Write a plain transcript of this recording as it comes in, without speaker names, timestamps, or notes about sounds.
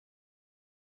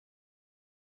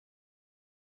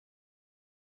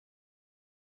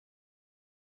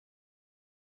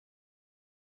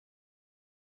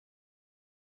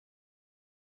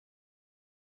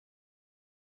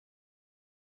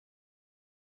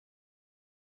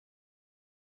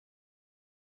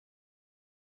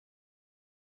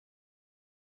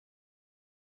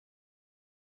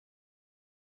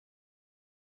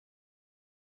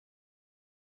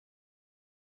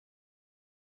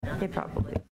Okay,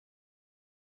 probably.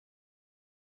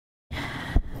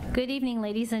 Good evening,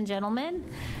 ladies and gentlemen.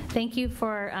 Thank you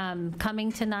for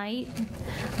coming tonight.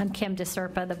 I'm Kim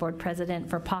DeSerpa, the board president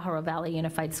for Pajaro Valley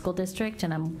Unified School District,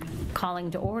 and I'm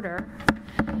calling to order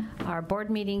our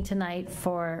board meeting tonight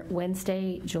for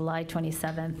Wednesday, July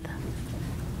 27th.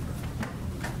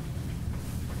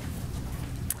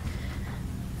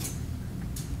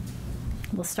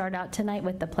 We'll start out tonight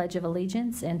with the Pledge of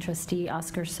Allegiance, and Trustee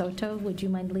Oscar Soto, would you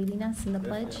mind leading us in the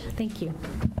pledge? Thank you.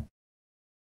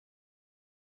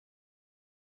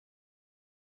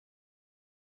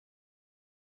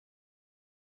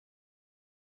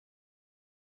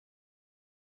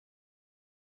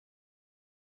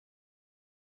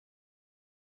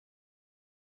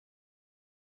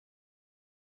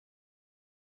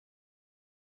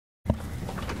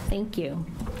 Thank you.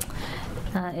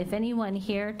 If anyone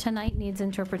here tonight needs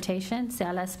interpretation, se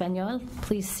habla español,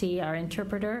 please see our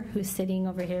interpreter who's sitting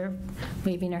over here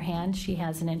waving her hand. She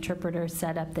has an interpreter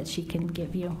set up that she can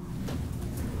give you.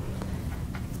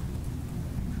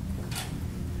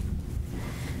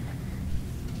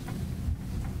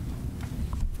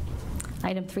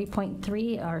 Item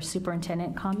 3.3 are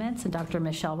superintendent comments, and Dr.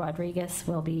 Michelle Rodriguez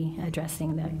will be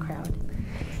addressing the crowd.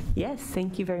 Yes,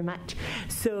 thank you very much.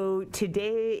 So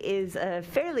today is a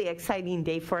fairly exciting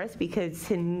day for us because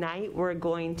tonight we're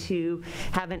going to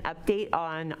have an update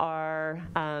on our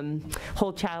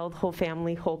Whole Child, Whole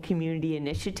Family, Whole Community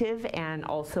initiative and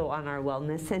also on our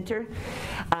Wellness Center.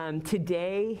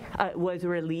 Today was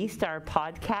released our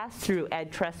podcast through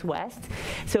EdTrust West.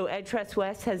 So EdTrust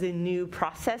West has a new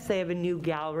process. They have a new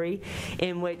gallery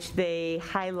in which they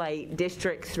highlight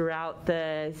districts throughout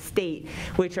the state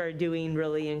which are doing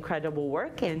really incredible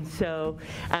work. And so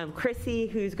Chrissy,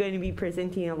 who's going to be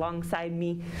presenting alongside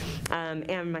me,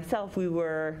 and myself, we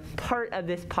were part of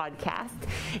this podcast.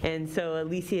 And so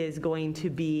Alicia is going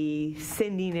to be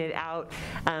sending it out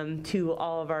to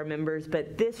all of our members.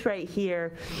 But this right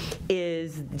here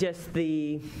is just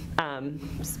the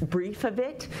brief of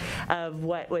it, of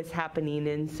what was happening.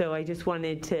 And so I just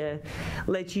wanted to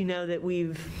let you know that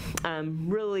we've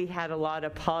really had a lot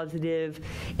of positive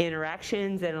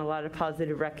interactions and a lot of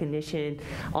positive recognition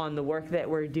on the work that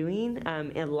we're doing,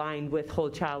 aligned with Whole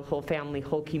Child, Whole Family,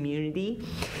 Whole Community.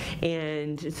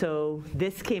 And so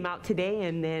this came out today,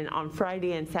 and then on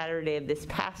Friday and Saturday of this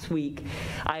past week,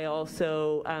 I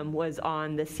also was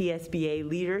on the CSBA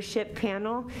leadership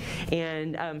panel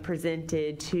and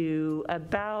presented to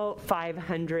about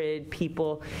 500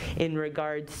 people in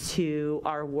regards to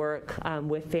our work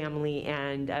with family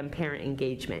and parent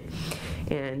engagement.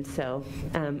 And so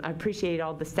I appreciate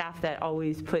all the staff that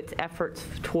always puts efforts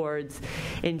towards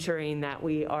ensuring that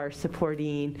we are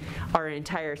supporting our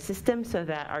entire system so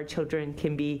that our children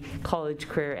can be college,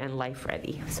 career, and life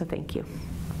ready. So thank you.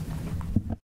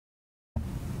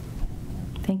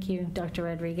 Thank you, Dr.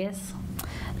 Rodriguez.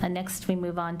 Next, we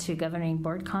move on to governing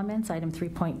board comments, item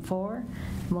 3.4.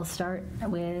 We'll start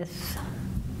with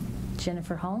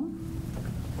Jennifer Holm.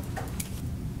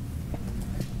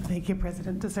 Thank you,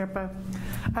 President DeSerpa.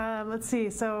 Let's see,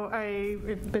 so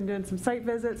I've been doing some site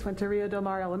visits, went to Rio Del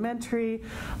Mar Elementary,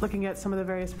 looking at some of the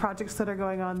various projects that are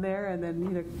going on there, and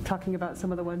then talking about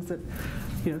some of the ones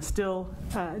that still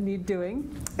need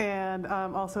doing. And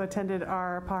also attended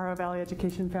our Pajaro Valley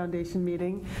Education Foundation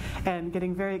meeting, and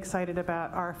getting very excited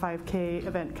about our 5K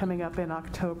event coming up in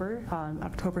October, on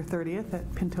October 30th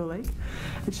at Pinto Lake.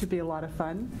 It should be a lot of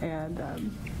fun, and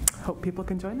hope people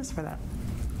can join us for that.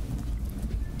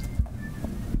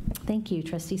 Thank you.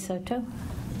 Trustee Soto.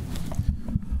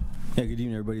 Yeah, good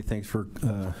evening, everybody. Thanks for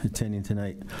attending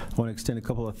tonight. I want to extend a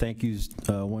couple of thank yous,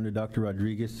 one to Dr.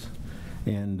 Rodriguez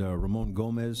and Ramon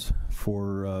Gomez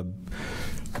for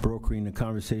brokering a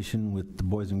conversation with the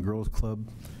Boys and Girls Club.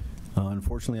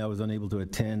 Unfortunately, I was unable to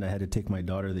attend. I had to take my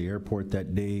daughter to the airport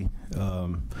that day.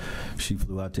 She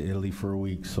flew out to Italy for a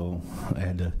week, so I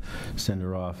had to send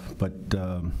her off. But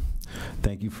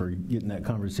thank you for getting that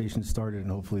conversation started,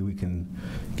 and hopefully we can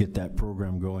get that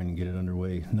program going and get it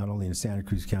underway, not only in Santa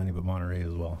Cruz County, but Monterey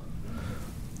as well.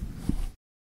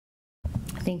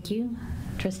 Thank you.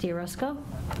 Trustee Orozco.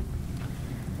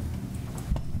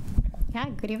 Yeah,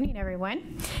 good evening,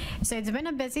 everyone. So it's been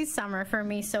a busy summer for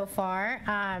me so far.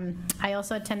 I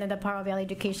also attended the Pajaro Valley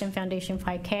Education Foundation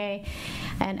 5K,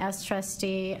 and as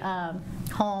Trustee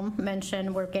Holm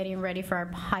mentioned, we're getting ready for our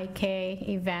High K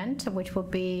event, which will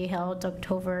be held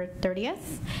October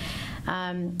 30th.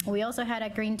 We also had a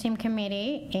Green Team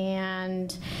committee,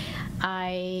 and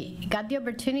I got the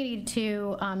opportunity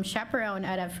to chaperone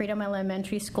at a Freedom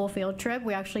Elementary School field trip.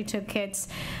 We actually took kids,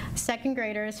 second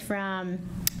graders from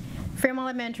Freedom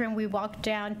Elementary, and we walked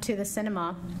down to the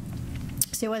cinema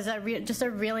So it was just a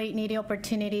really neat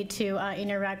opportunity to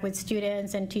interact with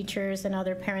students and teachers and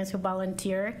other parents who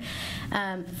volunteer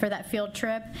for that field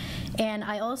trip. And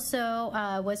I also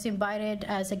was invited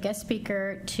as a guest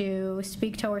speaker to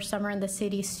speak to our Summer in the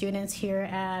City students here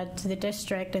at the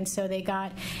district. And so they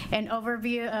got an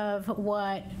overview of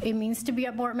what it means to be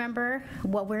a board member,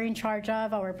 what we're in charge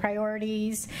of, our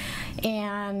priorities.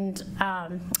 And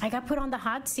I got put on the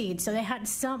hot seat. So they had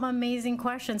some amazing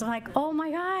questions. I'm like, oh my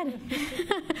God.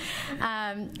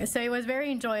 So it was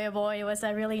very enjoyable. It was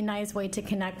a really nice way to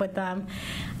connect with them.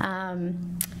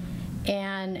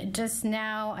 And just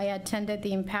now I attended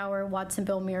the Empower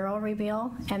Watsonville mural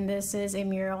reveal, and this is a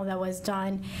mural that was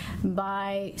done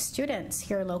by students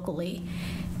here locally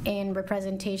in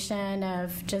representation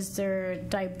of just their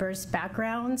diverse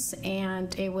backgrounds,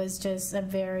 and it was just a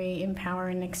very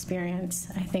empowering experience,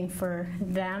 I think, for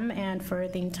them and for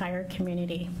the entire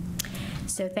community.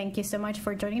 So thank you so much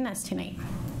for joining us tonight.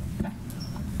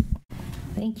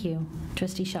 Thank you.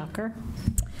 Trustee Shocker.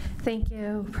 Thank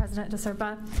you, President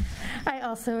DeSerpa. I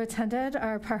also attended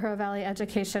our Pajaro Valley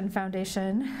Education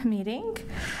Foundation meeting.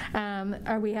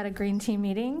 We had a green team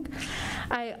meeting.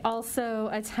 I also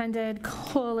attended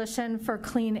Coalition for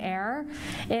Clean Air.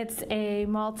 It's a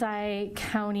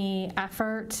multi-county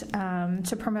effort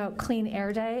to promote Clean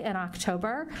Air Day in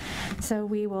October. So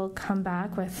we will come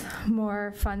back with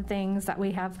more fun things that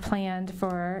we have planned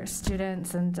for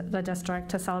students and the district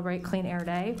to celebrate Clean Air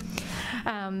Day.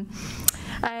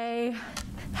 I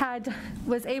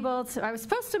was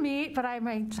supposed to meet, but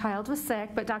my child was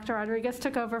sick, but Dr. Rodriguez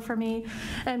took over for me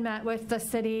and met with the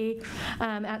city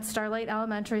at Starlight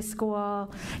Elementary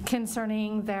School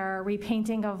concerning their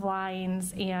repainting of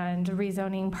lines and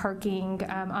rezoning parking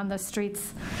on the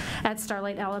streets at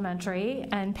Starlight Elementary.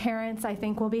 And parents, I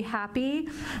think, will be happy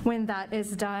when that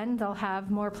is done. They'll have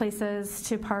more places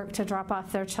to park to drop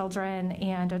off their children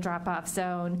and a drop-off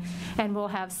zone, and we'll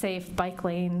have safe bike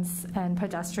lanes and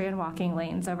pedestrian walking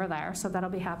lanes over there, so that'll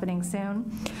be happening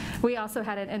soon. We also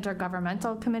had an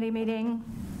intergovernmental committee meeting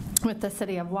with the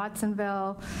city of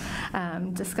Watsonville,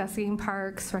 discussing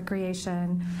parks,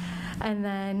 recreation. And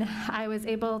then I was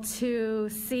able to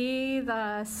see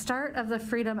the start of the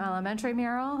Freedom Elementary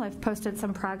mural. I've posted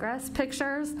some progress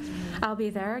pictures. I'll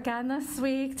be there again this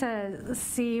week to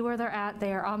see where they're at.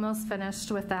 They are almost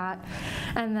finished with that.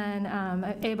 And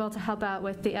then able to help out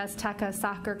with the Azteca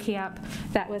soccer camp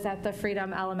that was at the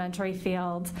Freedom Elementary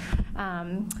field.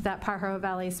 That Pajaro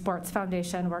Valley Sports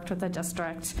Foundation worked with the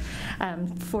district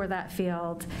for that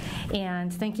field.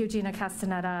 And thank you, Gina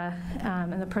Castaneda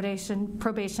and the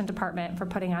probation department for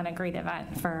putting on a great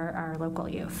event for our local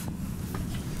youth.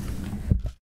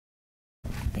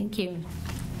 Thank you.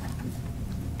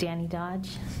 Danny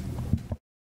Dodge.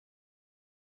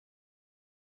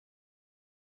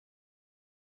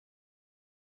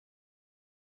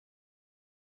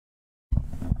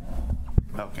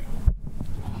 Okay.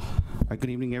 Good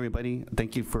evening, everybody.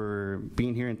 Thank you for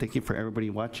being here, and thank you for everybody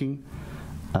watching.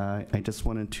 I just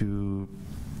wanted to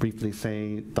briefly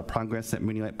say the progress at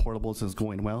Mini Light Portables is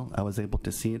going well. I was able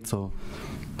to see it, so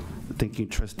thank you,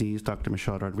 trustees, Dr.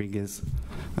 Michelle Rodriguez,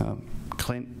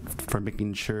 Clint, for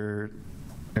making sure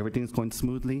everything's going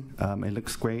smoothly. It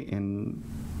looks great, and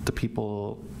the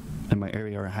people in my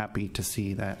area are happy to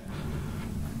see that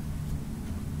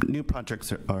new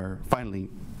projects are finally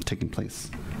taking place.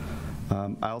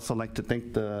 I also like to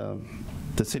thank the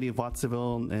city of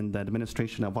Watsonville and the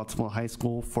administration of Watsonville High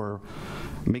School for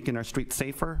making our streets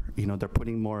safer. You know, they're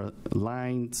putting more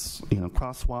lines,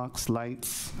 crosswalks,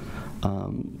 lights,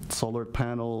 solar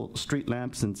panel, street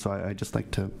lamps, and so I just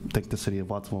like to thank the city of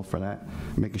Watsonville for that,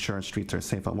 making sure our streets are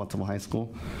safe at Watsonville High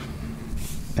School.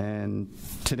 And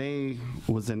today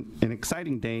was an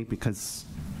exciting day because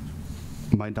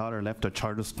my daughter left a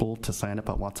charter school to sign up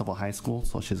at Watsonville High School,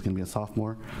 so she's going to be a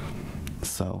sophomore.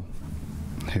 So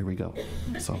here we go.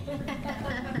 So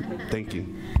thank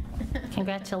you.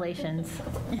 Congratulations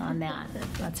on that.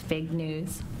 That's big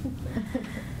news.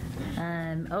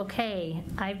 Okay,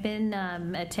 I've been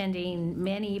attending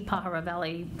many Pajaro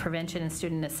Valley Prevention and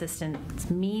Student Assistance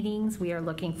meetings. We are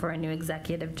looking for a new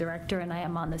executive director, and I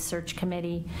am on the search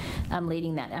committee. I'm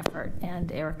leading that effort,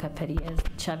 and Erica Padilla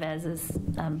Chavez's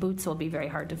boots will be very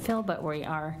hard to fill, but we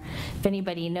are. If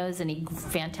anybody knows any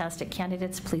fantastic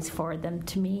candidates, please forward them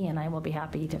to me, and I will be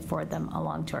happy to forward them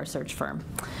along to our search firm.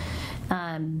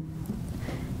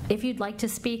 If you'd like to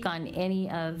speak on any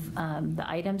of the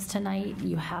items tonight,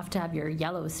 you have to have your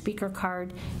yellow speaker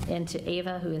card into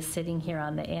Ava, who is sitting here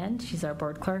on the end. She's our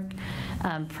board clerk,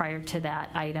 prior to that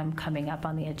item coming up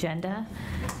on the agenda.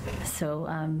 So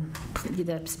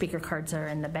the speaker cards are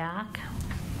in the back.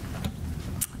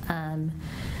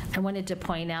 I wanted to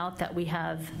point out that we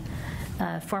have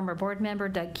former board member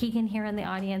Doug Keegan here in the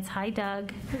audience. Hi,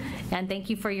 Doug, and thank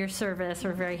you for your service.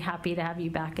 We're very happy to have you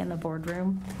back in the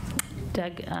boardroom.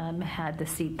 Doug had the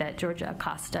seat that Georgia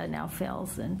Acosta now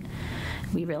fills, and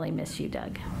we really miss you,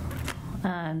 Doug.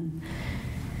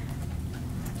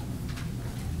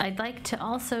 I'd like to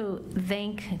also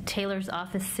thank Taylor's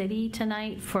Office City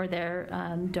tonight for their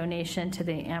donation to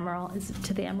the Amaral. Is it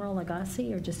to the Amaral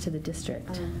Legacy or just to the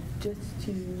district?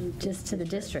 Just to the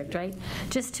district, right?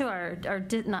 Just to our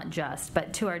not just,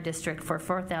 but to our district for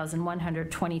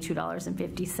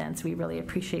 $4,122.50. We really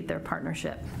appreciate their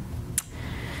partnership.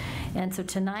 And so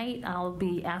tonight, I'll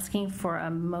be asking for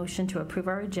a motion to approve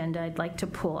our agenda. I'd like to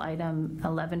pull item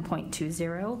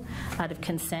 11.20 out of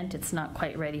consent. It's not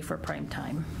quite ready for prime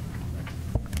time.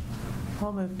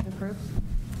 I'll move to approve.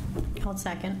 I'll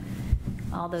second.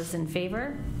 All those in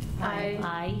favor? Aye.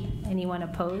 Aye. Anyone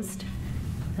opposed?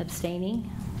 Abstaining?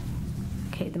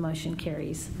 Okay, the motion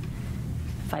carries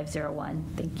 501.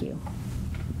 Thank you.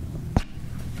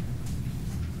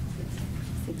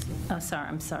 Oh, sorry,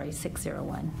 I'm sorry,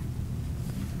 601.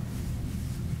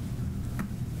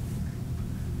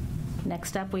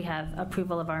 Next up, we have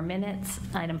approval of our minutes,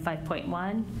 item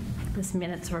 5.1. These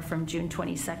minutes were from June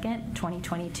 22nd,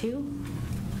 2022.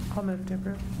 I'll move to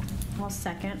approve. I'll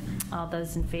second. All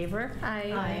those in favor?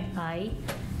 Aye. Aye. Aye.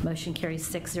 Motion carries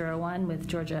 601 with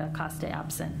Georgia Acosta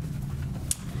absent.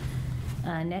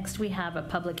 Next, we have a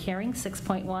public hearing,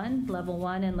 6.1, Level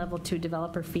 1 and Level 2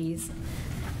 developer fees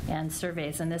and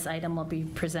surveys. And this item will be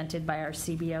presented by our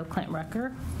CBO, Clint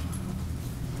Rucker.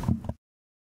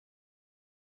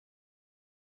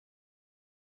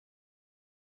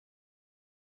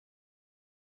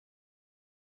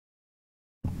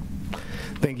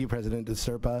 Thank you, President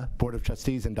DeSerpa, Board of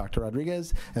Trustees, and Dr.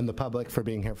 Rodriguez, and the public for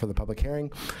being here for the public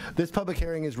hearing. This public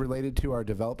hearing is related to our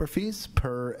developer fees.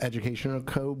 Per educational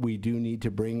code, we do need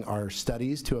to bring our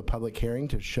studies to a public hearing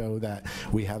to show that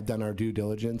we have done our due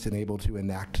diligence and able to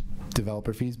enact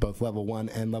developer fees, both level 1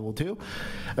 and level 2.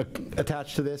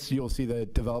 Attached to this, you'll see the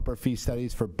developer fee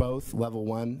studies for both level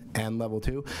 1 and level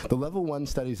 2. The level 1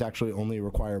 studies actually only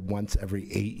required once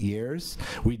every 8 years.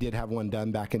 We did have one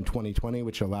done back in 2020,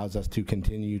 which allows us to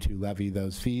continue to levy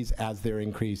those fees as they're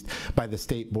increased by the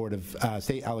State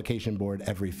Allocation Board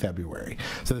every February.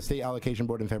 So the State Allocation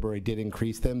Board in February did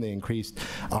increase them. They increased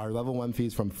our level 1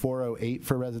 fees from $408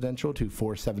 for residential to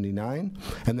 $479,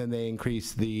 and then they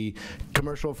increased the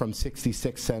commercial from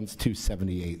 66 cents to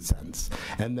 78 cents.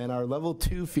 And then our level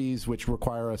 2 fees, which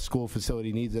require a school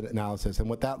facility needs analysis, and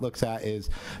what that looks at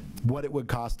is what it would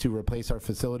cost to replace our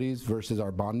facilities versus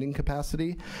our bonding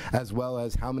capacity, as well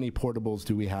as how many portables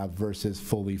do we have versus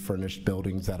fully furnished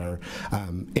buildings that are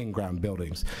in-ground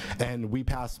buildings. And we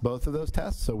passed both of those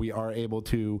tests, so we are able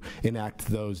to enact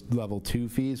those level 2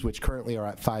 fees, which currently are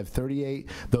at $538.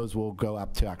 Those will go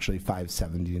up to actually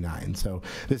 $579. So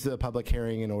this is a public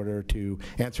hearing in order to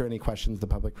answer any questions the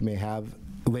public may have.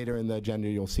 Later in the agenda,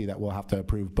 you'll see that we'll have to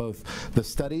approve both the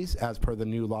studies as per the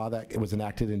new law that was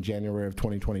enacted in January of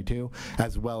 2022,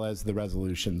 as well as the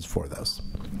resolutions for those.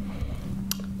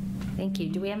 Thank you.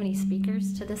 Do we have any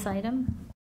speakers to this item?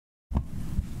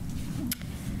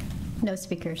 No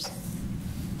speakers.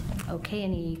 Okay,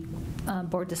 any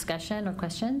board discussion or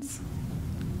questions?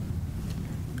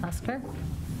 Oscar?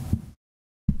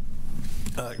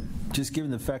 Just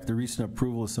given the fact the recent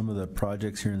approval of some of the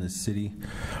projects here in the city,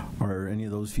 are any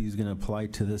of those fees going to apply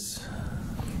to this?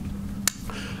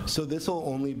 So this will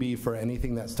only be for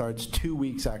anything that starts 2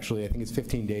 weeks, actually, I think it's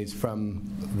 15 days from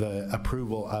the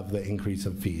approval of the increase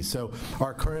of fees. So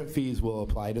our current fees will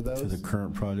apply to those. To the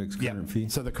current project's current fee?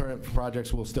 So the current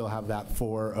projects will still have that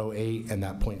 408 and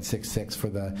that 0.66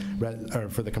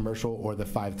 for the commercial, or the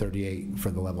 538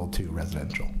 for the level 2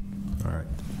 residential. All right.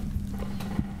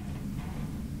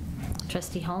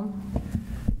 Trustee Holm?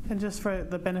 And just for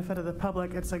the benefit of the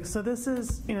public, it's like, so this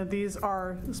is, these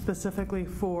are specifically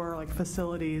for like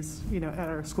facilities, at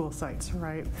our school sites,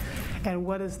 right? And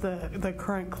what is the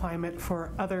current climate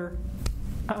for other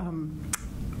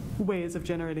ways of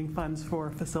generating funds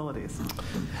for facilities?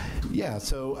 Yeah,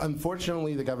 so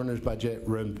unfortunately the governor's budget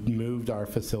removed our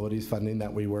facilities funding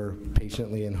that we were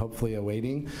patiently and hopefully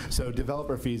awaiting. So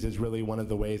developer fees is really one of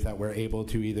the ways that we're able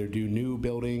to either do new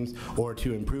buildings or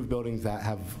to improve buildings that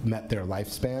have met their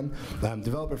lifespan.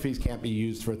 Developer fees can't be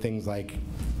used for things like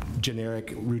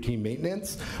generic routine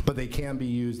maintenance, but they can be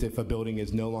used if a building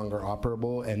is no longer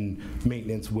operable and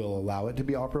maintenance will allow it to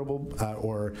be operable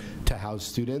or to house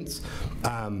students.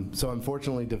 So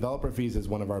unfortunately, developer fees is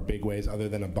one of our big ways, other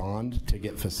than a bond, to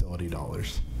get facility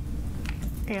dollars.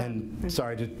 And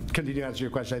sorry, to continue to answer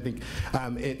your question, I think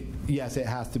yes, it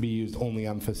has to be used only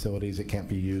on facilities. It can't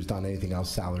be used on anything else,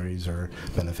 salaries or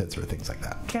benefits or things like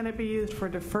that. Can it be used for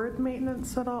deferred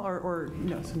maintenance at all, or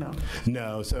no? So no.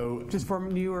 No, so Just for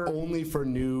newer. only for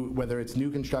new, whether it's new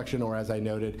construction or, as I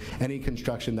noted, any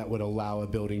construction that would allow a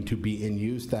building to be in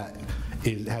use that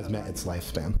has met its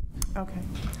lifespan. Okay.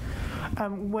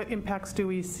 What impacts do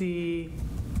we see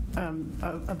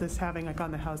of this having, like,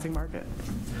 on the housing market?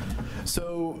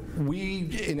 So we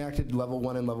enacted level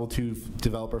 1 and level 2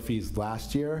 developer fees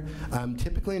last year.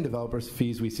 Typically in developers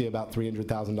fees we see about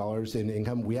 $300,000 in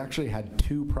income. We actually had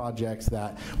 2 projects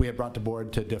that we had brought to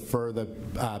board to defer the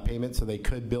payments so they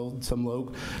could build some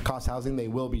low cost housing. They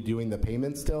will be doing the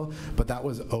payments still, but that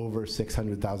was over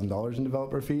 $600,000 in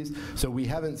developer fees. So we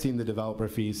haven't seen the developer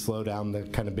fees slow down the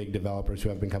kind of big developers who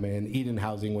have been coming in. Eden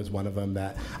Housing was one of them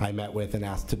that I met with and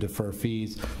asked to defer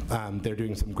fees. They're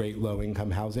doing some great low income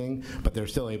housing, but they're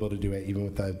still able to do it even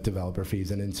with the developer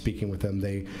fees. And in speaking with them,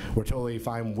 they were totally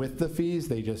fine with the fees.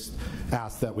 They just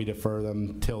asked that we defer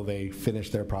them till they finish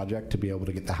their project to be able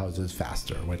to get the houses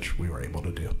faster, which we were able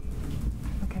to do.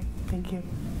 Okay, thank you.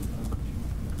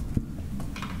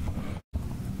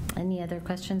 Any other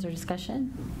questions or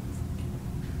discussion?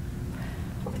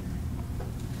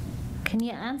 Can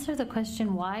you answer the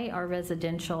question, why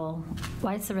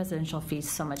is the residential fees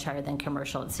so much higher than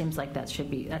commercial? It seems like that's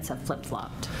a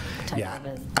flip-flopped type of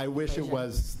a I wish it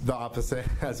was the opposite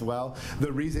as well.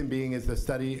 The reason being is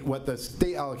what the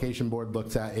state allocation board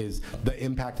looks at is the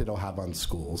impact it'll have on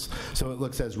schools. So it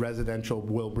looks as residential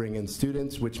will bring in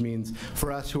students, which means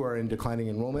for us who are in declining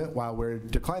enrollment, while we're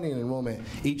declining in enrollment,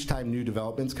 each time new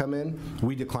developments come in,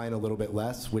 we decline a little bit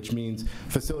less, which means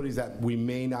facilities that we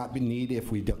may not need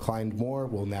if we declined more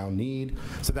will now need.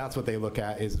 So that's what they look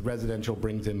at, is residential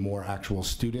brings in more actual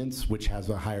students, which has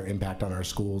a higher impact on our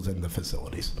schools and the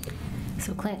facilities.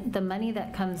 So Clint, the money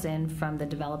that comes in from the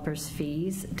developer's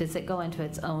fees, does it go into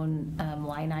its own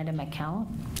line item account?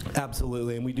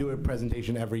 Absolutely, and we do a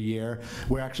presentation every year.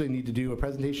 We actually need to do a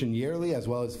presentation yearly as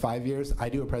well as 5 years. I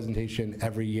do a presentation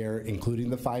every year, including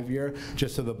the 5-year,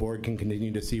 just so the board can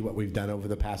continue to see what we've done over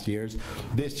the past years.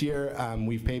 This year,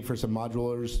 we've paid for some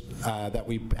modulars that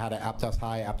we had at Aptos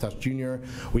High, Aptos Junior.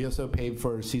 We also paid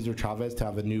for Cesar Chavez to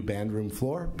have a new band room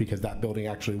floor because that building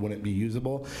actually wouldn't be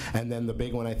usable. And then the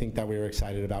big one I think that we were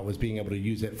excited about was being able to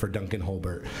use it for Duncan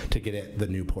Holbert to get it the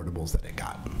new portables that it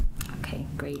got. Okay,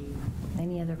 great.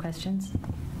 Any other questions?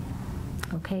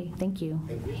 Okay, thank you.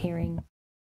 Hearing.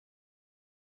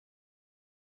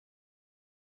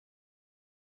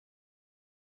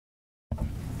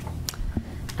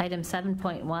 Item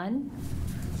 7.1,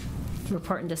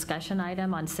 report and discussion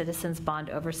item on Citizens Bond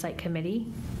Oversight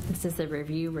Committee. This is the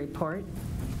review report,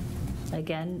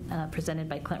 again, presented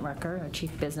by Clint Rucker, our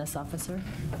Chief Business Officer.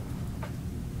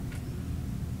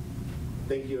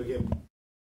 Thank you again.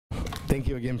 Thank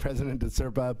you again, President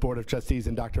DeSerpa, Board of Trustees,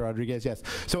 and Dr. Rodriguez. Yes,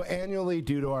 so annually,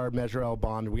 due to our Measure L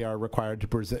bond, we are required to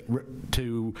present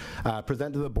to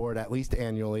the board at least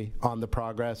annually on the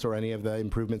progress or any of the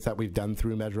improvements that we've done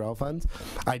through Measure L funds.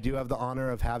 I do have the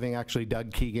honor of having actually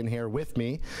Doug Keegan here with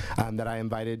me that I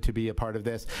invited to be a part of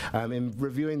this. In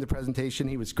reviewing the presentation,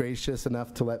 he was gracious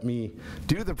enough to let me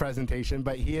do the presentation,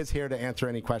 but he is here to answer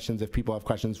any questions if people have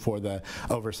questions for the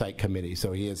Oversight Committee,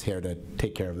 so he is here to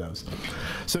take care of those.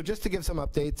 So just to give some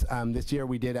updates, this year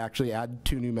we did actually add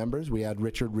 2 new members. We had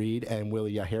Richard Reed and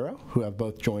Willie Yahiro, who have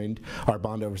both joined our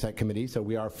Bond Oversight Committee, so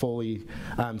we are fully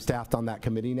staffed on that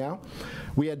committee now.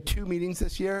 We had 2 meetings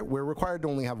this year. We're required to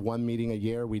only have 1 meeting a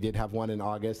year. We did have one in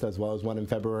August as well as one in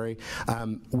February.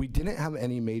 We didn't have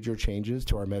any major changes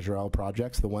to our Measure L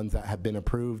projects. The ones that have been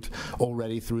approved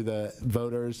already through the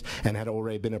voters and had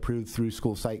already been approved through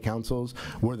school site councils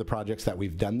were the projects that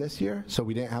we've done this year, so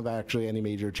we didn't have actually any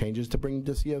major changes to bring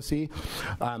to COC.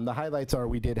 The highlights are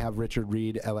we did have Richard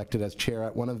Reed elected as chair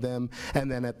at one of them,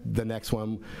 and then at the next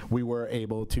one we were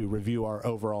able to review our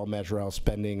overall Measure L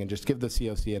spending and just give the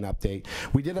COC an update.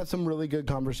 We did have some really good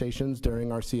conversations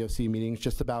during our COC meetings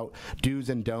just about do's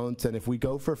and don'ts, and if we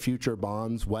go for future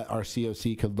bonds, what our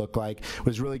COC could look like. It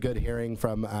was really good hearing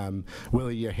from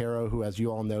Willie Yahiro, who, as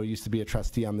you all know, used to be a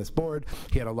trustee on this board.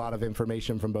 He had a lot of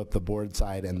information from both the board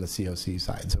side and the COC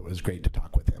side, so it was great to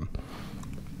talk with him.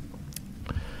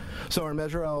 So our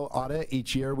Measure L audit,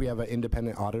 each year we have an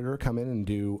independent auditor come in and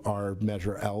do our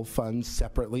Measure L funds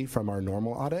separately from our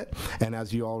normal audit. And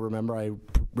as you all remember,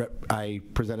 I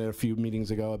presented a few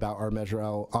meetings ago about our Measure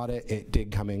L audit. It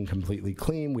did come in completely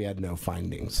clean. We had no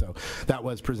findings. So that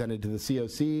was presented to the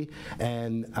COC,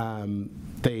 and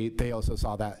they also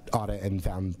saw that audit and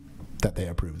found that they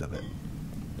approved of it.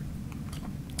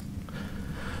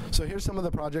 So here's some of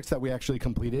the projects that we actually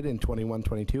completed in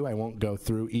 21-22. I won't go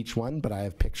through each one, but I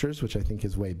have pictures, which I think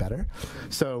is way better.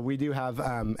 So we do have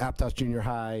Aptos Junior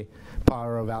High,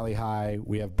 Pajaro Valley High,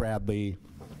 we have Bradley,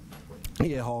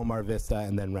 EA Hall, Mar Vista,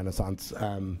 and then Renaissance,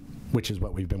 which is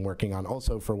what we've been working on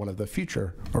also for one of the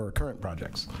future or current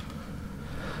projects.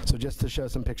 So just to show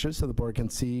some pictures so the board can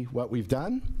see what we've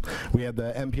done. We have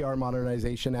the MPR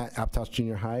modernization at Aptos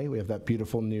Junior High. We have that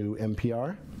beautiful new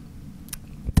MPR.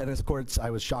 Tennis courts, I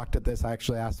was shocked at this. I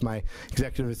actually asked my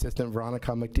executive assistant,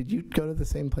 Veronica, I'm like, did you go to the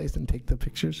same place and take the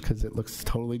pictures? Because it looks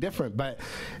totally different. But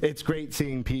it's great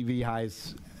seeing PV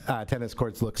High's tennis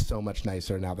courts look so much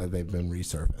nicer now that they've been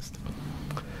resurfaced.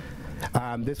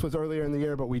 This was earlier in the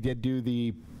year, but we did do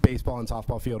the baseball and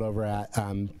softball field over at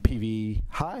PV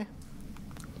High.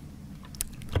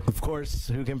 Of course,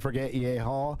 who can forget EA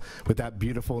Hall with that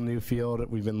beautiful new field?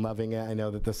 We've been loving it. I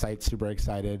know that the site's super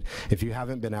excited. If you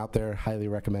haven't been out there, highly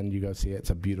recommend you go see it. It's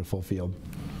a beautiful field.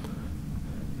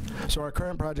 So our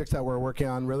current projects that we're working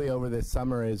on really over this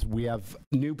summer is we have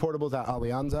new portables at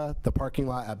Alianza. The parking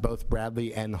lot at both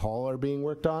Bradley and Hall are being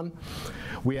worked on.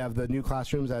 We have the new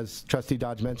classrooms, as Trustee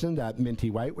Dodge mentioned, at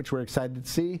Minty White, which we're excited to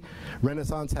see.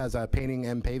 Renaissance has a painting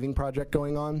and paving project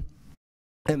going on.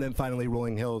 And then finally,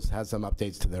 Rolling Hills has some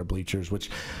updates to their bleachers, which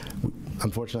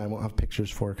unfortunately I won't have pictures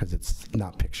for because it's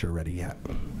not picture ready yet.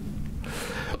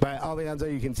 But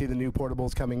Alianza, you can see the new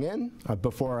portables coming in.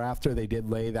 Before or after, they did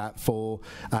lay that full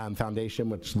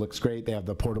foundation, which looks great. They have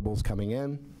the portables coming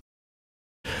in.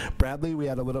 Bradley, we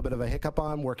had a little bit of a hiccup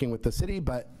on working with the city,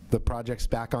 but the project's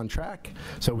back on track.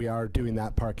 So we are doing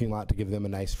that parking lot to give them a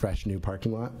nice, fresh, new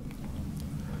parking lot.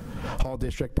 Hall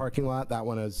District parking lot, that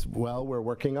one as well we're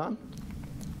working on.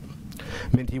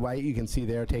 Minty White, you can see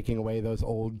they're taking away those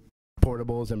old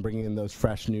portables and bringing in those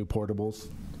fresh new portables.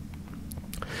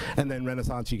 And then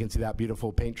Renaissance, you can see that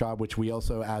beautiful paint job, which we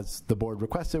also, as the board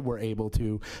requested, were able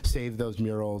to save those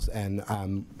murals, and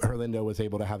Herlindo was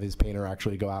able to have his painter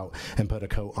actually go out and put a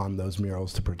coat on those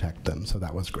murals to protect them, so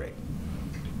that was great.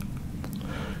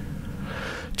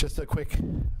 Just a quick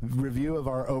review of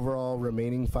our overall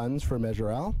remaining funds for Measure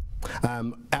L.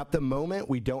 At the moment,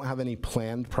 we don't have any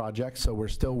planned projects, so we're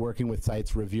still working with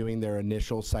sites, reviewing their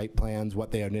initial site plans, what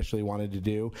they initially wanted to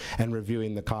do, and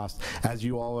reviewing the cost. As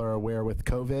you all are aware with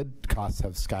COVID, costs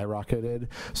have skyrocketed,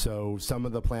 so some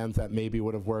of the plans that maybe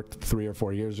would have worked 3 or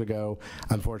 4 years ago,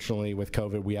 unfortunately with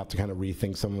COVID, we have to kind of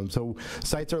rethink some of them. So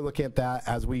sites are looking at that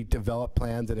as we develop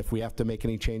plans, and if we have to make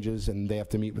any changes and they have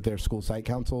to meet with their school site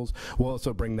councils, we'll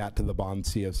also bring that to the Bond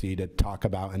COC to talk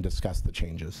about and discuss the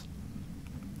changes.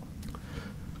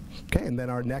 Okay, and then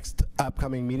our next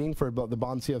upcoming meeting for the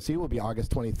Bond COC will be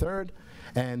August 23rd,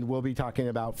 and we'll be talking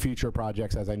about future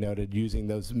projects, as I noted, using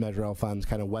those Measure L funds,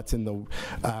 kind of what's in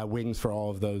the wings for all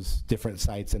of those different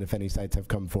sites, and if any sites have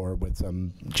come forward with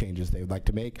some changes they would like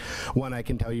to make. One I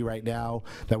can tell you right now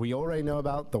that we already know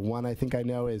about, the one I think I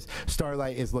know is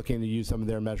Starlight is looking to use some of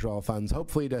their Measure L funds,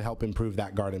 hopefully to help improve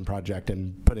that garden project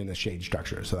and put in a shade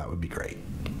structure, so that would be great.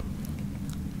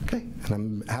 Okay, and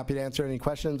I'm happy to answer any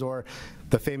questions, or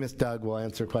the famous Doug will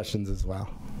answer questions as well.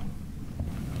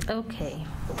 Okay.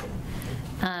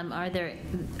 Are there,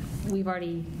 we've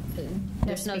already,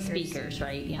 there's no speakers,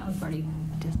 right? Yeah, we've already,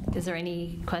 is there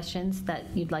any questions that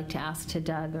you'd like to ask to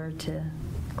Doug or to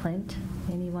Clint?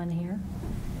 Anyone here?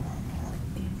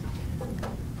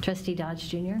 Trustee Dodge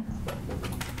Jr.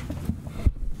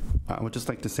 I would just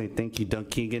like to say thank you, Doug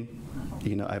Keegan.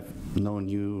 You know, I've known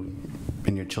you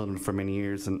and your children for many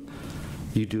years, and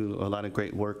you do a lot of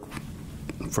great work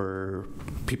for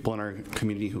people in our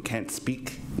community who can't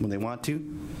speak when they want to.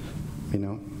 You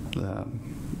know,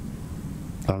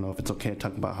 I don't know if it's okay to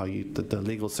talk about how you, the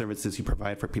legal services you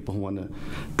provide for people who want to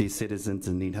be citizens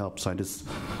and need help. So I just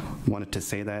wanted to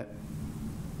say that.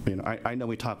 You know, I know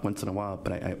we talk once in a while,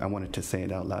 but I wanted to say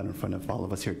it out loud in front of all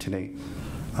of us here today.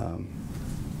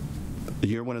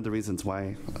 You're one of the reasons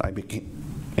why I became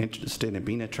interested in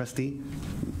being a trustee.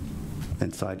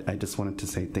 And so I just wanted to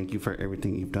say thank you for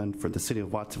everything you've done for the city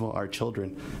of Watsonville, our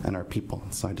children, and our people.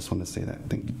 So I just want to say that.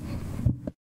 Thank you.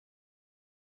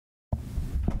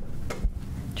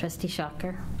 Trustee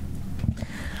Shocker.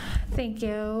 Thank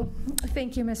you.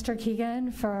 Thank you, Mr.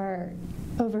 Keegan, for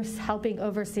helping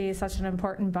oversee such an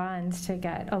important bond to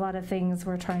get a lot of things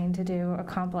we're trying to do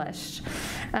accomplished.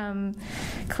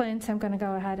 Clint, I'm going to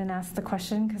go ahead and ask the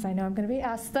question because I know I'm going to be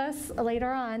asked this later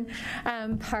on.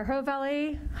 Pajaro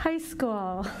Valley High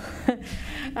School.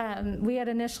 We had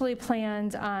initially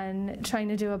planned on trying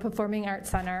to do a performing arts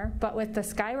center, but with the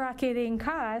skyrocketing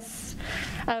costs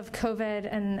of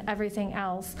COVID and everything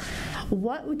else,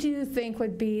 what would you think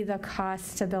would be the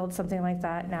cost to build something like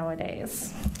that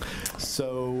nowadays?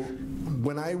 So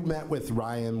when I met with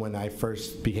Ryan when I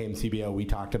first became CBO, we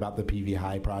talked about the PV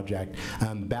High project.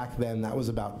 Back then, that was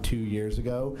about 2 years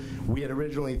ago. We had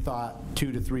originally thought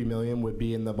 2 to 3 million would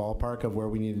be in the ballpark of where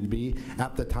we needed to be.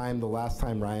 At the time, the last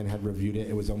time Ryan had reviewed it,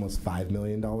 it was almost $5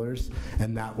 million,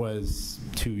 and that was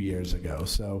 2 years ago.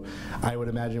 So I would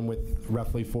imagine with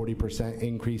roughly 40%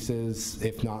 increases,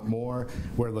 if not more,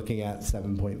 we're looking at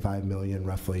 7.5 million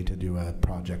roughly to do a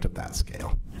project of that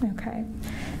scale. Okay,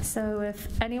 so if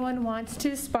anyone wants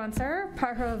to sponsor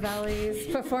Pajaro Valley's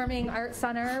Performing Arts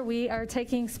Center, we are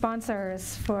taking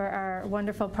sponsors for our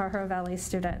wonderful Pajaro Valley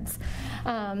students.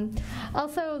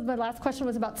 Also, the last question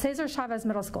was about Cesar Chavez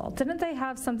Middle School. Didn't they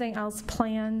have something else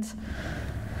planned?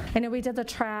 I know we did the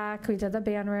track, we did the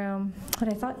band room, but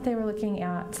I thought they were looking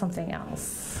at something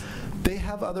else. They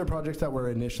have other projects that were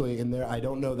initially in there. I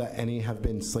don't know that any have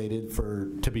been slated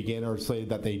to begin or slated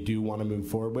that they do want to move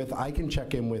forward with. I can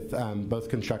check in with both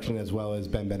construction as well as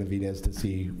Ben Benavides to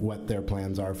see what their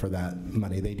plans are for that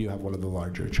money. They do have one of the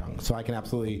larger chunks. So I can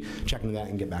absolutely check into that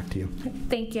and get back to you.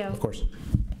 Thank you. Of course.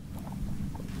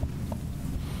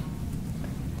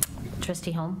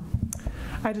 Trustee Holm?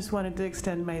 I just wanted to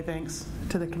extend my thanks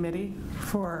to the committee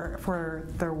for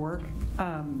their work.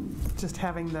 Just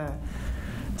having the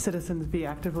citizens be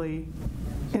actively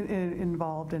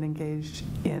involved and engaged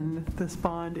in this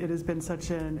bond. It has been such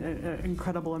an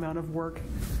incredible amount of work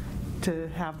to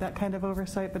have that kind of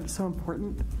oversight, but it's so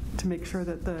important to make sure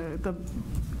that the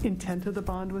intent of the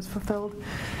bond was fulfilled.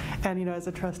 And as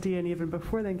a trustee, and even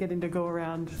before then, getting to go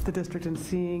around the district and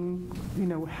seeing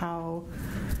how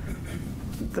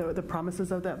the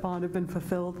promises of that bond have been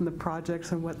fulfilled and the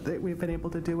projects and what we've been able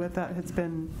to do with that has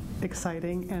been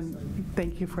exciting, and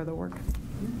thank you for the work.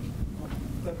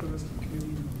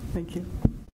 Thank you.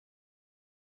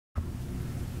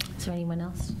 Is there anyone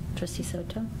else? Trustee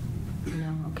Soto?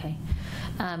 No? Okay.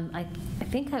 I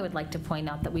think I would like to point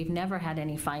out that we've never had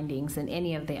any findings in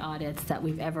any of the audits that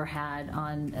we've ever had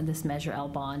on this Measure L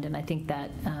bond, and I think that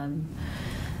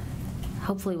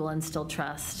hopefully will instill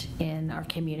trust in our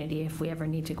community if we ever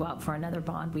need to go out for another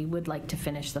bond. We would like to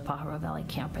finish the Pajaro Valley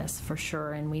campus for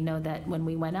sure, and we know that when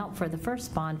we went out for the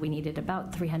first bond, we needed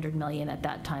about 300 million at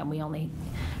that time. We only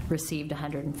received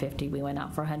 150. We went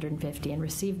out for 150 and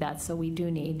received that, so we do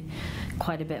need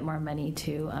quite a bit more money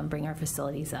to bring our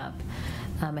facilities up.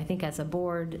 I think as a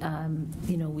board,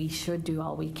 we should do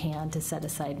all we can to set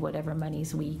aside whatever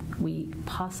monies we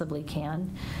possibly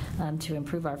can to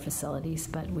improve our facilities,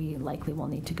 but we likely will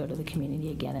need to go to the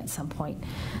community again at some point.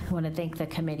 I want to thank the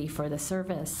committee for the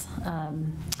service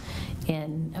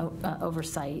in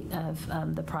oversight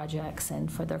of the projects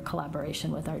and for their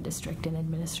collaboration with our district and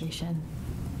administration.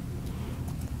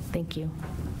 Thank you.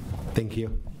 Thank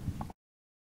you.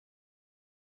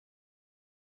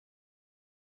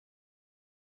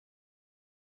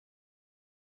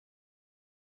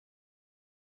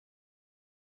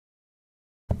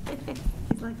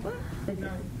 He's like, what?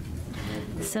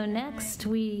 So next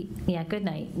good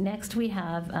night. Next we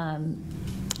have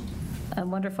a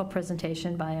wonderful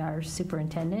presentation by our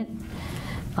superintendent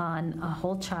on a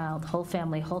whole child, whole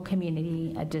family, whole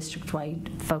community, a district-wide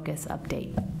focus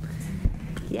update.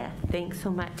 Yeah, thanks so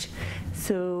much.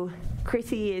 So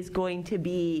Chrissy is going to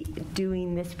be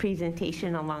doing this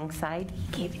presentation alongside.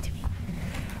 He gave it to me.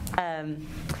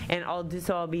 And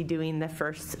I'll be doing the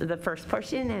first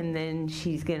portion, and then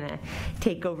she's gonna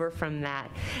take over from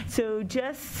that. So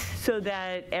just so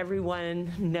that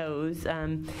everyone knows,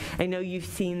 I know you've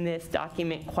seen this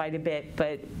document quite a bit,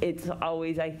 but it's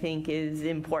always, I think, is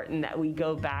important that we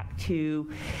go back to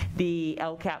the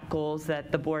LCAP goals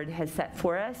that the board has set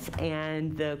for us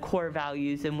and the core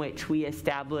values in which we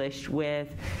established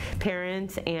with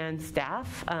parents and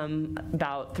staff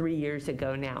about 3 years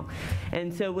ago now.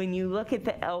 And so when you look at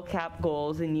the LCAP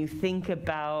goals and you think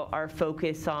about our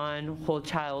focus on whole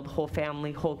child, whole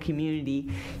family, whole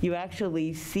community, you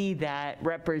actually see that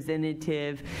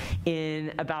representative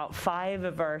in about 5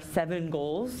 of our 7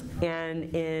 goals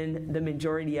and in the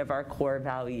majority of our core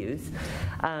values.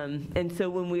 And so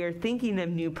when we are thinking of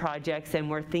new projects and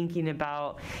we're thinking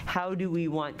about how do we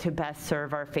want to best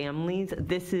serve our families,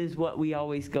 this is what we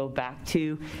always go back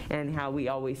to and how we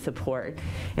always support.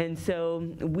 And so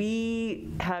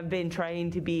we have been trying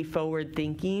to be forward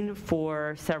thinking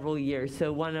for several years.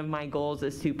 So one of my goals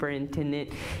as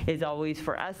superintendent is always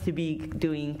for us to be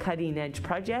doing cutting edge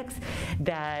projects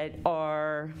that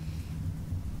are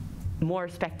more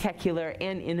spectacular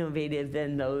and innovative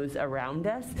than those around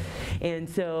us. And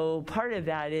so part of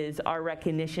that is our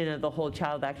recognition of the whole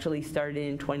child actually started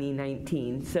in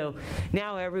 2019. So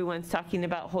now everyone's talking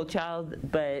about whole child,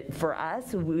 but for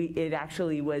us, it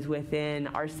actually was within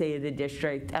our state of the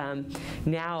district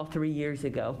now 3 years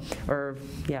ago, or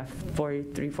yeah, 4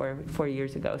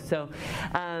 years ago. So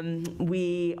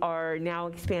we are now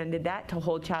expanded that to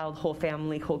whole child, whole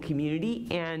family, whole community,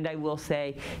 and I will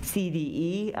say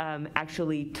CDE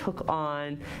actually took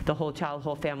on the whole child,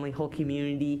 whole family, whole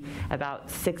community about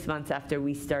 6 months after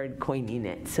we started coining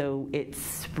it. So it's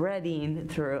spreading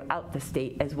throughout the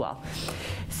state as well.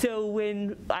 So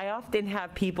when I often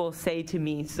have people say to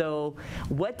me, so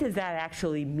what does that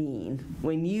actually mean?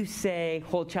 When you say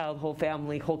whole child, whole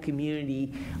family, whole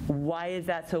community, why is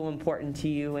that so important to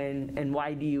you, and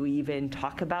why do you even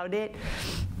talk about it?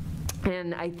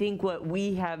 And I think what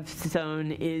we have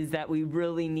shown is that we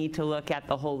really need to look at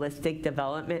the holistic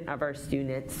development of our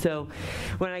students. So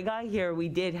when I got here, we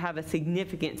did have a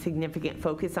significant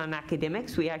focus on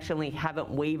academics. We actually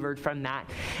haven't wavered from that.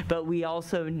 But we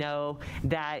also know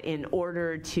that in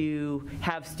order to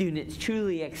have students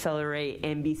truly accelerate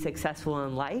and be successful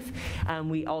in life,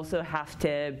 we also have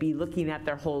to be looking at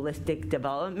their holistic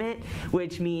development,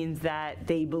 which means that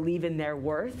they believe in their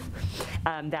worth,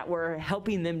 that we're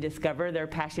helping them discover their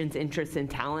passions, interests, and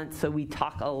talents. So we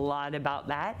talk a lot about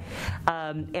that.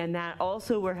 And that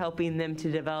also we're helping them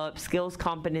to develop skills,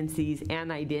 competencies,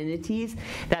 and identities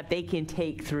that they can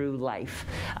take through life.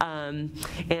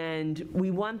 And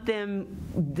we want them,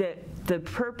 the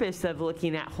purpose of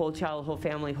looking at whole child, whole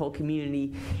family, whole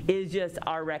community is just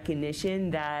our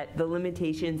recognition that the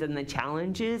limitations and the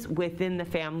challenges within the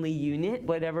family unit,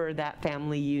 whatever that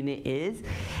family unit is,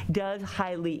 does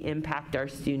highly impact our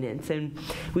students. And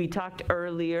we talked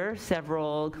earlier,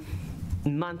 several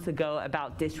months ago,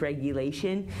 about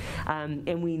dysregulation,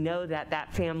 and we know that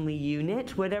that family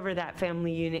unit, whatever that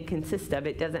family unit consists of,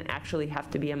 it doesn't actually have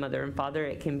to be a mother and father.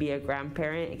 It can be a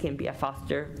grandparent, it can be a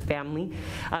foster family.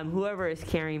 Whoever is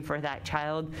caring for that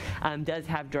child does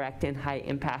have direct and high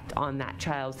impact on that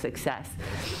child's success.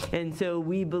 And so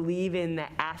we believe in the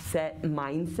asset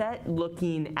mindset,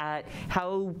 looking at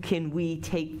how can we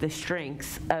take the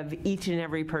strengths of each and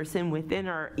every person within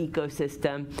our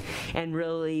ecosystem and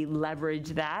really leverage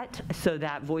that so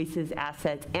that voices,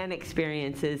 assets, and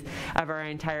experiences of our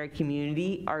entire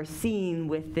community are seen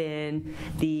within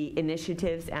the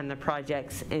initiatives and the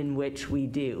projects in which we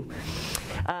do.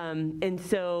 And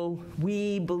so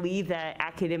we believe that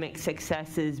academic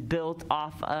success is built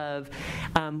off of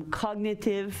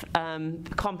cognitive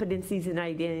competencies and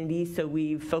identities, so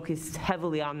we've focused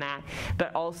heavily on that,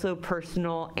 but also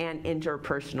personal and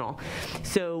interpersonal.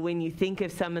 So when you think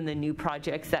of some of the new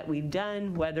projects that we've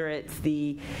done, whether it's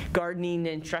the gardening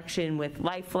instruction with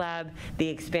Life Lab, the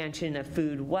expansion of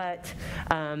Food What,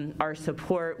 our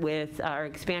support with our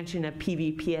expansion of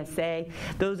PVPSA,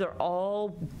 those are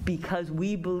all because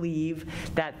we believe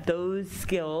that those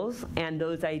skills and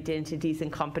those identities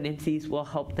and competencies will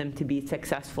help them to be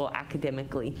successful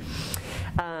academically.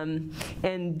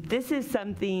 And this is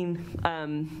something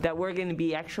that we're going to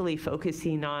be actually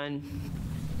focusing on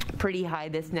pretty high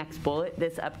this next bullet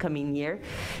this upcoming year.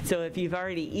 So if you've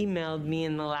already emailed me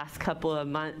in the last couple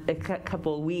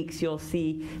of weeks, you'll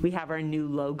see we have our new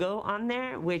logo on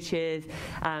there, which is,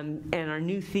 and our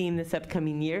new theme this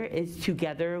upcoming year is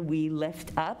Together We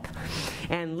Lift Up.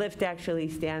 And LIFT actually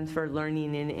stands for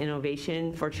Learning and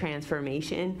Innovation for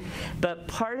Transformation. But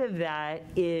part of that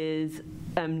is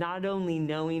not only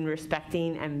knowing,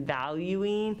 respecting, and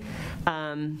valuing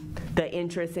the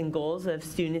interests and goals of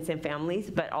students and families,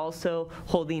 but also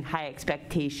holding high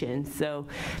expectations. So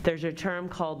there's a term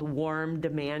called warm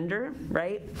demander,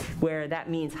 right? Where that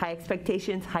means high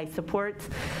expectations, high supports.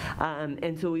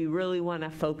 And so we really want to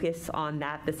focus on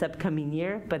that this upcoming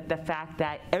year, but the fact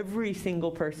that every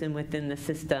single person within the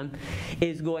system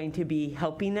is going to be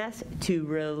helping us to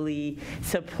really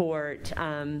support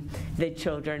the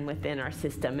children within our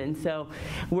system. And so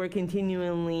we're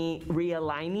continually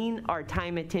realigning our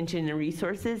time, attention, and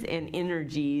resources and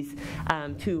energies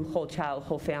to whole child,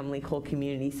 whole family, whole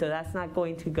community. So that's not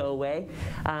going to go away.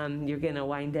 You're going to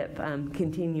wind up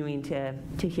continuing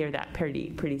to hear that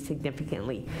pretty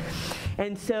significantly.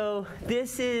 And so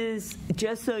this is,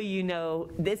 just so you know,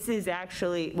 this is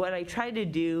actually what I try to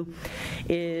do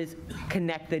is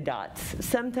connect the dots.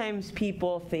 Sometimes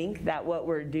people think that what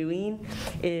we're doing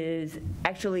is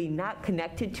actually not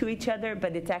connected to each other,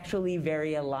 but it's actually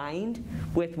very aligned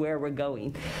with where we're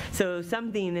going. So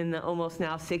something in the almost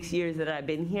now 6 years that I've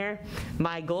been here,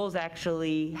 my goals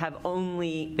actually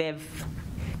they've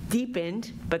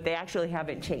deepened, but they actually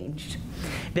haven't changed.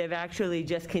 they've actually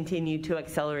just continued to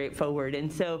accelerate forward.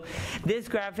 And so this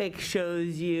graphic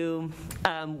shows you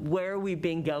where we've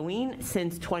been going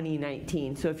since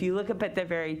 2019. So if you look up at the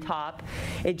very top,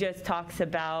 it just talks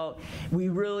about we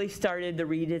really started the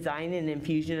redesign and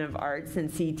infusion of arts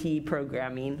and CT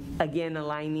programming, again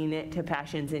aligning it to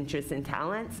passions, interests, and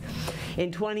talents.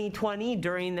 In 2020,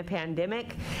 during the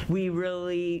pandemic,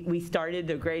 we started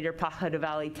the Greater Pajaro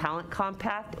Valley Talent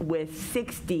Compact with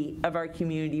 60 of our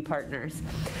community partners.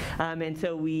 And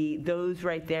so those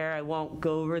right there, I won't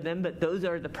go over them, but those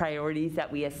are the priorities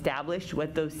that we established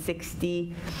with those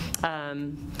 60,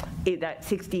 that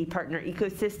 60 partner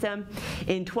ecosystem.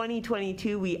 In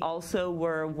 2022, we also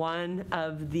were one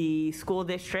of the school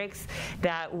districts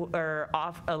that are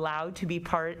allowed to be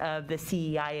part of the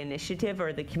CEI initiative,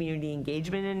 or the Community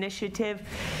Engagement Initiative.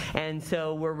 And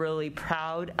so we're really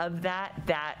proud of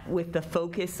that with the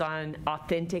focus on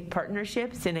authentic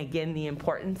partnerships, and again, the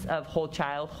importance of whole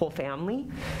child, whole family.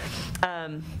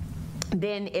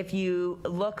 Then if you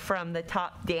look from the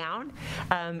top down,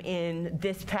 in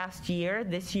this past year,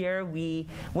 we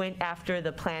went after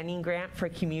the planning grant for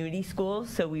community schools.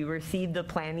 So we received the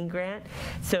planning grant.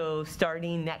 So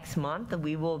starting next month,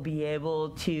 we will be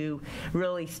able to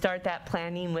really start that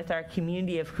planning with our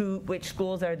community of which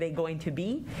schools are they going to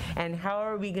be, and how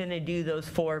are we going to do those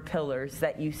 4 pillars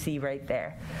that you see right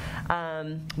there.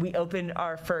 We opened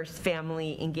our first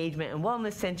Family Engagement and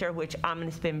Wellness Center, which I'm going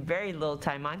to spend very little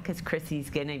time on because Chrissy's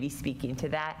going to be speaking to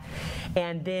that.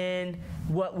 And then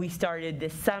what we started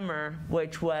this summer,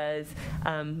 which was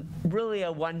really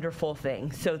a wonderful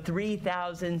thing. So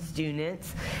 3,000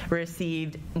 students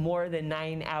received more than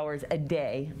 9 hours a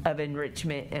day of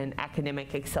enrichment and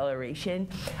academic acceleration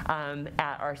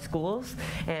at our schools.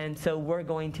 And so we're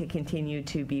going to continue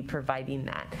to be providing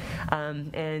that.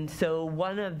 And so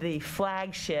one of the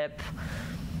flagship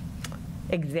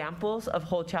examples of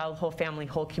whole child, whole family,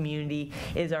 whole community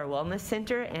is our wellness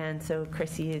center, and so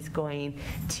Chrissy is going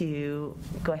to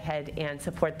go ahead and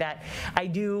support that. I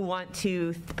do want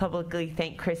to publicly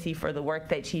thank Chrissy for the work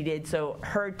that she did. So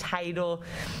her title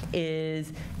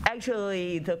is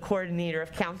actually the coordinator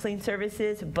of counseling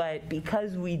services, but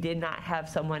because we did not have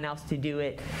someone else to do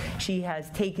it, she has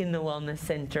taken the wellness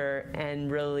center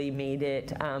and really made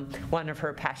it one of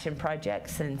her passion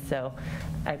projects, and so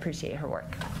I appreciate her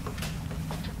work.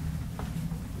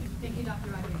 Thank you, Dr.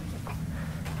 Rodriguez.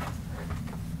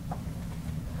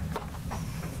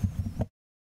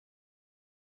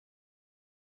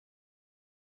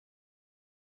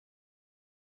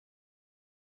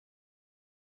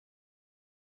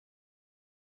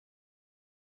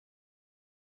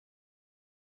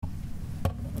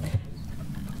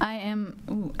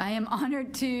 I am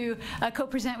honored to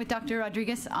co-present with Dr.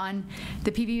 Rodriguez on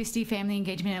the PVUSD Family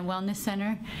Engagement and Wellness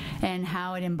Center and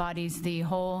how it embodies the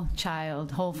whole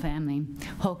child, whole family,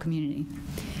 whole community.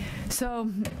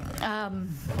 So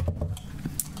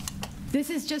this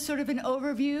is just sort of an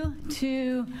overview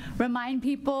to remind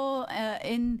people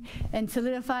and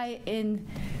solidify in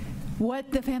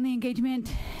what the Family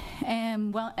Engagement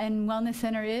and Wellness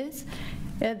Center is.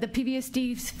 The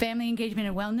PVUSD's Family Engagement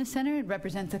and Wellness Center, it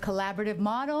represents a collaborative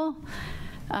model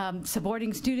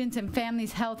supporting students and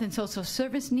families' health and social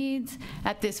service needs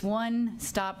at this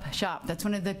one-stop shop. That's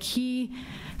one of the key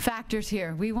factors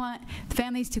here. We want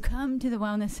families to come to the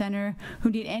Wellness Center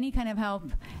who need any kind of help,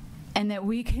 and that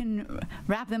we can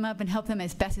wrap them up and help them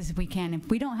as best as we can. If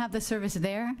we don't have the service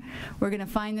there, we're going to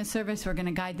find the service, we're going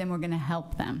to guide them, we're going to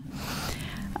help them.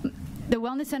 The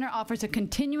Wellness Center offers a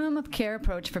continuum of care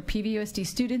approach for PVUSD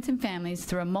students and families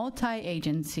through a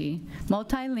multi-agency,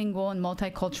 multilingual, and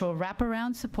multicultural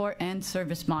wraparound support and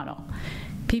service model.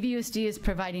 PVUSD is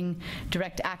providing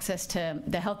direct access to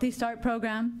the Healthy Start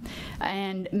program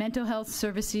and mental health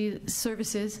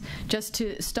services just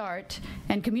to start,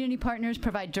 and community partners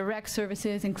provide direct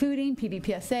services including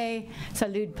PVPSA,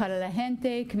 Salud para la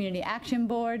Gente, Community Action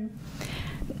Board,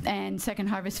 and Second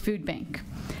Harvest Food Bank.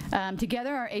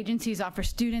 Together, our agencies offer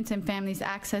students and families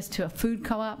access to a food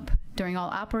co-op during all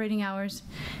operating hours.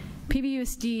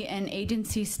 PVUSD and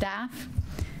agency staff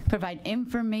provide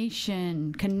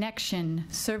information, connection,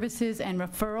 services, and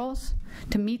referrals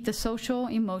to meet the social,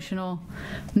 emotional,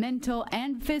 mental,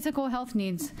 and physical health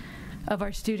needs of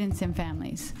our students and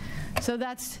families. So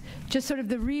that's just sort of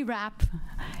the rewrap.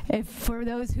 For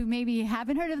those who maybe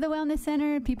haven't heard of the Wellness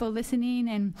Center, people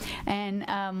listening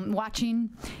and watching,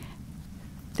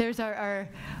 there's our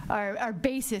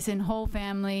basis in whole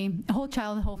family, whole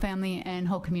child, whole family, and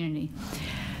whole community.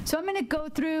 So I'm going to go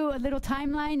through a little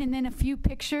timeline and then a few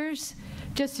pictures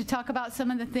just to talk about some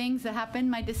of the things that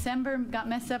happened. My December got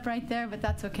messed up right there, but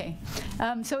that's okay.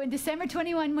 So in December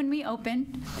 21, when we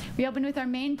opened with our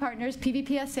main partners,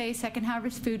 PVPSA, Second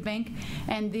Harvest Food Bank,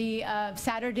 and the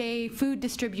Saturday food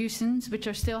distributions, which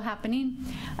are still happening.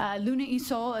 Luna y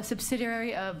Sol, a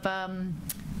subsidiary of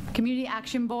Community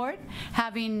Action Board,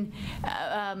 having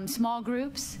small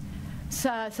groups.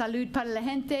 Salud para la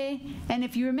gente. And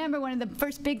if you remember, one of the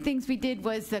first big things we did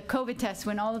was the COVID test,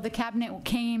 when all of the cabinet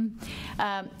came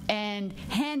and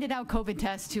handed out COVID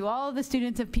tests to all of the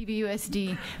students of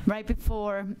PVUSD right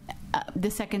before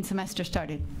the second semester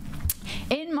started.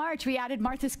 In March, we added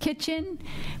Martha's Kitchen,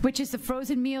 which is the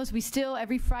frozen meals. We still,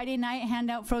 every Friday night, hand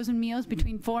out frozen meals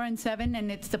between 4 and 7,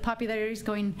 and it's the popularity is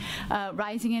going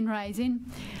rising and rising.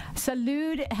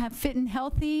 Salud have fit and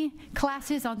healthy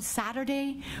classes on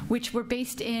Saturday, which were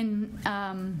based in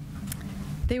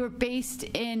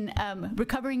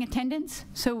recovering attendance.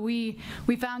 So we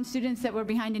found students that were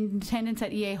behind in attendance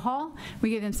at EA Hall. We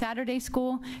gave them Saturday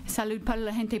school. Salud para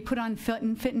la Gente put on fit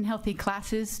and healthy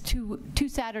classes two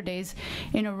Saturdays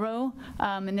in a row,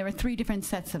 and there were 3 different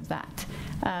sets of that.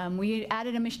 We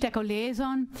added a Mixteco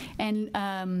liaison, and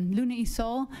Luna y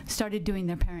Sol started doing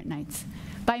their parent nights.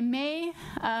 By May,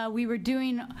 we were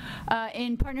doing,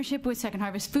 in partnership with Second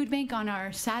Harvest Food Bank on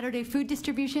our Saturday food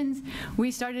distributions,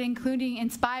 we started including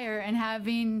Inspire and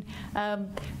having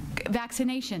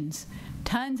vaccinations.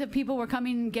 Tons of people were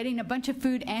coming, getting a bunch of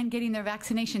food and getting their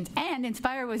vaccinations. And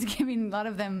Inspire was giving a lot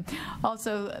of them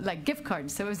also like gift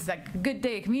cards. So it was like a good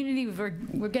day. Community,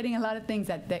 we're getting a lot of things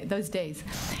those days.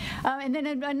 And then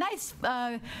a nice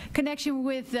connection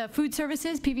with food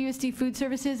services, PVUSD Food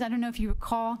Services. I don't know if you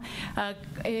recall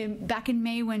back in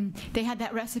May when they had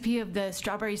that recipe of the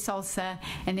strawberry salsa,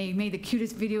 and they made the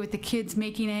cutest video with the kids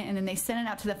making it, and then they sent it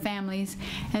out to the families.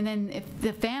 And then if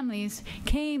the families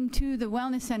came to the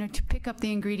Wellness Center to pick up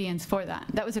the ingredients for that.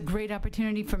 That was a great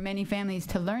opportunity for many families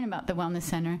to learn about the Wellness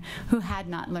Center who had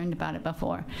not learned about it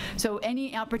before. So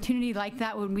any opportunity like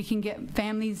that when we can get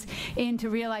families in to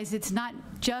realize it's not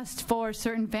just for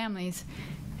certain families,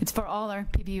 it's for all our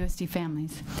PVUSD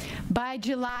families. By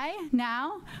July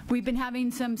now, we've been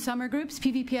having some summer groups.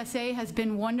 PVPSA has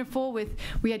been wonderful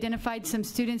we identified some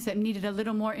students that needed a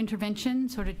little more intervention,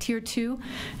 sort of tier 2,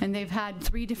 and they've had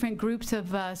 3 different groups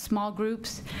of small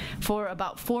groups for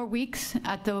about 4 weeks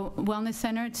at the Wellness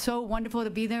Center. It's so wonderful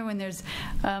to be there when there's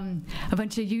a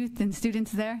bunch of youth and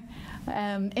students there.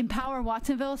 Empower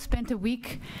Watsonville spent a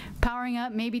week powering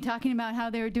up, maybe talking about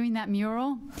how they were doing that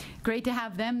mural. Great to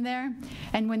have them there.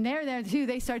 And when they're there too,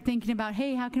 they start thinking about,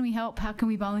 hey, how can we help? How can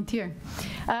we volunteer?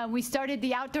 We started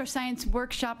the Outdoor Science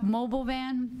Workshop mobile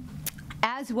van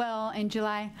as well in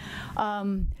July.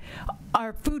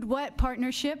 Our Food What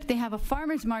partnership, they have a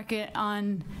farmer's market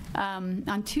on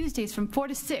Tuesdays from 4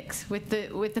 to 6 with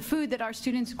the food that our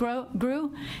students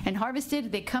grew and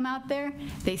harvested. They come out there,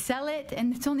 they sell it,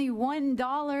 and it's only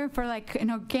 $1 for like an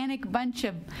organic bunch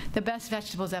of the best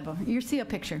vegetables ever. You see a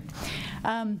picture.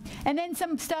 And then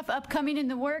some stuff upcoming in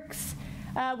the works.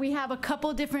 We have a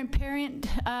couple different parent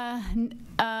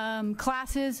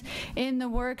classes in the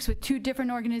works with 2 different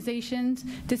organizations,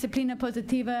 Disciplina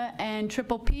Positiva and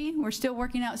Triple P. We're still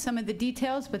working out some of the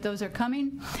details, but those are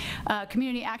coming.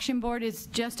 Community Action Board is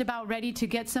just about ready to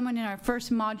get someone in our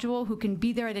first module who can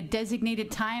be there at a designated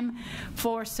time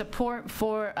for support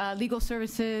for legal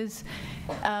services,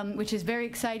 which is very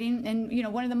exciting. And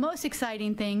one of the most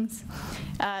exciting things,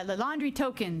 the laundry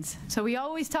tokens. So we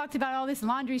always talked about all this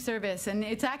laundry service, and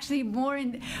it's actually more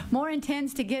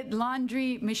intense to get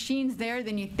laundry machines there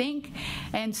than you think.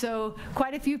 And so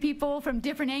quite a few people from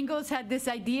different angles had this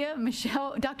idea.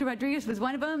 Michelle, Dr. Rodriguez was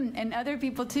one of them, and other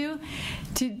people too,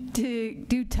 to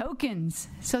do tokens.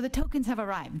 So the tokens have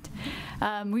arrived.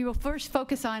 We will first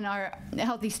focus on our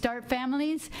Healthy Start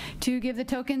families to give the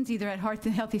tokens either at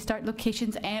Healthy Start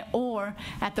locations or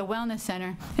at the Wellness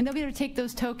Center. And they'll be able to take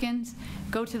those tokens,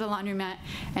 go to the laundromat,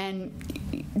 and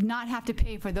not have to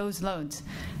pay for those loads.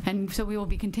 And so we will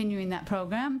be continuing that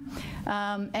program.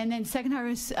 And then Second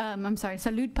Harvest,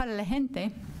 Salud para la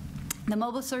Gente. The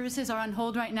mobile services are on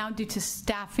hold right now due to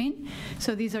staffing,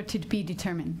 so these are to be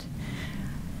determined.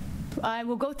 I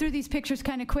will go through these pictures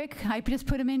kind of quick. I just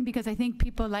put them in because I think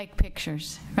people like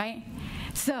pictures, right?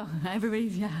 So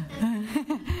everybody's, yeah.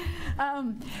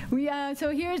 So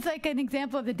here's like an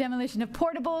example of the demolition of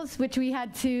portables, which we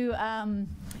had to,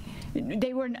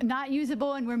 they were not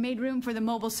usable and were made room for the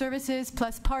mobile services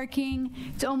plus parking.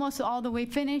 It's almost all the way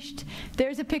finished.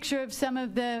 There's a picture of some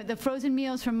of the frozen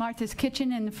meals from Martha's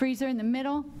Kitchen in the freezer in the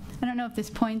middle. I don't know if this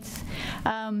points.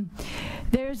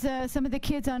 There's some of the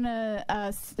kids on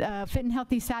a Fit and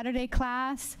Healthy Saturday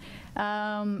class.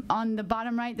 On the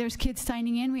bottom right, there's kids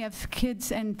signing in. We have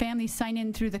kids and families sign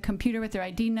in through the computer with their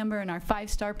ID number in our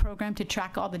 5-star program to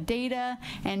track all the data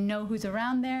and know who's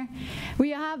around there.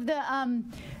 We have the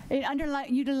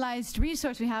underutilized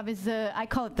resource we have is I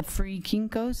call it the free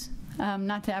Kinkos.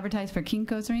 Not to advertise for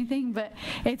Kinko's or anything, but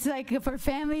it's like for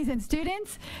families and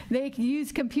students. They can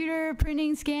use computer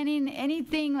printing, scanning,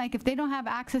 anything. Like if they don't have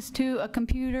access to a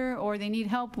computer or they need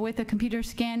help with a computer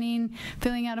scanning,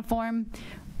 filling out a form,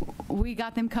 we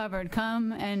got them covered.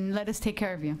 Come and let us take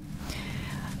care of you.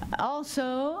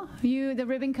 Also, the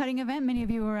ribbon cutting event, many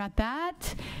of you were at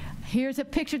that. Here's a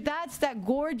picture. That's that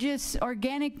gorgeous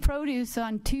organic produce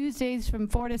on Tuesdays from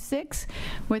 4 to 6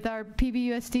 with our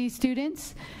PVUSD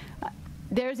students.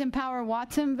 There's Empower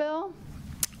Watsonville.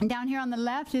 And down here on the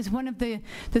left is one of the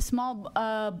small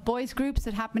boys groups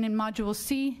that happen in Module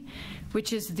C,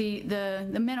 which is the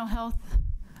mental health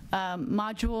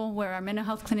module where our mental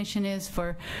health clinician is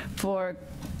for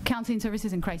counseling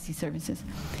services and crisis services.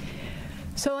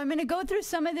 So I'm going to go through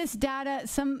some of this data.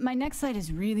 My next slide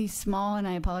is really small, and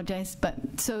I apologize. But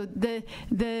so the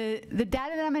data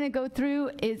that I'm going to go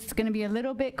through is going to be a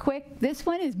little bit quick. This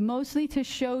one is mostly to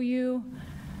show you.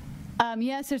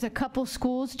 Yes, there's a couple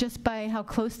schools just by how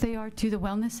close they are to the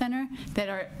wellness center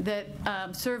that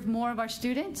serve more of our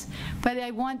students. But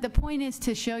the point is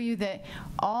to show you that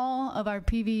all of our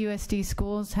PVUSD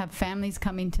schools have families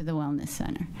coming to the wellness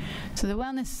center. So the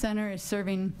wellness center is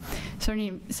serving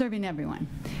everyone,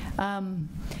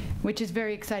 which is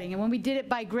very exciting. And when we did it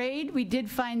by grade, we did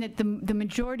find that the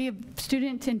majority of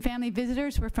students and family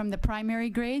visitors were from the primary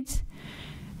grades.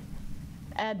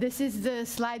 This is the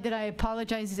slide that I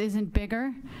apologize isn't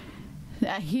bigger.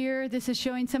 Here, this is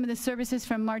showing some of the services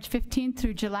from March 15th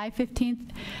through July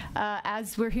 15th.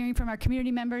 As we're hearing from our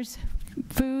community members,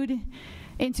 food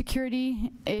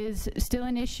insecurity is still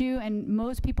an issue, and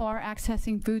most people are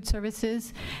accessing food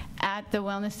services at the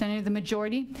wellness center, the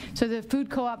majority. So the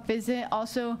food co-op visit,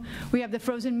 also we have the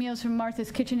frozen meals from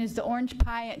Martha's Kitchen is the orange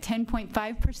pie at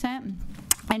 10.5%.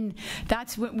 And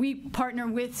that's what we partner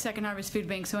with Second Harvest Food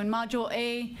Bank. So in Module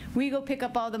A, we go pick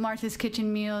up all the Martha's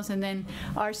Kitchen meals, and then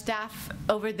our staff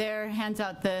over there hands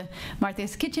out the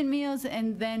Martha's Kitchen meals,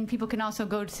 and then people can also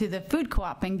go to the food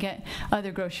co-op and get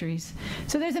other groceries.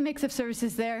 So there's a mix of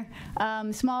services there.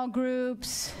 Small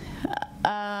groups,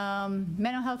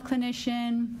 mental health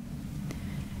clinician,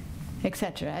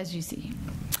 etc., as you see.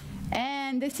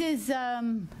 And this is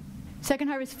Second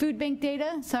Harvest Food Bank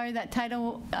data. Sorry, that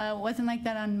title wasn't like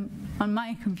that on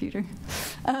my computer.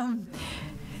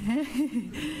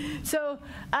 So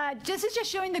this is just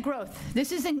showing the growth.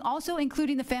 This is also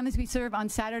including the families we serve on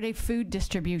Saturday food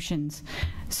distributions.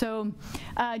 So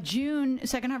June,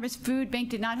 Second Harvest Food Bank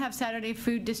did not have Saturday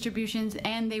food distributions,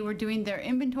 and they were doing their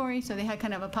inventory, so they had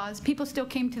kind of a pause. People still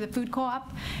came to the food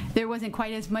co-op. There wasn't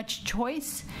quite as much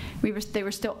choice. They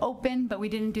were still open, but we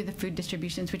didn't do the food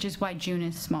distributions, which is why June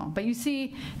is small. But you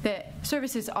see that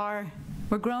services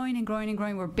we're growing and growing and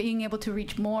growing. We're being able to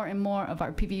reach more and more of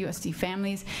our PVUSD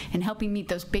families and helping meet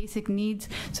those basic needs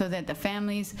so that the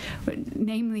families,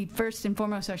 namely first and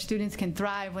foremost our students, can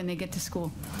thrive when they get to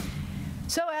school.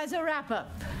 So as a wrap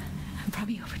up, I'm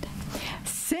probably over time.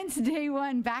 Since day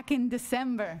one back in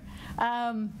December,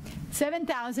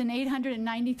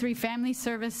 7,893 family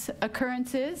service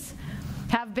occurrences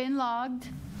have been logged.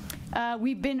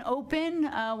 We've been open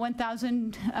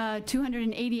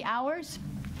 1,280 hours.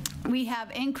 We have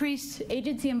increased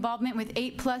agency involvement with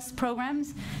 8+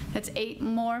 programs. That's 8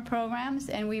 more programs,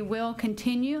 and we will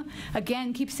continue.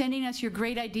 Again, keep sending us your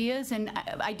great ideas and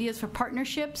ideas for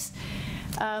partnerships.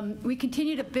 We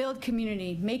continue to build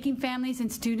community, making families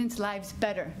and students' lives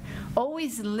better,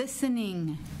 always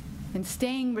listening and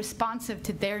staying responsive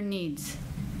to their needs.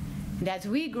 And as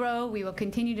we grow, we will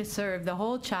continue to serve the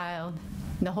whole child,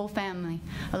 the whole family,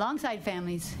 alongside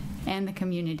families and the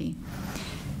community.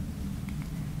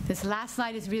 This last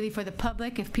slide is really for the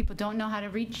public. If people don't know how to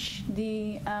reach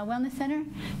the Wellness Center,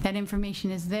 that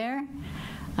information is there.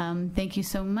 Thank you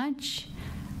so much.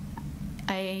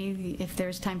 If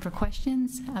there's time for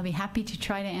questions, I'll be happy to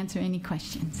try to answer any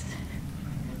questions.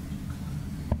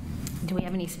 Do we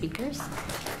have any speakers?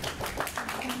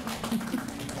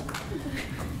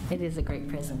 It is a great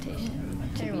presentation,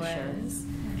 to be sure.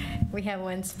 We have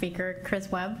one speaker,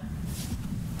 Chris Webb.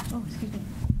 Oh, excuse me.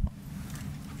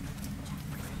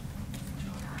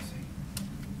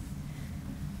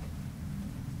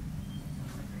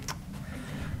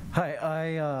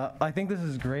 Hi, I think this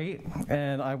is great,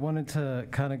 and I wanted to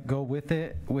kind of go with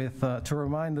it to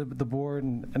remind the board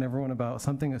and everyone about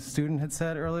something a student had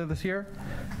said earlier this year,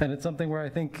 and it's something where I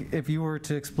think if you were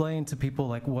to explain to people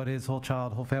like what is whole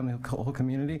child, whole family, whole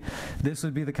community, this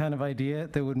would be the kind of idea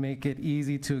that would make it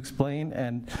easy to explain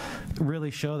and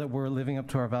really show that we're living up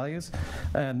to our values.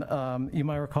 And you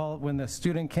might recall when the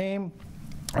student came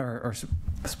or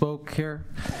spoke here,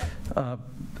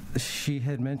 she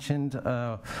had mentioned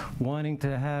wanting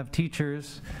to have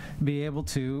teachers be able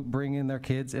to bring in their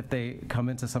kids if they come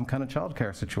into some kind of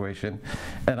childcare situation.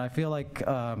 And I feel like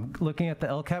looking at the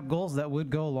LCAP goals, that would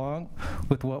go along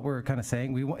with what we're kind of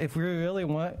saying. If we really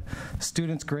want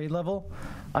students grade level,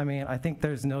 I mean, I think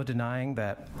there's no denying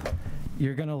that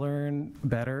you're going to learn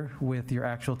better with your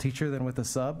actual teacher than with a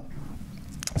sub.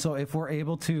 So if we're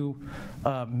able to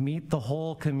meet the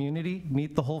whole community,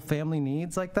 meet the whole family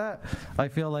needs like that, I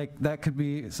feel like that could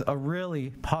be a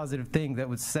really positive thing that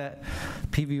would set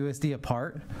PVUSD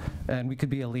apart, and we could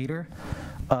be a leader.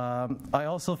 I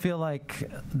also feel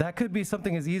like that could be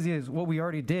something as easy as what we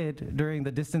already did during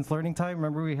the distance learning time.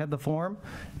 Remember we had the forum?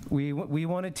 We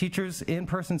wanted teachers in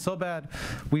person so bad,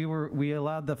 we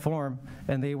allowed the forum,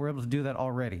 and they were able to do that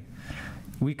already.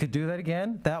 We could do that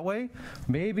again that way.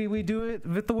 Maybe we do it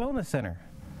with the Wellness Center.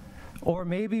 Or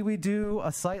maybe we do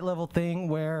a site level thing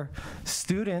where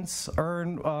students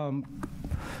have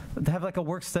like a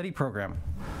work study program.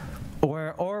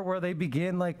 Or where they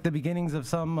begin like the beginnings of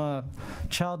some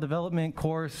child development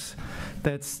course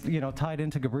that's tied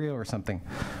into Gabriel or something.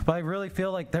 But I really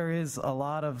feel like there is a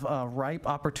lot of ripe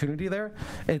opportunity there.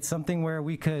 It's something where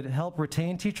we could help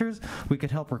retain teachers, we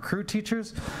could help recruit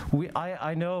teachers.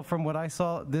 I know from what I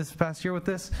saw this past year with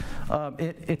this,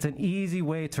 it's an easy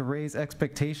way to raise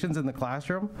expectations in the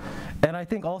classroom. And I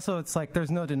think also it's like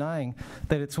there's no denying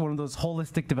that it's one of those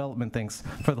holistic development things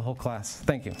for the whole class.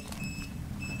 Thank you.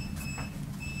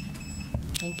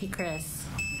 Thank you, Chris.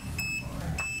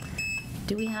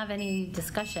 Do we have any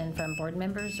discussion from board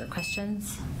members or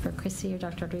questions for Chrissy or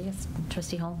Dr. Rodriguez?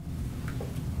 Trustee Holm.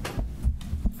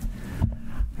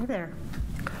 Hi there.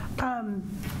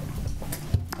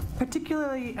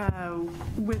 Particularly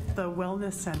with the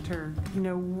Wellness Center,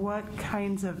 what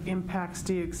kinds of impacts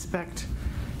do you expect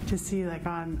to see, like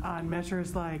on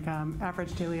measures like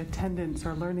average daily attendance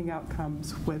or learning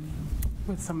outcomes with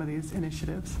some of these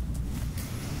initiatives?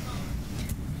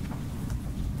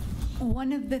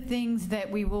 One of the things that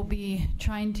we will be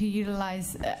trying to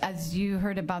utilize, as you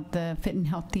heard about the Fit and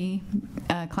Healthy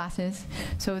classes,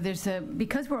 so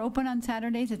because we're open on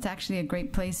Saturdays, it's actually a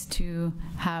great place to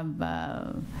have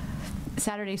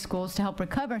Saturday schools to help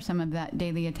recover some of that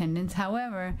daily attendance.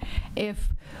 However,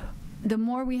 the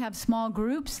more we have small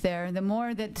groups there, the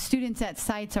more that students at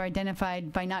sites are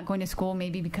identified by not going to school,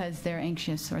 maybe because they're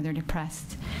anxious or they're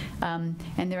depressed. And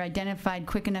they're identified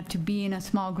quick enough to be in a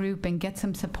small group and get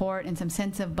some support and some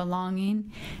sense of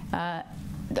belonging.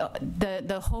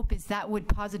 The hope is that would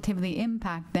positively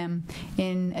impact them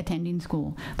in attending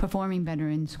school, performing better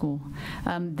in school.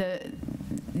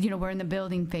 We're in the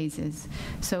building phases.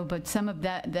 But some of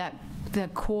the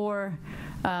core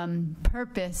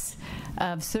purpose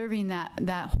of serving that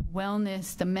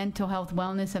wellness, the mental health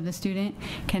wellness of the student,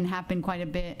 can happen quite a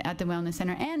bit at the Wellness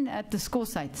Center and at the school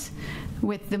sites,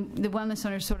 with the Wellness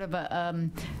Center sort of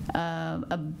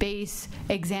a base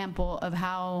example of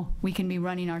how we can be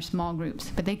running our small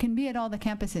groups. But they can be at all the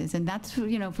campuses, and that's,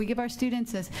 if we give our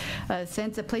students a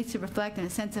sense, a place to reflect, and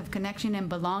a sense of connection and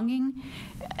belonging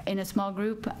in a small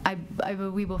group,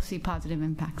 we will see positive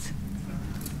impacts.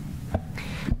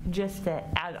 Just to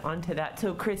add on to that,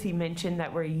 so Chrissy mentioned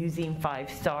that we're using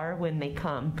 5-star when they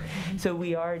come. So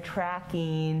we are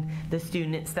tracking the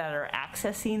students that are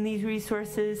accessing these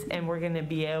resources, and we're going to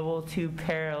be able to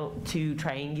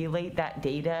triangulate that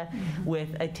data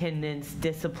with attendance,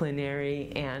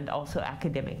 disciplinary, and also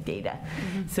academic data.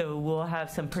 So we'll have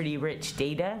some pretty rich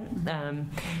data.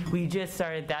 We just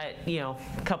started that, a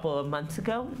couple of months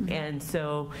ago, and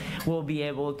so we'll be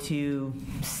able to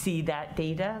see that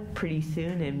data pretty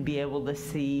soon and be able to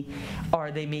see, are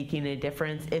they making a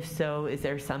difference? If so, is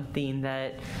there something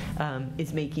that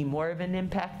is making more of an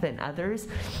impact than others?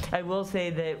 I will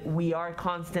say that we are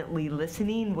constantly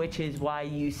listening, which is why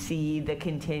you see the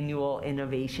continual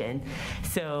innovation.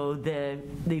 So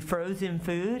the frozen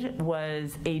food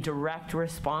was a direct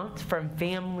response from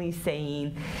families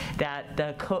saying that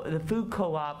the food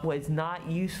co-op was not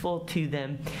useful to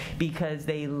them because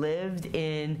they lived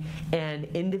in an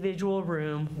individual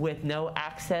room with no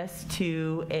access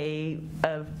to a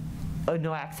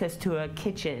no access to a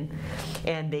kitchen,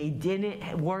 and they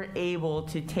weren't able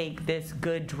to take this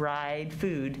good dried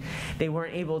food. They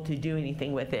weren't able to do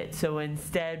anything with it. So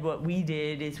instead, what we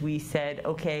did is we said,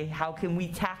 okay, how can we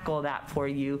tackle that for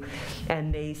you?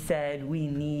 And they said, we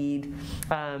need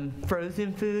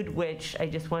frozen food, which I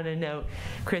just want to note,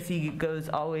 Chrissy goes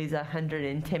always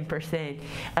 110%.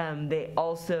 They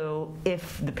also,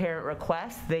 if the parent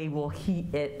requests, they will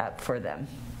heat it up for them.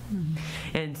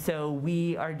 And so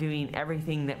we are doing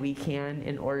everything that we can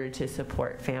in order to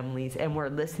support families, and we're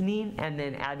listening and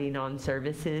then adding on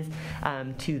services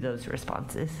to those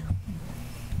responses.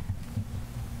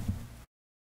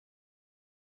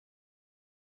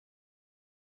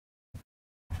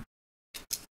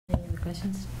 Any other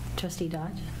questions? Trustee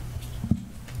Dodge?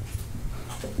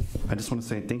 I just want to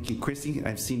say thank you, Chrissy.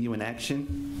 I've seen you in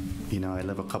action. You know, I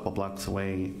live a couple blocks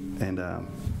away, and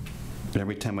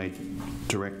every time I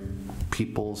direct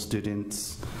people,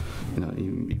 students, you know,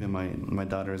 even my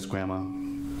daughter's grandma,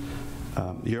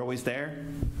 you're always there.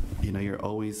 You know, you're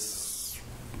always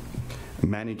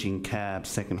managing cabs,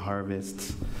 Second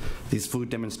Harvest, these food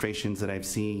demonstrations that I've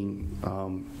seen.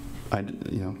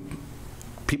 You know,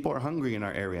 people are hungry in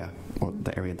our area, or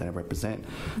the area that I represent,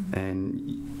 and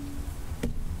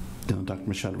you know, Dr.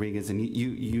 Michelle Rodriguez, and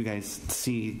you guys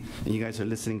see, and you guys are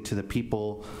listening to the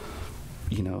people,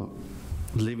 you know,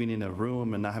 living in a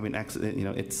room and not having access. You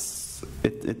know, it's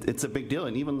a big deal.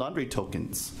 And even laundry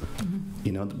tokens.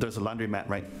 You know, there's a laundromat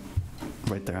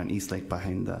right there on East Lake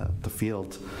behind the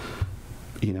field.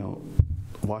 You know,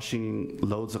 washing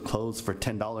loads of clothes for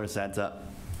 $10 adds up.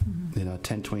 You know,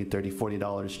 $10, $20, $30,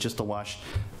 $40 just to wash.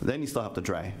 Then you still have to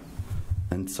dry.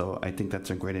 And so I think that's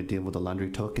a great idea with the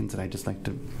laundry tokens. And I just like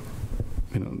to,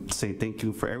 you know, say thank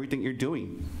you for everything you're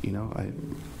doing. You know,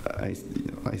 I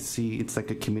see it's like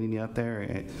a community out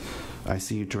there. I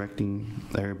see you directing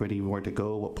everybody where to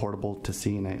go, what portable to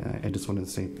see, and I just wanted to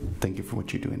say thank you for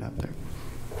what you're doing out there.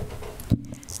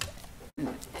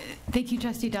 Thank you,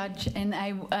 Trustee Dodge. And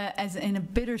I, as in a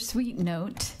bittersweet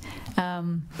note,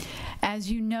 as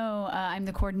you know, I'm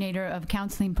the coordinator of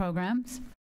counseling programs.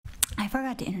 I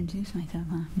forgot to introduce myself,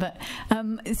 huh? But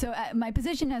so my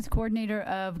position as coordinator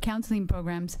of counseling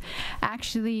programs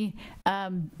actually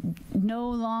no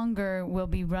longer will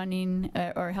be running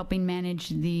or helping manage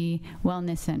the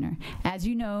wellness center. As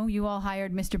you know, you all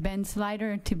hired Mr. Ben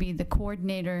Slider to be the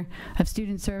coordinator of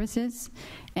student services,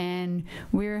 and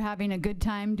we're having a good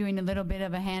time doing a little bit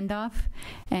of a handoff,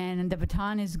 and the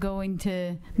baton is going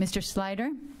to Mr.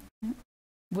 Slider.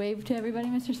 Wave to everybody,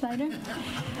 Mr. Slider.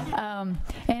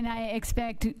 And I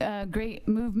expect great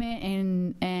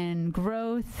movement and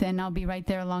growth, and I'll be right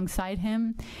there alongside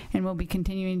him, and we'll be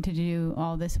continuing to do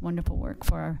all this wonderful work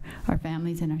for our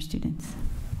families and our students.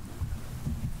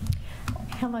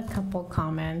 I have a couple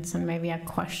comments and maybe a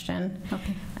question.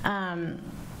 Okay.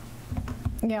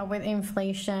 Yeah, with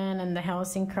inflation and the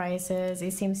housing crisis,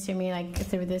 it seems to me like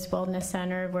through this wellness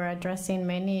center, we're addressing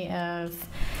many of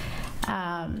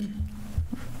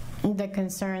the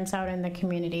concerns out in the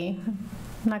community.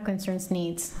 Not concerns,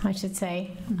 needs, I should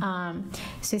say.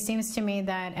 So it seems to me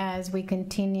that as we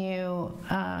continue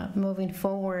moving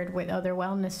forward with other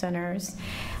wellness centers,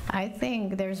 I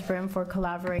think there's room for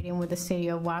collaborating with the city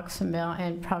of Watsonville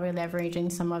and probably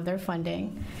leveraging some of their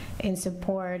funding in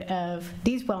support of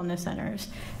these wellness centers.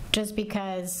 Just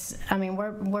because, I mean,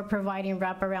 we're providing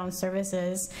wraparound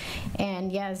services, and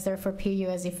yes, they're for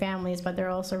PUSD families, but they're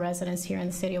also residents here in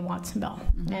the city of Watsonville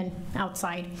and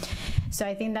outside. So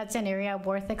I think that's an area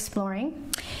worth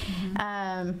exploring.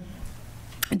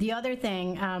 The other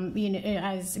thing, you know,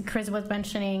 as Chris was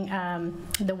mentioning,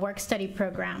 the work study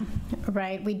program,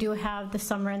 right? We do have the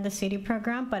Summer in the City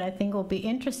program, but I think it will be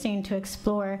interesting to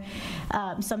explore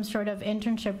some sort of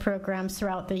internship programs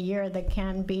throughout the year that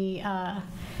can be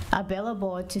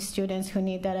available to students who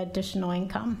need that additional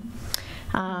income.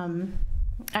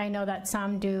 I know that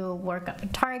some do work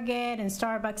at Target and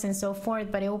Starbucks and so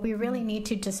forth, but it will be really neat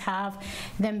to just have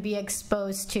them be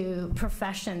exposed to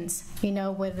professions, you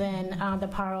know, within the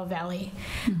Pajaro Valley.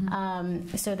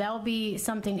 So that will be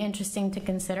something interesting to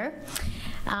consider.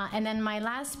 And then my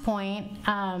last point,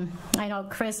 I know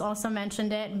Chris also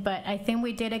mentioned it, but I think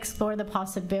we did explore the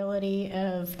possibility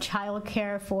of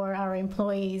childcare for our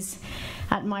employees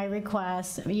at my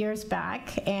request years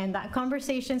back, and that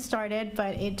conversation started,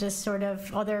 but it just sort of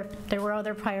there were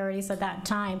other priorities at that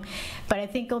time. But I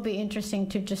think it'll be interesting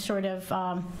to just sort of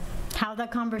have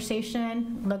that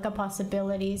conversation, look at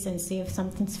possibilities, and see if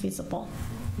something's feasible.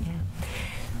 Yeah.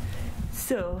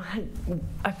 So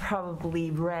I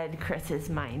probably read Chris's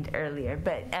mind earlier,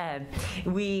 but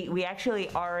we actually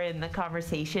are in the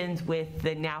conversations with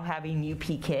the now having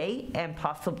UPK and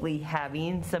possibly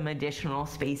having some additional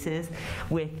spaces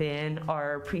within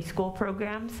our preschool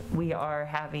programs. We are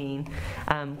having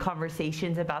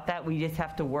conversations about that. We just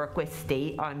have to work with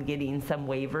state on getting some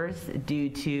waivers due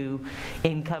to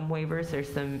income waivers.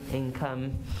 There's some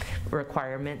income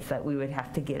requirements that we would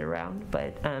have to get around,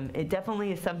 but it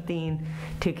definitely is something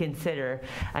to consider.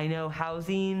 I know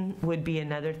housing would be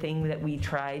another thing that we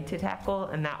tried to tackle,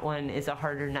 and that one is a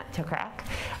harder nut to crack.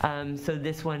 So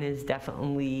this one is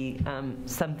definitely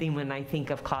something. When I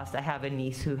think of cost, I have a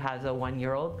niece who has a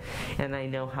 1-year-old, and I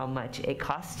know how much it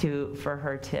costs for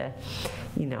her to,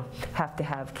 have to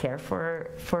have care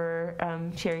for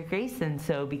Sherry Grace, and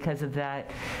so because of that,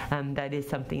 that is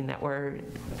something that we're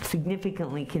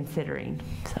significantly considering.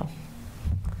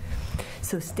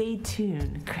 So stay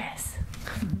tuned, Chris.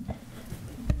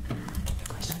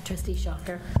 Trustee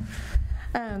Shocker.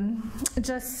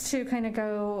 Just to kind of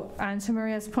go on to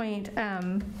Maria's point,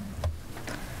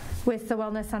 with the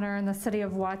Wellness Center in the city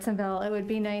of Watsonville, it would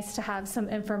be nice to have some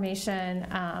information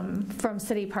from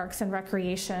City Parks and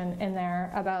Recreation in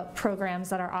there about programs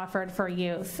that are offered for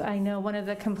youth. I know one of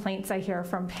the complaints I hear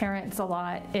from parents a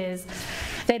lot is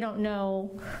they don't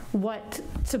know what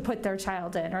to put their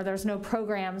child in, or there's no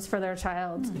programs for their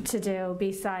child to do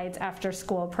besides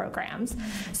after-school programs.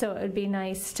 So it would be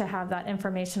nice to have that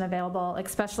information available,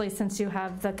 especially since you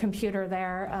have the computer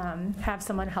there, have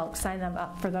someone help sign them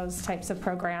up for those types of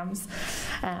programs.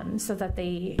 So that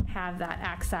they have that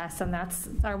access, and that's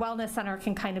our wellness center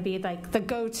can kind of be like the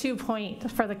go-to point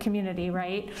for the community,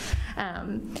 right?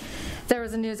 There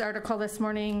was a news article this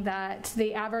morning that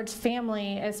the average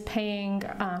family is paying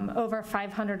over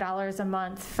 $500 a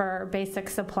month for basic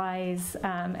supplies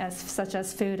such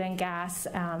as food and gas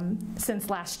since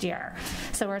last year.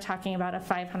 So we're talking about a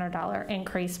 $500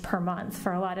 increase per month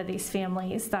for a lot of these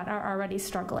families that are already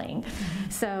struggling.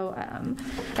 So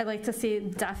I'd like to see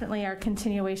definitely our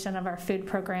continuation of our food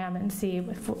program and see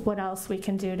what else we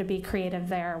can do to be creative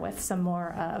there with some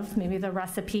more of maybe the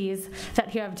recipes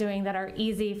that you have doing that are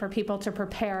easy for people to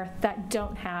prepare that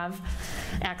don't have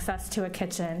access to a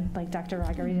kitchen. Like Dr.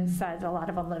 Rodriguez said, a lot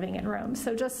of them living in rooms.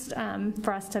 So just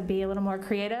for us to be a little more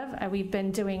creative. We've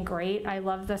been doing great. I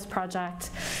love this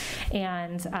project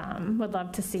and would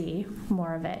love to see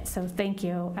more of it. So thank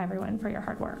you, everyone, for your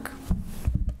hard work.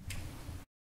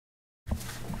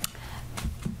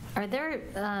 Are there,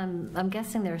 I'm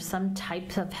guessing there are some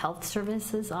types of health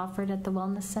services offered at the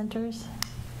wellness centers?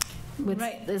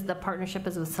 Right. Is the partnership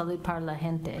is with Salud para la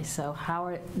Gente, so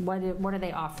what are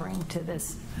they offering to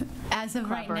this? As of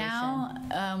right now,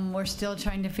 we're still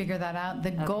trying to figure that out.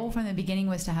 The goal from the beginning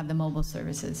was to have the mobile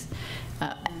services,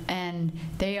 and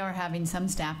they are having some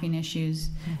staffing issues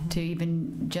to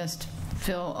even just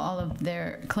fill all of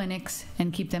their clinics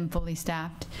and keep them fully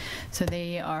staffed. So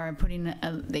they are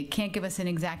they can't give us an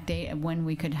exact date of when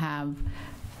we could have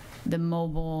the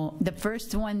mobile. The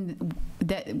first one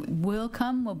that will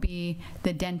come will be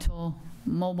the dental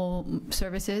mobile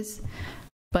services,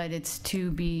 but it's to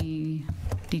be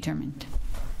determined.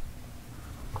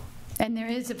 And there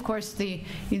is, of course, the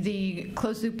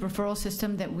closed-loop referral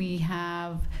system that we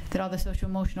have, that all the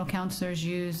social-emotional counselors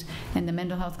use, and the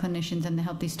mental health clinicians and the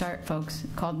Healthy Start folks,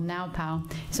 called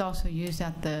NowPal. It's also used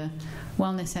at the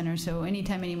Wellness Center. So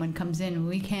anytime anyone comes in,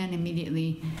 we can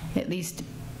immediately at least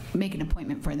make an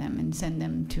appointment for them and send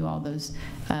them to all those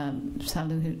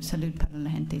Salud para la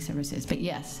Gente services. But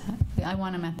yes, I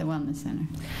want them at the Wellness Center.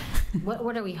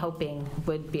 What are we hoping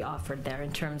would be offered there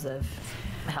in terms of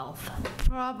health?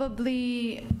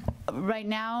 Probably, right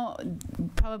now,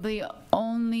 probably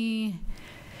only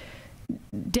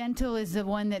dental is the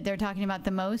one that they're talking about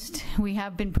the most. We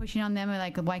have been pushing on them,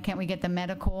 like, why can't we get the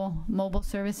medical mobile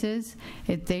services?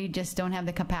 They just don't have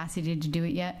the capacity to do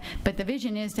it yet. But the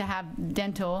vision is to have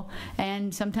dental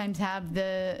and sometimes have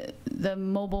the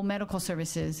mobile medical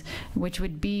services, which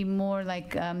would be more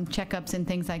like checkups and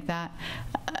things like that.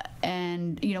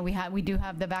 And we do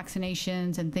have the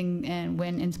vaccinations and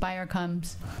when Inspire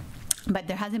comes. But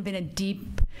there hasn't been a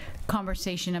deep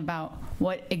conversation about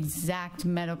what exact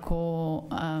medical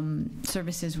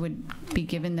services would be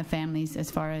given the families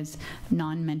as far as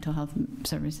non-mental health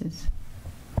services.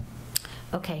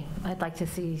 Okay, I'd like to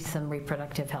see some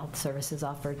reproductive health services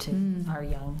offered to our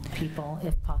young people,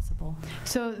 if possible.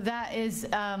 So that is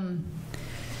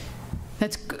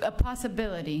That's a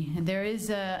possibility. There is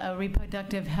a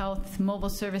reproductive health mobile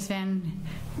service van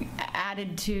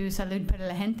added to Salud para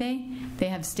la Gente. They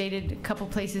have stated a couple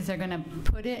places they're going to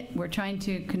put it. We're trying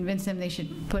to convince them they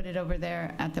should put it over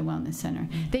there at the Wellness Center.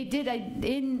 They did,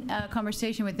 in a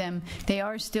conversation with them, they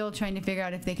are still trying to figure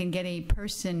out if they can get a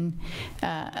person,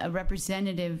 a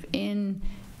representative in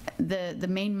the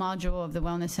main module of the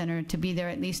Wellness Center to be there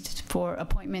at least for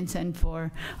appointments and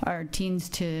for our teens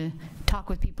to talk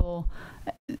with people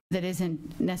that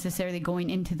isn't necessarily going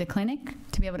into the clinic,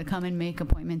 to be able to come and make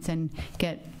appointments and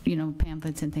get,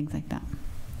 pamphlets and things like that.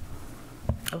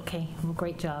 Okay, well,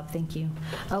 great job, thank you.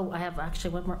 Oh, I have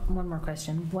actually one more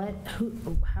question.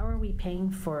 How are we paying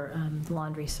for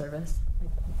laundry service?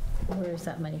 Like, where is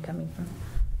that money coming from?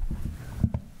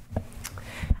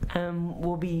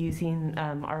 We'll be using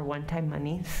our one-time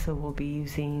monies, so we'll be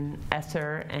using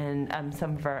ESSER and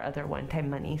some of our other one-time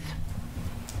monies.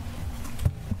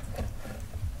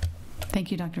 Thank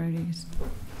you, Dr. Rodriguez.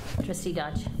 Trustee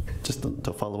Dodge. Just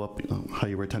to follow up, how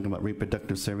you were talking about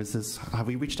reproductive services, have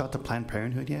we reached out to Planned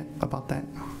Parenthood yet about that?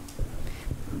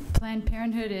 Planned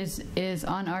Parenthood is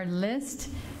on our list,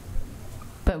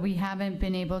 but we haven't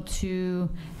been able to,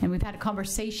 and we've had a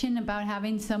conversation about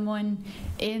having someone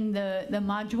in the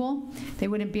module. They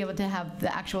wouldn't be able to have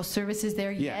the actual services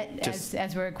there yet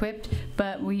as we're equipped,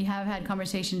 but we have had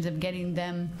conversations of getting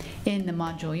them in the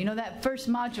module. That first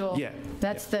module,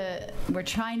 we're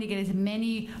trying to get as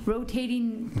many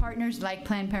rotating partners like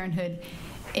Planned Parenthood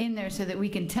in there so that we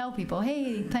can tell people,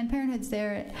 hey, Planned Parenthood's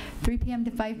there at 3 p.m. to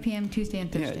 5 p.m. Tuesday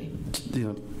and Thursday.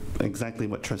 Yeah, exactly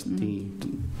what Trustee,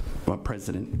 what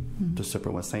President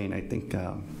DeSerpa was saying. I think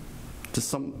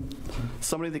just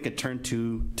somebody they could turn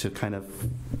to kind of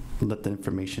let the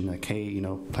information, like, hey,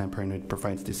 Planned Parenthood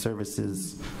provides these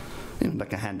services,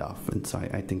 like a handoff. And so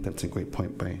I think that's a great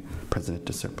point by President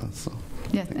DeSerpa. So.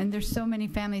 Yes, and there's so many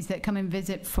families that come and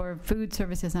visit for food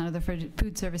services and other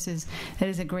food services. That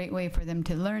is a great way for them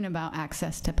to learn about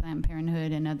access to Planned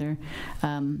Parenthood and other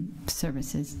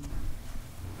services.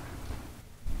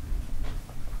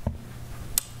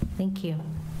 Thank you.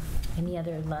 Any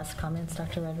other last comments,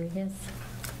 Dr. Rodriguez?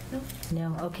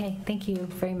 No? Okay. Thank you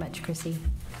very much, Chrissy.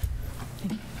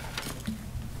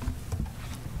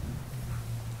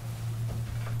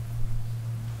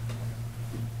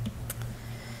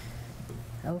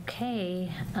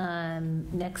 Okay.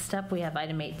 Next up, we have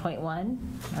item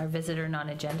 8.1, our visitor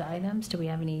non-agenda items. Do we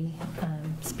have any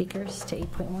speakers to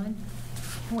 8.1?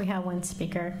 We have one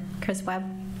speaker, Chris Webb.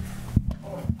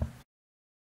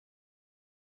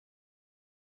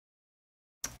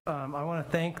 I want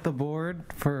to thank the board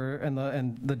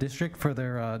and the district for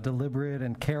their deliberate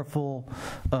and careful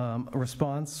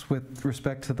response with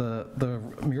respect to the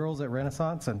murals at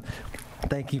Renaissance, and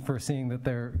thank you for seeing that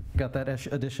they're got that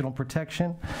additional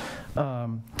protection.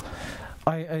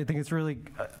 I think it's really,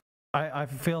 I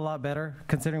feel a lot better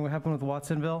considering what happened with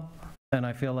Watsonville. And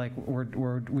I feel like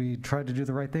we tried to do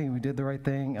the right thing. We did the right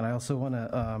thing. And I also want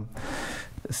to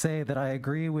say that I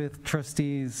agree with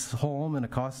Trustees Holm and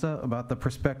Acosta about the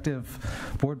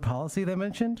prospective board policy they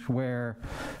mentioned, where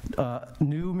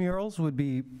new murals would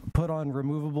be put on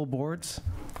removable boards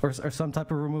or some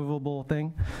type of removable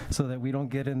thing, so that we don't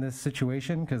get in this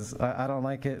situation, because I don't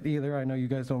like it either. I know you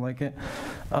guys don't like it.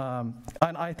 And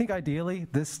I think ideally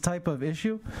this type of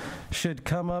issue should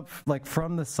come up like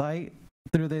from the site,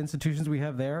 through the institutions we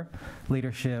have there,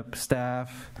 leadership,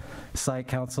 staff, site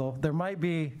council. There might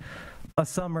be a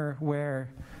summer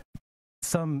where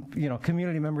some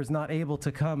community members not able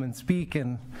to come and speak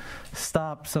and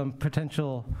stop some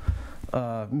potential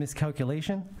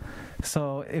miscalculation.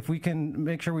 So if we can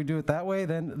make sure we do it that way,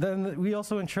 then we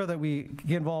also ensure that we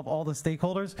involve all the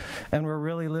stakeholders and we're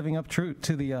really living up true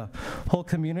to the whole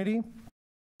community.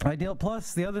 Ideal.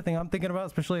 Plus, the other thing I'm thinking about,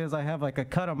 especially as I have like a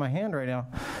cut on my hand right now,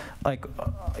 like,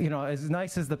 as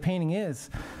nice as the painting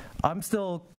is, I'm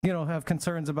still, have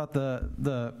concerns about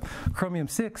the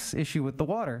chromium-6 issue with the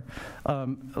water.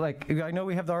 Like, I know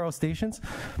we have the RO stations,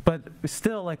 but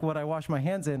still, like what I wash my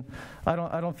hands in, I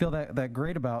don't feel that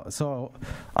great about. So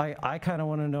I kind of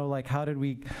want to know, like, how did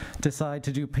we decide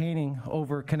to do painting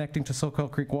over connecting to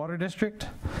Soquel Creek Water District?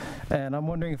 And I'm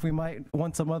wondering if we might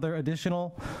want some other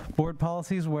additional board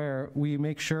policies where we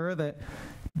make sure that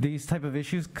these type of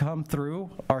issues come through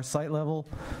our site level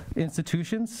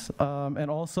institutions,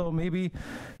 and also maybe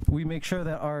we make sure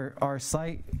that our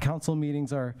site council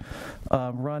meetings are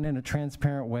run in a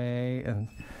transparent way,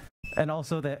 and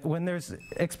also that when there's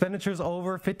expenditures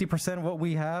over 50% of what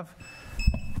we have,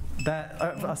 that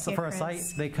for a site,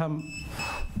 they come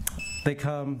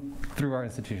through our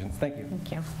institutions. Thank you.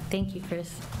 Thank you. Thank you,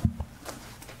 Chris.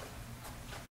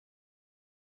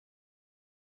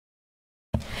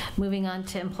 Moving on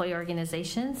to employee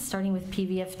organizations, starting with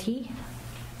PVFT.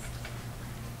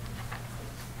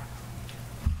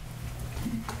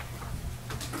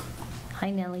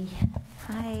 Hi, Nellie.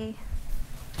 Hi.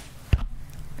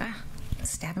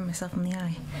 Stabbing myself in the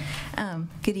eye.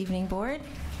 Good evening, board.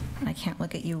 I can't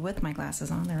look at you with my glasses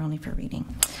on. They're only for reading.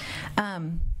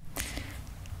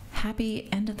 Happy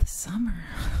end of the summer.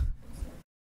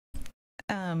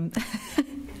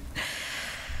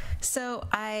 So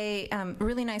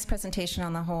really nice presentation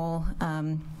on the whole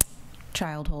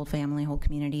child, whole family, whole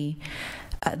community.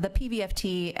 The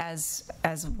PVFT, as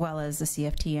well as the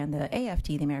CFT and the AFT,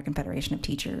 the American Federation of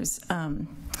Teachers,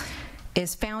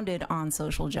 is founded on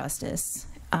social justice,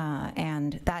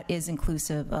 and that is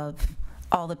inclusive of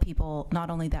all the people, not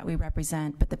only that we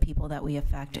represent, but the people that we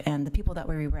affect, and the people that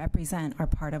we represent are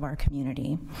part of our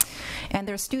community. And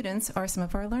their students are some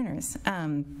of our learners.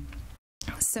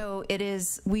 So it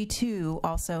is, we too,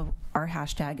 also, our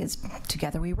hashtag is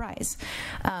Together We Rise.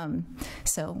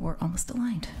 So we're almost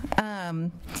aligned.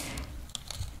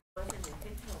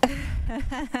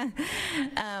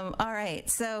 All right,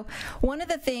 so one of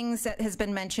the things that has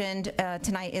been mentioned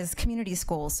tonight is community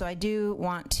schools. So I do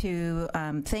want to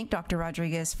thank Dr.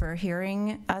 Rodriguez for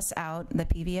hearing us out, the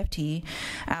PVFT,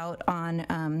 out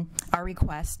on our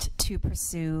request to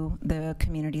pursue the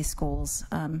community schools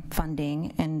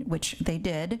funding, and which they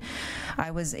did.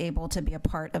 I was able to be a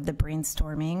part of the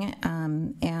brainstorming,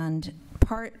 and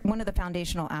one of the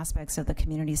foundational aspects of the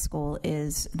community school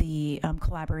is the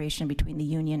collaboration between the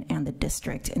union and the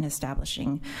district in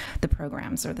establishing the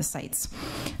programs or the sites.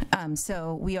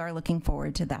 So we are looking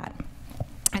forward to that.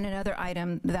 And another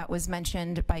item that was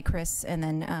mentioned by Chris, and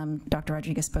then Dr.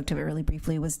 Rodriguez spoke to it really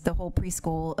briefly, was the whole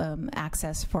preschool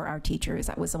access for our teachers.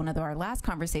 That was one of our last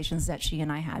conversations that she and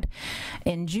I had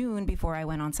in June before I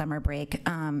went on summer break,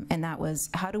 and that was,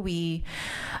 how do we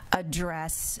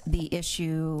address the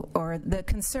issue or the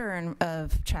concern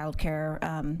of childcare,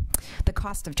 the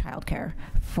cost of childcare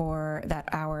that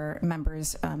our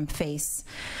members face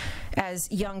as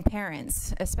young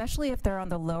parents, especially if they're on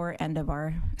the lower end of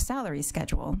our salary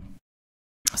schedule.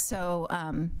 So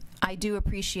I do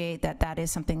appreciate that that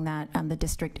is something that the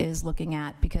district is looking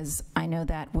at, because I know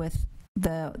that with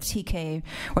the TK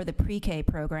or the pre-K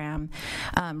program,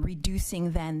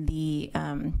 reducing then the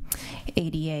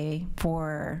ADA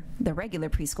for the regular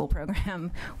preschool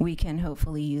program, we can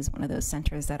hopefully use one of those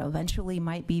centers that eventually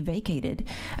might be vacated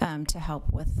to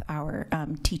help with our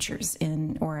teachers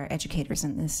or our educators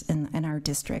in our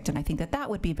district. And I think that that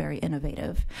would be very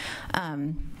innovative,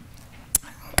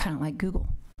 kind of like Google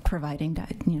providing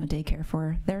daycare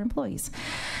for their employees.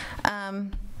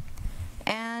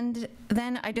 And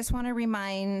then I just want to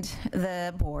remind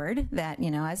the board that,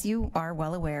 as you are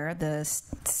well aware, the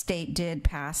state did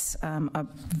pass a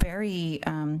very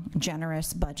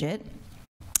generous budget.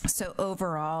 So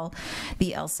overall,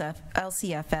 the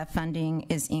LCFF funding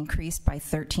is increased by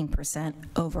 13%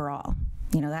 overall.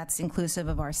 That's inclusive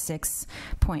of our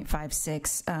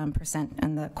 6.56%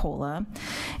 in the COLA,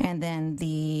 and then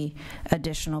the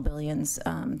additional billions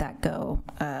that go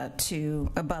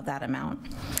to above that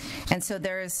amount. And so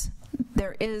there is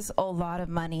a lot of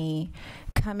money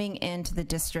coming into the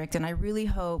district, and I really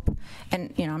hope,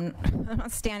 and I'm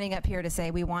not standing up here to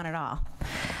say we want it all,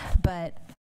 but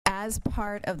as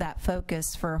part of that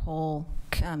focus for a whole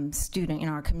student in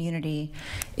our community,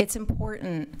 it's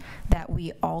important that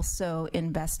we also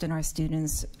invest in our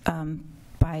students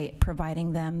by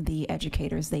providing them the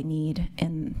educators they need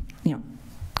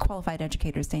qualified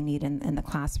educators they need in the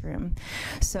classroom.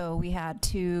 So we had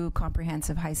 2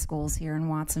 comprehensive high schools here in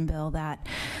Watsonville that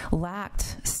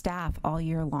lacked staff all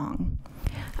year long.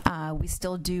 We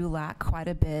still do lack quite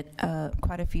a bit,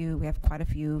 we have quite a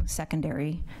few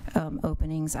secondary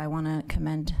openings. I want to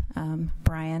commend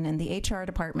Brian and the HR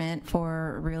department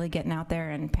for really getting out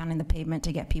there and pounding the pavement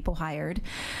to get people hired,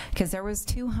 because there was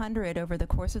 200 over the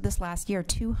course of this last year,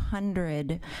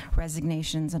 200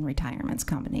 resignations and retirements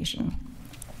combination.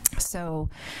 So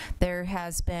there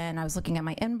has been, I was looking at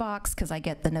my inbox because I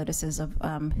get the notices of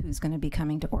who's going to be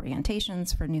coming to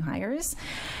orientations for new hires.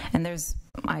 And this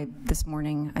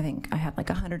morning, I think I had like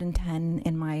 110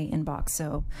 in my inbox.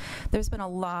 So there's been a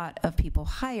lot of people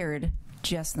hired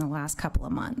just in the last couple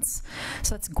of months.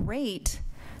 So it's great,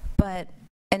 but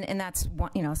and that's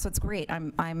one, so it's great.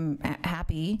 I'm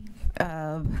happy,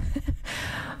 but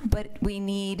we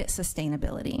need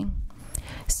sustainability.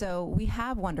 So we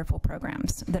have wonderful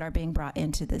programs that are being brought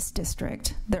into this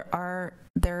district. There are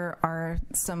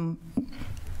some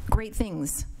great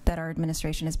things that our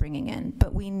administration is bringing in,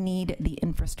 but we need the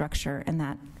infrastructure, and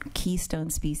that keystone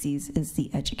species is the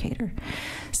educator.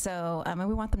 So and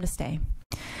we want them to stay.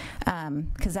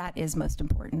 because that is most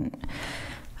important.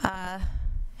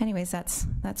 Anyways,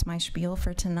 that's my spiel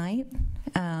for tonight.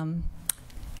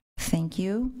 Thank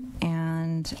you.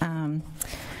 And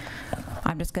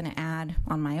I'm just going to add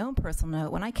on my own personal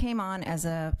note, when I came on as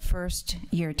a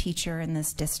first-year teacher in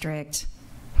this district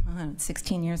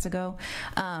 16 years ago,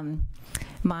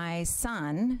 my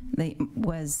son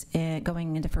was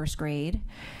going into first grade,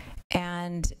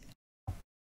 and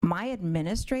my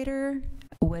administrator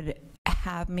would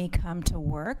have me come to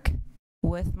work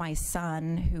with my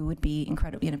son, who would be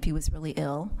incredible, if he was really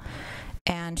ill,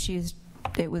 and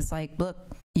it was like, look,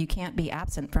 you can't be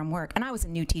absent from work. And I was a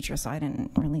new teacher, so I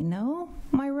didn't really know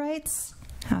my rights.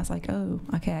 I was like, oh,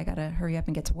 okay, I gotta hurry up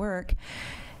and get to work,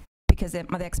 because the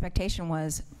expectation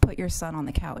was, put your son on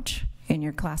the couch in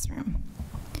your classroom.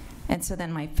 And so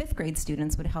then my 5th grade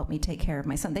students would help me take care of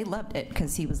my son. They loved it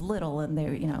because he was little, and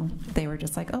they were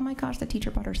just like, oh my gosh, the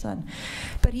teacher brought her son.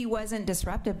 But he wasn't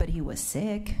disruptive, but he was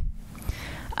sick.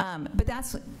 But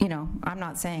that's, I'm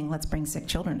not saying let's bring sick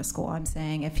children to school. I'm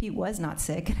saying if he was not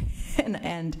sick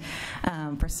and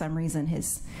for some reason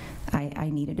I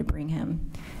needed to bring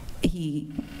him,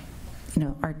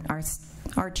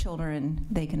 our children,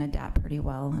 they can adapt pretty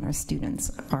well, and our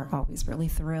students are always really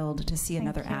thrilled to see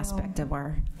another aspect of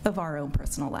our own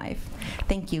personal life.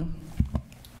 Thank you.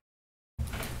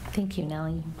 Thank you,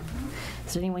 Nellie.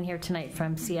 Is there anyone here tonight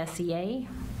from CSEA?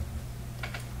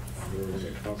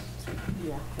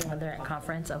 Yeah, they're at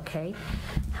conference. Okay.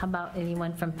 How about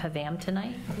anyone from PAVAM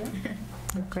tonight?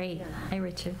 Yeah. Great. Hi,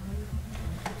 Richard.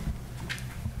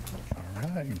 All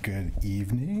right. Good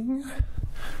evening.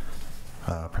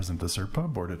 President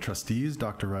DeSerpa, Board of Trustees,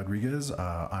 Dr. Rodriguez.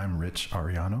 I'm Rich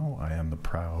Ariano. I am the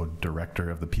proud director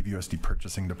of the PVUSD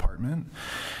Purchasing Department.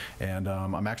 And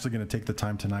I'm actually going to take the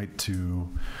time tonight to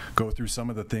go through some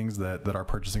of the things that our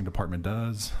purchasing department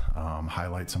does,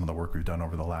 highlight some of the work we've done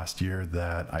over the last year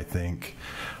that I think,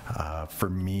 for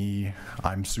me,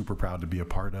 I'm super proud to be a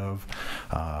part of.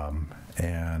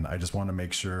 And I just want to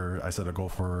make sure, I set a goal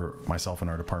for myself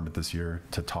and our department this year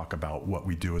to talk about what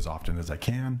we do as often as I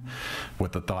can,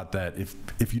 with the thought that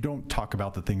if you don't talk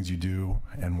about the things you do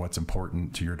and what's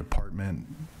important to your department,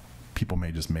 people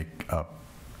may just make up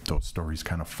those stories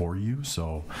kind of for you.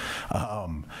 So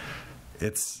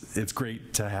it's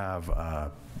great to have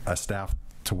a staff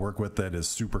to work with that is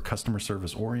super customer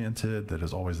service oriented, that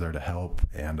is always there to help.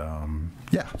 And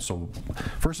yeah, so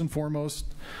first and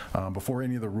foremost, before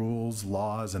any of the rules,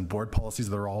 laws, and board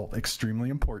policies, they're all extremely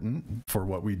important for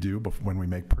what we do when we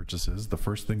make purchases. The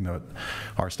first thing that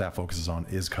our staff focuses on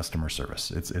is customer service.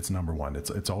 It's number one.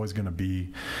 It's always going to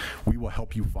be, we will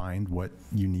help you find what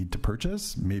you need to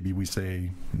purchase. Maybe we say,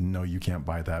 no, you can't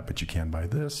buy that, but you can buy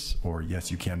this, or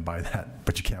yes, you can buy that,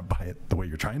 but you can't buy it the way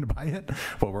you're trying to buy it.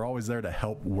 But we're always there to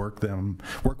help work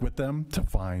with them to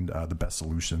find the best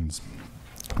solutions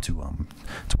to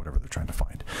whatever they're trying to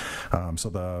find. So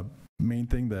the main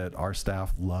thing that our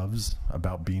staff loves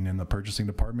about being in the purchasing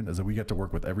department is that we get to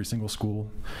work with every single school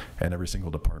and every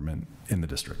single department in the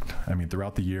district. I mean,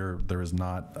 throughout the year, there is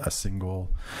not a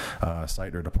single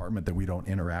site or department that we don't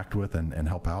interact with and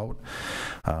help out.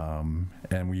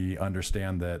 And we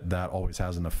understand that always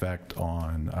has an effect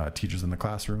on teachers in the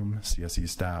classroom, CSE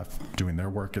staff doing their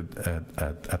work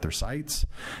at their sites,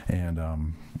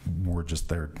 and we're just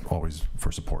there always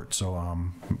for support. So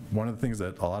one of the things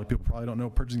that a lot of people probably don't know,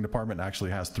 purchasing department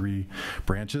actually has 3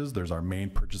 branches. There's our main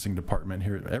purchasing department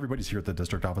here. Everybody's here at the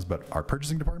district office, but our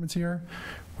purchasing department's here.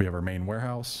 We have our main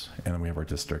warehouse, and then we have our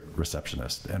district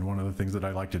receptionist. And one of the things that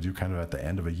I like to do kind of at the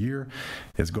end of a year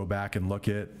is go back and look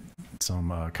at some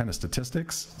kind of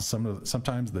statistics.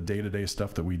 Sometimes the day-to-day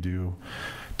stuff that we do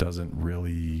doesn't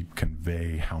really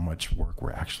convey how much work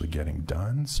we're actually getting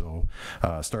done. So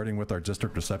starting with our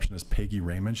district receptionist, Peggy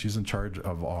Raymond, she's in charge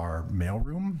of our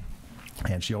mailroom.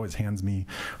 And she always hands me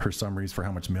her summaries for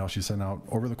how much mail she sent out.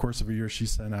 Over the course of a year, she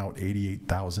sent out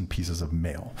 88,000 pieces of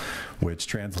mail, which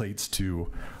translates to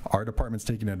our department's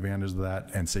taking advantage of that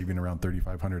and saving around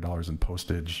 $3,500 in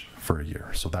postage for a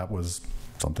year. So that was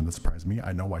something that surprised me.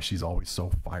 I know why she's always so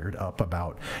fired up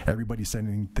about everybody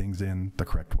sending things in the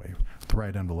correct way, the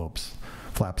right envelopes,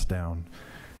 flaps down.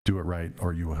 Do it right,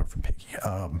 or you will hear from Peggy.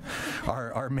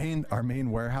 Our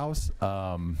main warehouse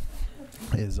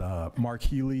is Mark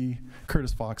Healy,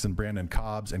 Curtis Fox, and Brandon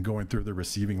Cobbs. And going through the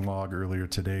receiving log earlier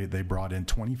today, they brought in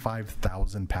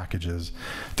 25,000 packages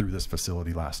through this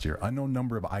facility last year. Unknown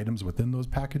number of items within those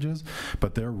packages,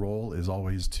 but their role is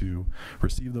always to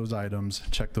receive those items,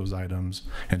 check those items,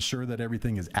 ensure that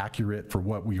everything is accurate for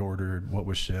what we ordered, what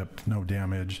was shipped, no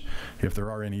damage. If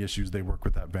there are any issues, they work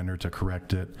with that vendor to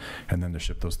correct it, and then to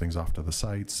ship those things off to the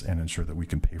sites and ensure that we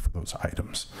can pay for those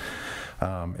items.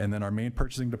 And then our main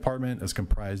purchasing department is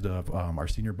comprised of our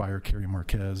senior buyer, Carrie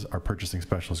Marquez, our purchasing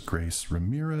specialist, Grace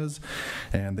Ramirez,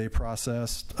 and they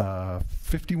processed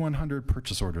 5,100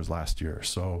 purchase orders last year.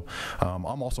 So I'm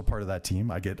also part of that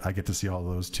team. I get to see all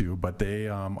of those too, but they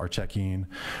are checking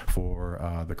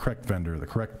for the correct vendor, the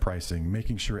correct pricing,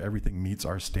 making sure everything meets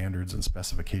our standards and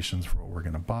specifications for what we're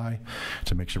going to buy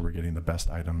to make sure we're getting the best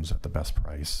items at the best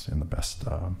price in the best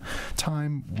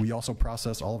time. We also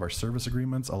process all of our service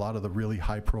agreements. A lot of the really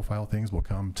high profile things will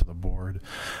come to the board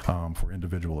for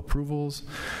individual approvals,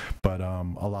 but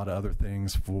a lot of other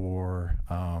things for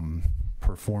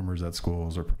performers at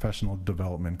schools or professional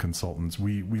development consultants,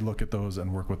 we look at those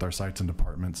and work with our sites and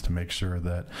departments to make sure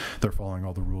that they're following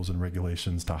all the rules and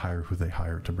regulations to hire who they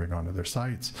hire to bring onto their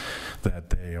sites, that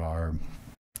they are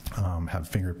have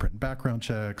fingerprint background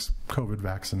checks, COVID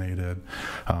vaccinated.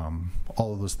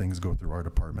 All of those things go through our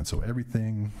department. So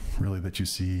everything really that you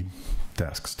see,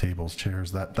 desks, tables,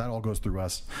 chairs, that all goes through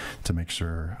us to make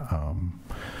sure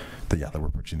that we're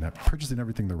purchasing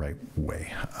everything the right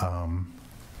way.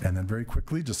 And then very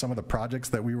quickly, just some of the projects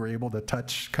that we were able to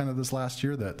touch kind of this last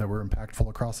year that were impactful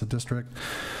across the district.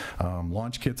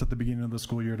 Launch kits at the beginning of the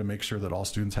school year to make sure that all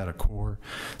students had a core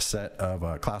set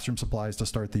of classroom supplies to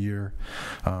start the year.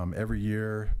 Every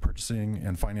year, purchasing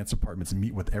and finance departments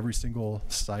meet with every single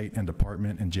site and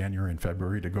department in January and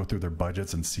February to go through their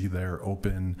budgets and see their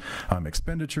open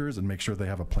expenditures and make sure they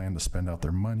have a plan to spend out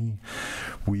their money.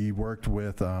 We worked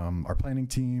with our planning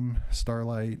team,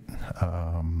 Starlight,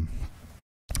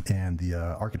 and the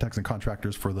architects and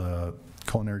contractors for the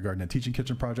culinary garden and teaching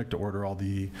kitchen project to order all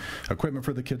the equipment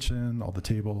for the kitchen, all the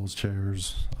tables,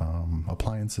 chairs,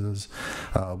 appliances,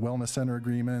 wellness center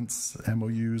agreements,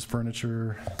 MOUs,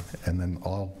 furniture, and then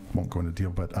won't go into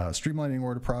deal, but streamlining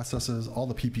order processes, all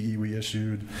the PPE we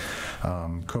issued,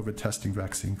 COVID testing,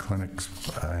 vaccine clinics,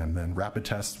 and then rapid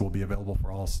tests will be available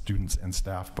for all students and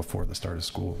staff before the start of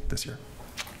school this year.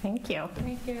 Thank you.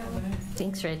 Thank you.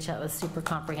 Thanks, Rich. That was super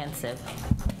comprehensive.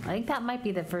 I think that might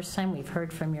be the first time we've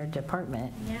heard from your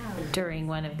department during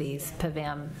one of these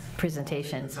PVAM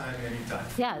presentations. Anytime.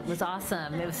 Yeah, it was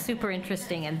awesome. It was super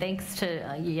interesting, and thanks to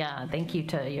thank you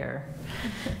to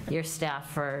your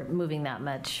staff for moving that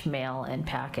much mail and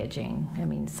packaging. I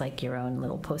mean, it's like your own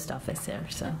little post office there,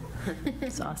 so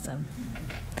it's awesome.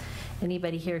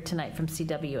 Anybody here tonight from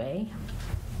CWA?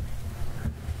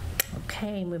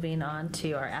 Okay, moving on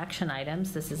to our action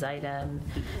items. This is item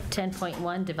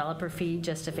 10.1, developer fee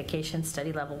justification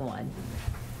study level 1.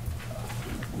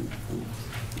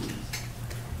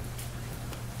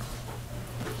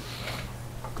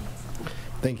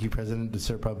 Thank you, President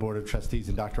DeSerpa, Board of Trustees,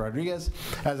 and Dr. Rodriguez.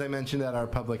 As I mentioned at our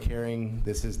public hearing,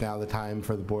 this is now the time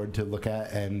for the board to look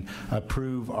at and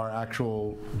approve our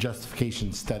actual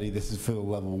justification study. This is for the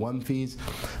level 1 fees.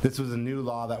 This was a new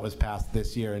law that was passed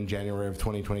this year in January of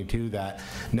 2022 that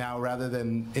now, rather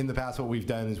than in the past, what we've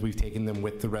done is we've taken them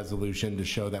with the resolution to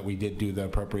show that we did do the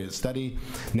appropriate study.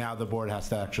 Now the board has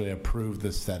to actually approve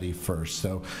the study first.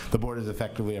 So the board is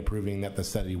effectively approving that the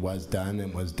study was done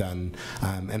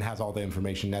and has all the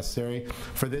information necessary.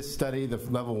 For this study, the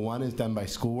level 1 is done by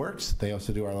SchoolWorks. They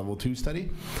also do our level 2 study.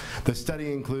 The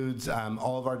study includes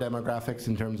all of our demographics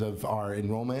in terms of our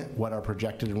enrollment, what our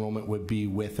projected enrollment would be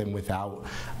with and without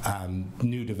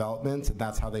new developments, and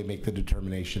that's how they make the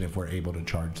determination if we're able to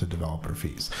charge the developer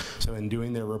fees. So in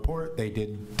doing their report, they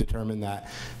did determine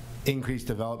that increased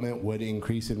development would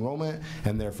increase enrollment,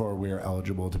 and therefore we are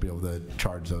eligible to be able to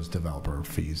charge those developer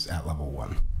fees at level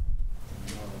 1.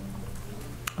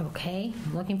 Okay,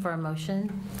 looking for a motion.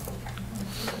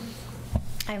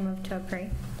 I move to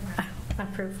approve.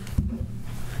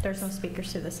 There's no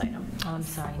speakers to this item. Oh, I'm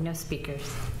sorry, no speakers.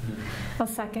 I'll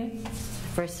second.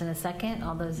 First and a second,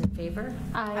 all those in favor?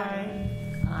 Aye.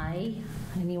 Aye.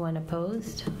 Anyone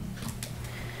opposed?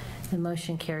 The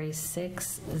motion carries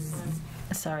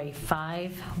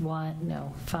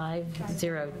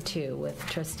 5-0-2 with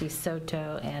Trustee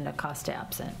Soto and Acosta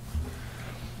absent.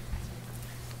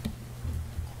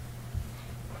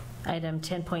 Item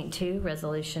 10.2,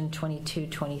 Resolution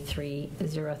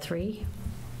 222303.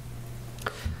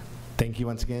 Thank you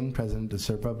once again, President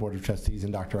DeSerpa, Board of Trustees,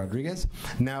 and Dr. Rodriguez.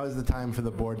 Now is the time for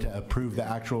the board to approve the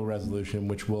actual resolution,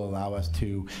 which will allow us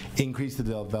to increase the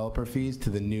developer fees to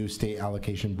the new state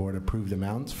allocation board approved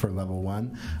amounts for level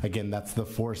 1. Again, that's the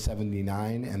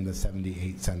 $4.79 and the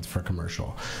 78 cents for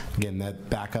commercial. Again, that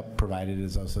backup provided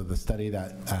is also the study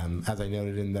that, as I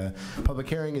noted in the public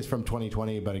hearing, is from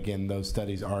 2020, but again, those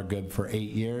studies are good for 8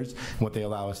 years. And what they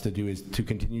allow us to do is to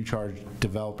continue charge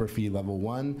developer fee level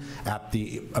 1 at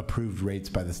the approved rates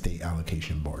by the state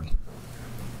allocation board.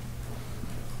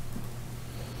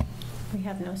 We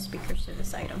have no speakers to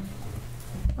this item.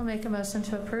 I'll make a motion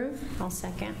to approve. I'll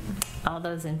second. All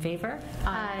those in favor?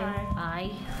 Aye.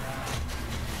 Aye.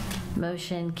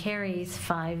 Motion carries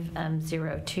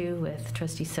 5-0-2 with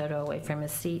Trustee Soto away from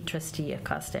his seat, Trustee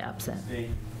Acosta absent.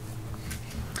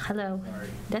 Hello.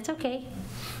 That's okay.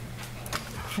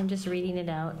 I'm just reading it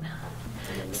out.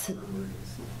 So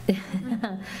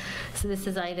this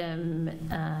is item,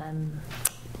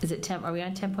 is it 10, are we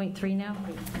on 10.3 now?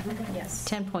 Yes.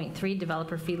 10.3,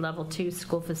 developer fee level 2,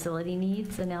 school facility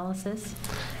needs analysis.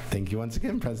 Thank you once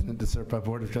again, President DeSerpa,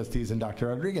 Board of Trustees, and Dr.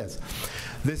 Rodriguez.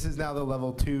 This is now the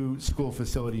level 2 school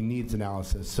facility needs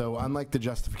analysis. So unlike the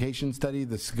justification study,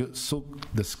 the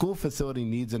school facility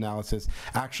needs analysis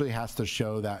actually has to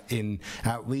show that in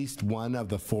at least one of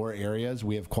the 4 areas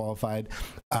we have qualified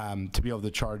to be able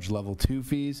to charge level 2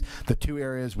 fees. The 2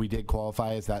 areas we did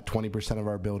qualify is that 20% of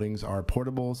our buildings are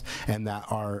portables and that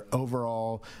our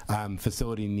overall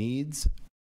facility needs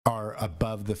are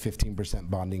above the 15%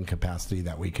 bonding capacity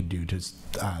that we could do to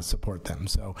support them.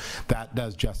 So that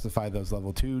does justify those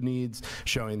level 2 needs,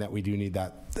 showing that we do need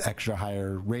that extra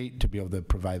higher rate to be able to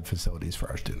provide facilities for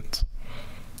our students.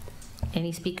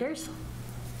 Any speakers?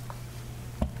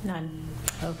 None.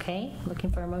 Okay, looking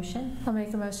for a motion. I'll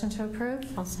make a motion to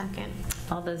approve. I'll second.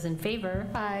 All those in favor?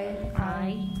 Aye.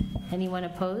 Aye. Anyone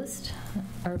opposed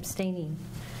or abstaining?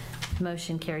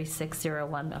 Motion carries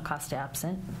 6-0-1, Acosta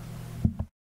absent.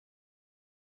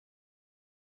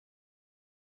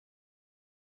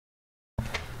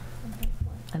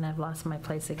 And I've lost my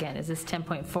place again. Is this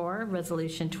 10.4,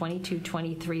 Resolution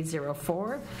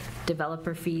 222304,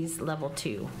 Developer Fees Level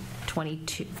 2,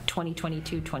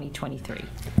 2022-2023?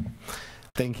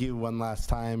 Thank you one last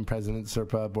time, President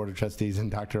DeSerpa, Board of Trustees, and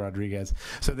Dr. Rodriguez.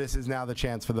 So this is now the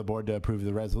chance for the board to approve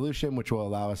the resolution, which will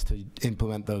allow us to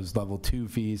implement those level 2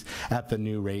 fees at the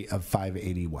new rate of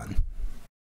 $581.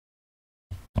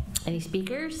 Any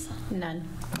speakers? None.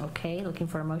 Okay, looking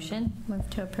for a motion. Move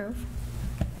to approve.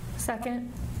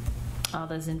 Second. All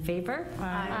those in favor?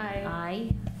 Aye.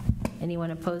 Aye.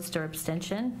 Anyone opposed or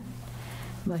abstention?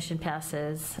 Motion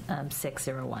passes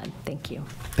 6-0-1. Thank you.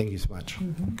 Thank you so much.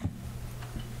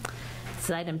 This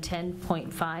is item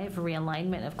 10.5,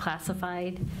 realignment of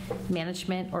classified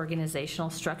management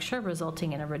organizational structure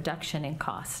resulting in a reduction in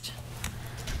cost.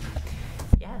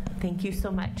 Yeah, thank you so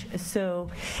much.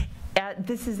 So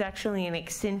this is actually an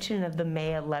extension of the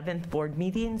May 11th board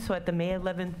meeting. So at the May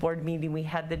 11th board meeting, we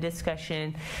had the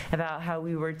discussion about how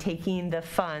we were taking the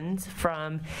funds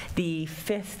from the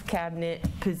 5th cabinet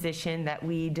position that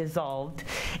we dissolved,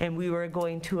 and we were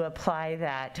going to apply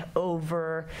that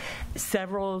over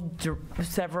several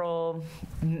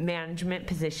management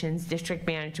positions, district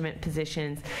management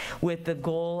positions, with the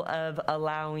goal of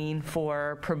allowing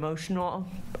for promotional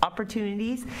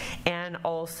opportunities and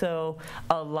also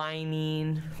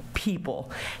aligning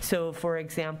people. So for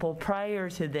example,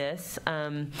 prior to this,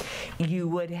 you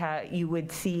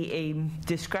would see a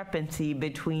discrepancy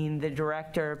between the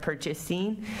director of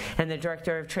purchasing and the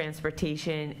director of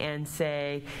transportation and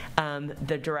say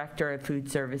the director of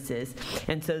food services.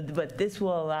 And so what this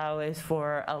will allow is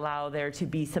allow there to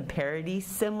be some parity,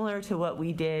 similar to what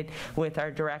we did with our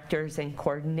directors and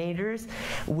coordinators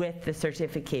with the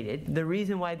certificated. The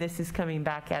reason why this is coming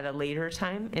back at a later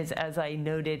time is, as I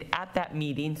noted at that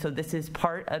meeting, so this is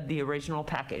part of the original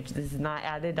package. This is not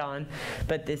added on,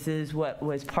 but this is what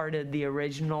was part of the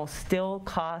original still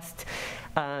cost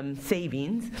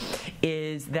savings,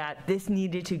 is that this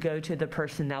needed to go to the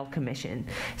Personnel Commission.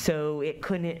 So it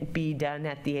couldn't be done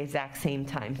at the exact same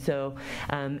time. So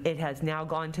it has now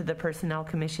gone to the Personnel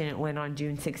Commission. It went on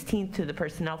June 16th to the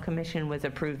Personnel Commission, was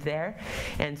approved there.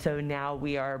 And so now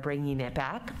we are bringing it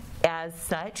back. As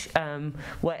such,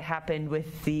 what happened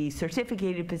with the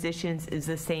certificated positions is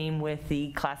the same with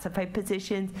the classified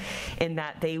positions, in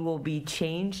that they will be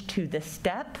changed to the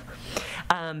step.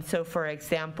 So for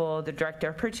example, the director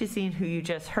of purchasing, who you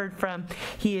just heard from,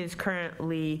 he is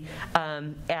currently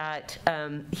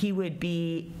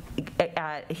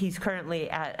he's currently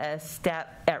at a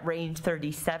step at range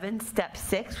 37, step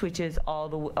 6, which is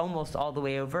almost all the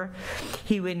way over.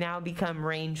 He would now become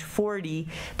range 40,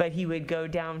 but he would go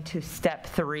down to step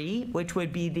 3, which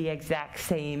would be the exact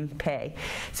same pay.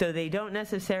 So they don't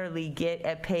necessarily get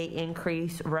a pay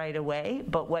increase right away,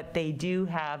 but what they do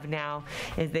have now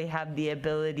is they have the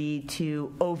ability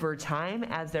to, over time,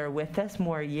 as they're with us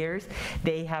more years,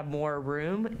 they have more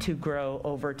room to grow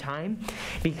over time,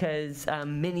 because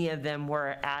many of them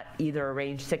were at either a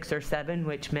range 6 or 7,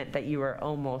 which meant that you were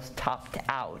almost topped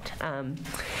out.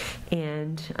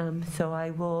 So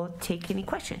I will take any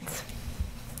questions.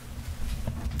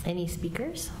 Any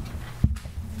speakers?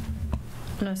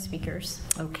 No speakers.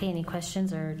 Okay, any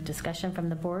questions or discussion from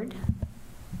the board?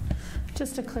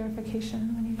 Just a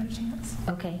clarification when you get a chance.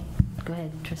 Okay, go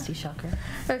ahead, Trustee Shocker.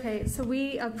 Okay, so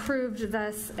we approved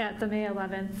this at the May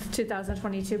 11th,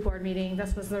 2022 board meeting.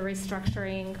 This was the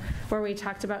restructuring where we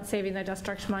talked about saving the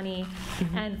district money.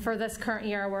 And for this current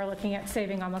year, we're looking at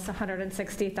saving almost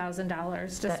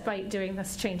 $160,000 despite doing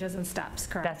this changes in steps,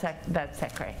 correct? That's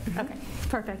correct. Okay,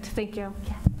 perfect, thank you.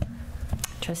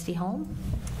 Trustee Holm?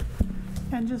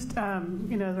 And just,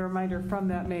 you know, the reminder from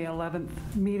that May 11th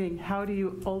meeting, how do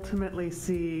you ultimately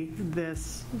see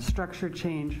this structure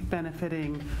change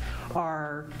benefiting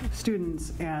our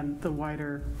students and the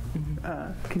wider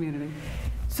community?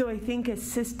 So I think a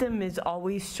system is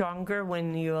always stronger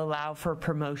when you allow for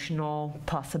promotional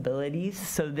possibilities.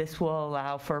 So this will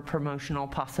allow for promotional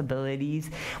possibilities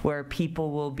where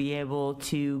people will be able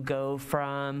to go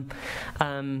from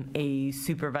a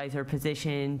supervisor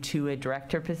position to a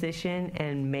director position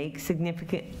and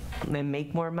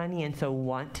make more money, and so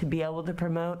want to be able to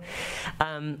promote.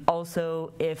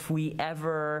 Also, if we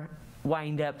ever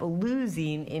wind up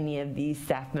losing any of these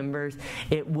staff members,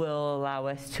 it will allow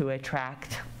us to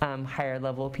attract higher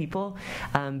level people,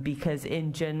 because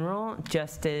in general,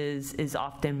 just as is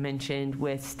often mentioned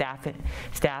with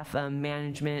staff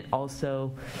management,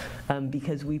 also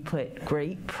because we put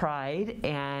great pride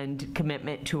and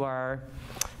commitment to our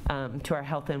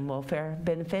health and welfare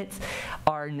benefits,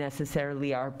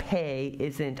 our pay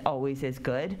isn't always as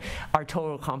good. Our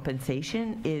total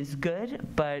compensation is good,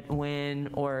 but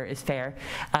is fair,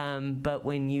 but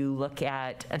when you look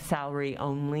at a salary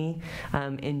only,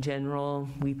 in general,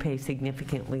 we pay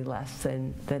significantly less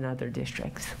than other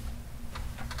districts.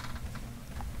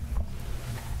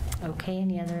 Okay,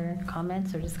 any other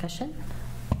comments or discussion?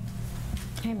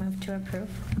 I move to approve.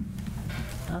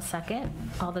 I'll second.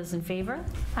 All those in favor?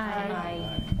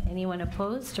 Aye. Anyone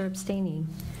opposed or abstaining?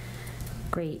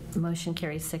 Great. Motion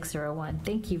carries 601.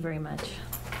 Thank you very much.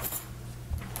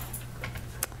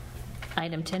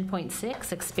 Item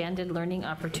 10.6, Expanded Learning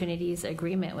Opportunities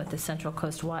Agreement with the Central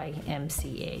Coast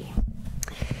YMCA.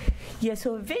 Yeah,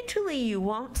 so eventually you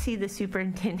won't see the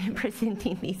superintendent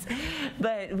presenting these,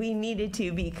 but we needed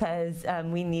to because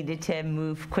we needed to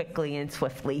move quickly and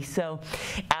swiftly. So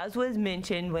as was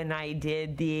mentioned when I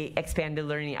did the Expanded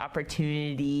Learning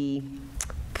Opportunity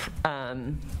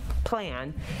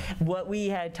plan, what we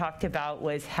had talked about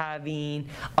was having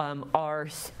our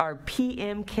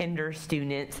PM Kinder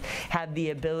students have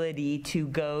the ability to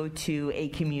go to a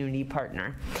community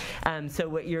partner. So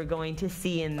what you're going to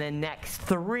see in the next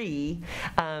 3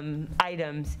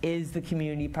 items is the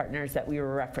community partners that we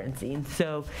were referencing.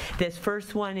 So this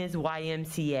first one is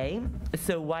YMCA.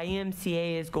 So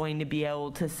YMCA is going to be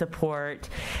able to support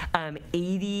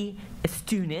 80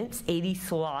 students, 80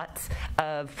 slots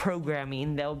of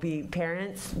programming. There'll be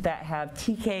parents that have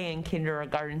TK and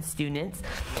kindergarten students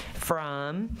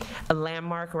from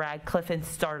Landmark, Radcliffe, and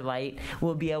Starlight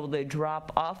will be able to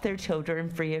drop off their children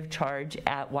free of charge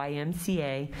at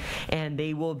YMCA, and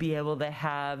they will be able to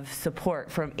have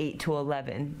support from 8 to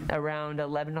 11. Around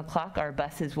 11 o'clock, our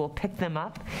buses will pick them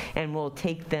up and will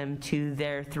take them to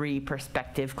their 3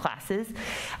 prospective classes.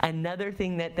 Another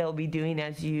thing that they'll be doing,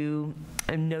 as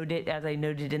I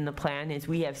noted in the plan, is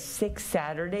we have 6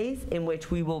 Saturdays in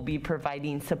which we will be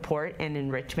providing support and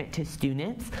enrichment to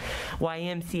students.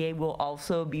 YMCA will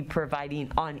also be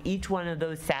providing on each one of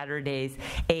those Saturdays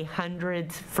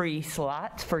 100 free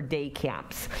slots for day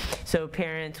camps. So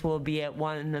parents will be at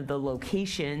one of the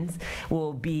locations,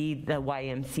 will be the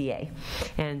YMCA.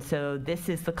 And so this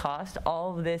is the cost.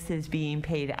 All of this is being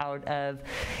paid out of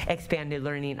Expanded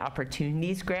Learning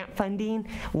Opportunities grant funding.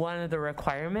 One of the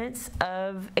requirements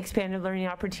of Expanded Learning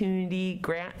Opportunity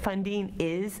grant funding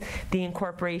is the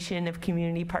incorporation of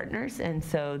community partners, and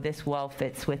so this well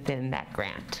fits within that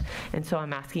grant. And so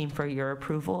I'm asking for your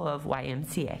approval of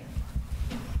YMCA.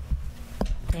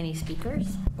 Any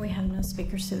speakers? We have no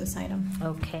speakers to this item.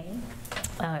 Okay.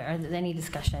 Are there any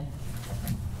discussion?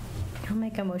 I'll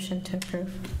make a motion to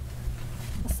approve.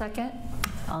 Second.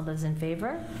 All those in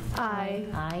favor? Aye.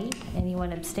 Aye.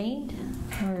 Anyone abstained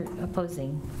or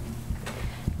opposing?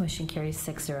 Motion carries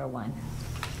 601.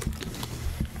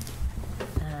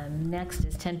 Next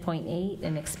is 10.8,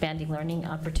 an expanding learning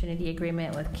opportunity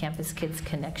agreement with Campus Kids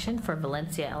Connection for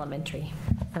Valencia Elementary.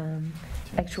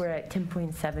 Actually, we're at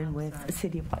 10.7 with the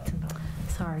City of Watsonville.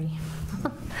 Sorry.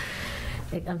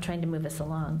 I'm trying to move us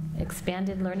along.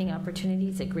 Expanded learning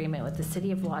opportunities agreement with the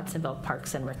City of Watsonville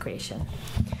Parks and Recreation.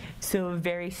 So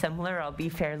very similar. I'll be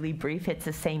fairly brief. It's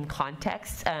the same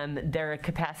context. Their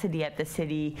capacity at the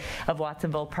City of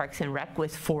Watsonville Parks and Rec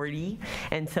was 40,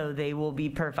 and so they will be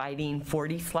providing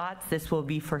 40 slots. This will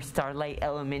be for Starlight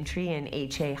Elementary and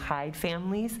H.A. Hyde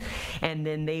families, and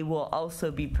then they will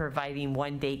also be providing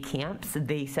one-day camps.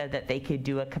 They said that they could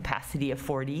do a capacity of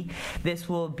 40. This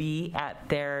will be at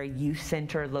their youth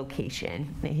center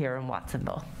location here in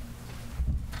Watsonville.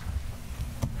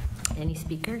 Any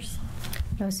speakers?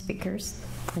 No speakers.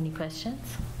 Any questions?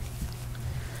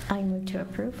 I move to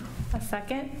approve. A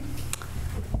second?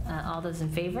 All those in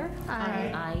favor?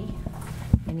 Aye. Aye.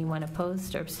 Anyone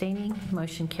opposed or abstaining?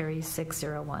 Motion carries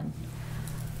 601.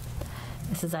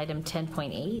 This is item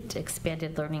 10.8,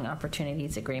 Expanded Learning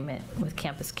Opportunities Agreement with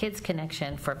Campus Kids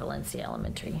Connection for Valencia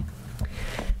Elementary.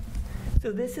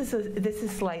 So this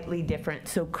is slightly different.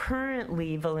 So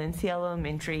currently, Valencia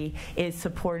Elementary is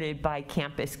supported by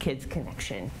Campus Kids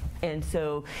Connection. And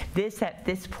so this, at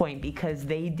this point, because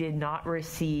they did not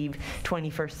receive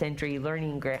 21st Century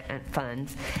Learning Grant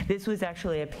funds, this was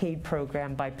actually a paid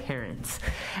program by parents.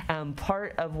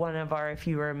 Part of one of our, if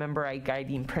you remember, our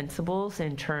guiding principles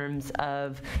in terms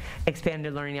of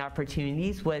expanded learning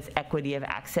opportunities was equity of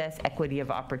access, equity of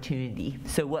opportunity.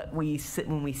 So when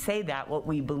we say that, what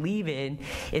we believe in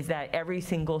is that every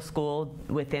single school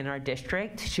within our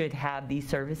district should have these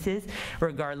services,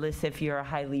 regardless if you're a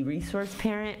highly resourced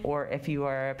parent or if you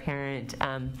are a parent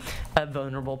of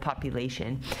vulnerable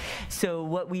population. So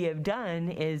what we have done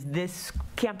is this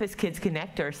Campus Kids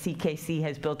Connect, or CKC,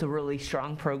 has built a really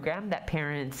strong program that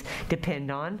parents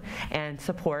depend on and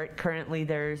support. Currently,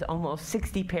 there's almost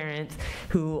 60 parents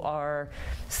who are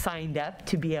signed up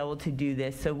to be able to do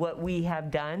this. So what we have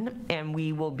done, and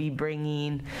we will be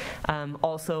bringing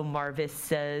also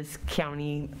Marvis's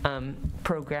county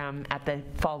program at the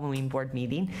following board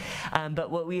meeting.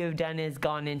 But what we have done is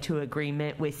gone into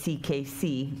agreement with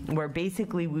CKC, where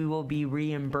basically we will be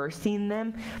reimbursing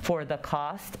them for the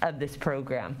cost of this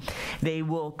program. They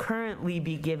will currently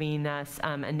be giving us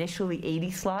initially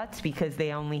 80 slots because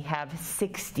they only have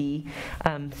 60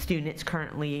 students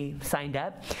currently signed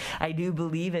up. I do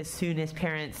believe as soon as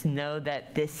parents know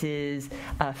that this is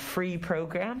a free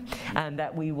program,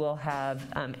 that we will have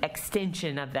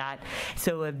extension of that.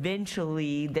 So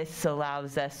eventually this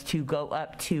allows us to go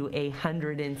up to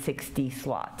 160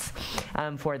 slots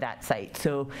for that site.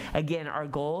 So again, our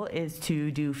goal is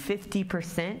to do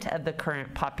 50% of the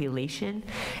current population,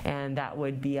 and that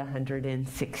would be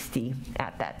 160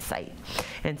 at that site.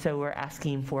 And so we're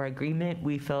asking for agreement.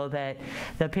 We feel that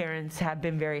the parents have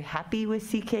been very happy with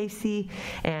CKC,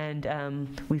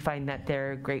 and we find that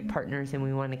they're great partners, and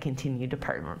we want to continue to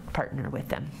partner with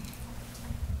them.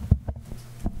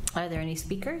 Are there any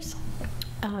speakers?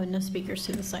 No speakers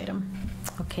to this item.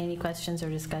 Okay, any questions or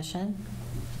discussion?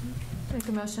 Make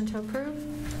a motion to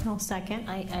approve. I'll second.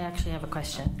 I actually have a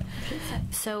question.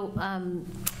 So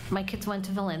my kids went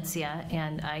to Valencia,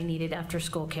 and I needed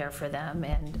after-school care for them,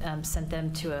 and sent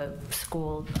them to a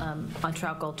school on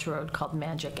Trout Gulch Road called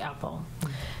Magic Apple.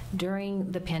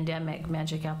 During the pandemic,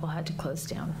 Magic Apple had to close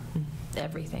down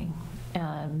everything.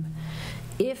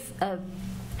 If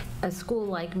a school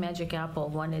like Magic Apple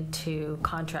wanted to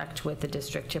contract with the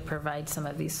district to provide some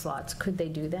of these slots, could they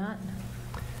do that?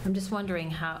 I'm just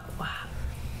wondering how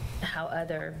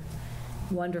other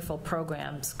wonderful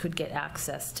programs could get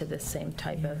access to this same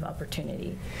type of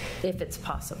opportunity, if it's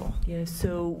possible. Yeah,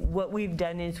 so what we've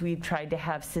done is we've tried to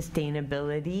have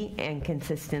sustainability and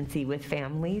consistency with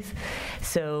families.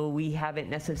 So we haven't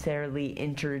necessarily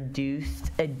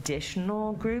introduced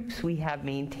additional groups. We have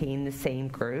maintained the same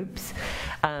groups.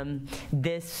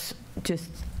 This, just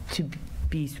to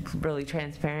be really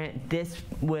transparent, this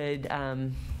would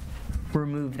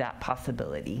remove that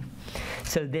possibility.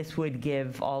 So this would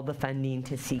give all the funding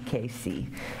to CKC.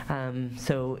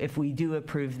 So if we do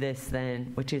approve this,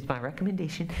 then, which is my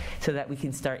recommendation, so that we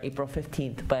can start April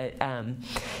 15th, but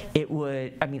it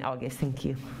would, August, thank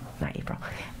you. Not April,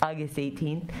 August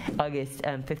 18th, August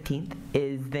 15th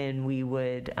is then we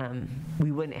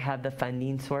wouldn't have the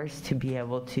funding source to be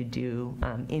able to do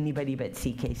anybody but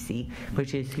CKC,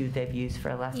 which is who they've used for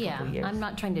the last couple years. I'm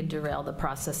not trying to derail the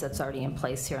process that's already in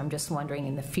place here. I'm just wondering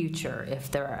in the future if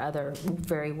there are other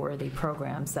very worthy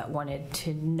programs that wanted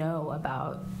to know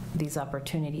about these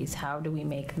opportunities, how do we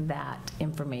make that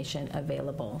information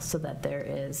available so that there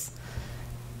is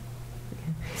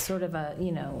sort of a,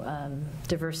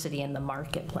 diversity in the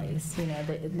marketplace,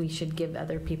 that we should give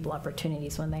other people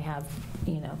opportunities when they have,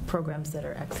 programs that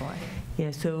are excellent.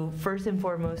 Yeah, so first and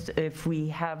foremost, if we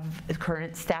have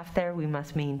current staff there, we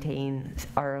must maintain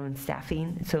our own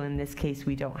staffing. So in this case,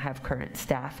 we don't have current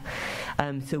staff.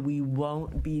 So we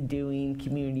won't be doing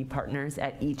community partners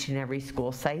at each and every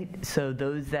school site. So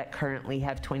those that currently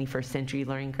have 21st Century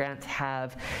Learning Grants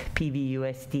have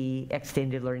PVUSD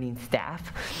extended learning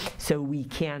staff. So we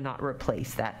cannot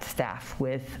replace that staff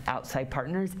with outside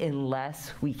partners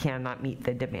unless we cannot meet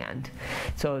the demand.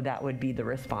 So that would be the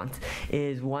response,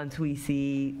 is once we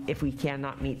see if we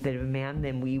cannot meet the demand,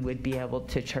 then we would be able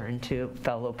to turn to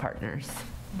fellow partners.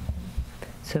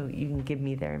 So you can give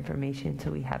me their information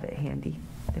so we have it handy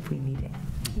if we need it.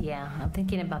 Yeah, I'm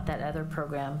thinking about that other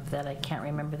program that I can't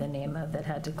remember the name of that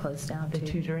had to close down. The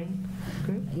tutoring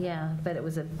group? Yeah, but it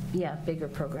was a bigger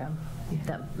program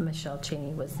that Michelle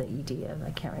Cheney was the ED of.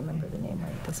 I can't remember the name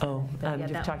right this minute. I'm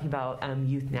just talking about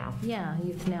Youth Now. Yeah,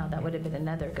 Youth Now. That would have been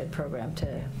another good program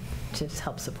to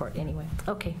help support anyway.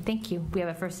 Okay, thank you. We have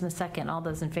a first and a second. All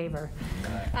those in favor?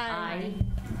 Aye.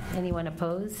 Anyone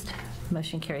opposed?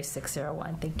 Motion carries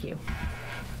 601. Thank you.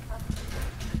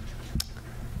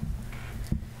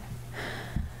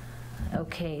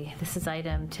 Okay, this is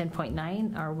item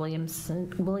 10.9, our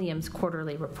Williams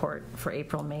quarterly report for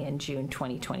April, May, and June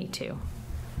 2022.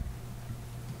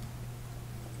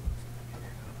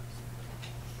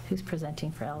 Who's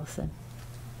presenting for Allison?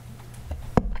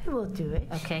 I will do it.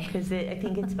 Okay. Because I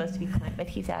think it's supposed to be Clint, but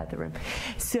he's out of the room.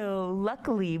 So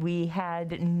luckily, we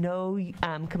had no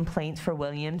complaints for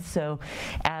Williams. So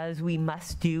as we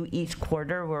must do each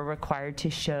quarter, we're required to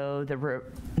show the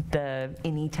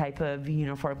any type of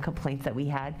uniform complaints that we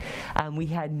had. We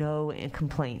had no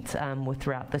complaints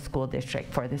throughout the school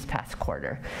district for this past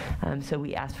quarter. So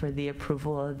we asked for the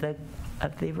approval of the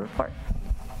report.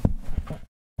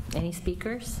 Any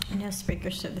speakers? No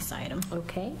speakers to this item.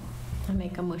 Okay. I'll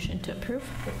make a motion to approve.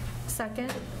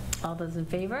 Second. All those in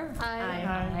favor? Aye.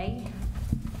 Aye.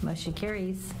 Motion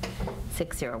carries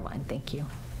 601. Thank you.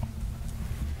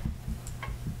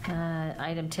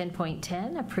 Item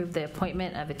 10.10, approve the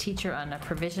appointment of a teacher on a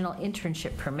provisional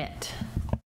internship permit.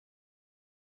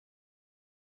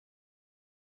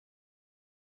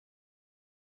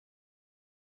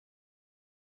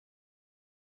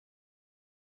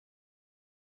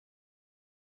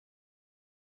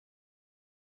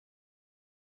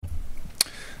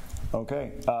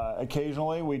 Okay,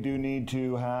 occasionally we do need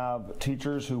to have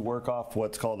teachers who work off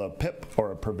what's called a PIP,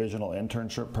 or a provisional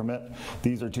internship permit.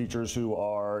 These are teachers who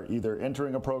are either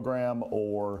entering a program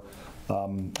or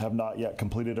have not yet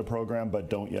completed a program but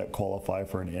don't yet qualify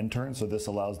for an intern, so this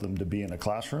allows them to be in a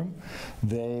classroom.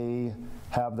 They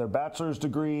have their bachelor's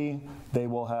degree, they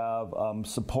will have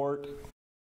support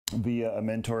via a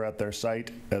mentor at their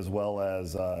site, as well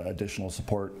as additional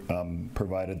support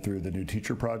provided through the New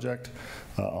Teacher Project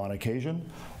on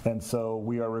occasion. And so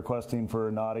we are requesting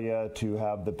for Nadia to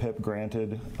have the PIP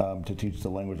granted to teach the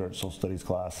Language Arts Social Studies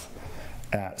class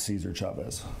at Cesar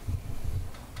Chavez.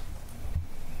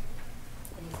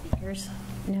 Any speakers?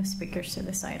 No speakers to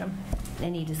this item.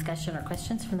 Any discussion or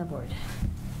questions from the board?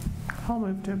 I'll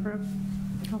move to approve.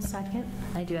 I'll second.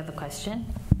 I do have a question.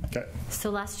 Okay.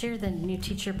 So last year, the New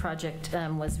Teacher Project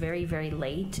was very, very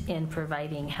late in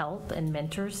providing help and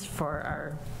mentors for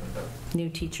our new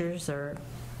teachers or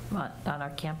on our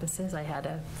campuses. I had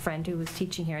a friend who was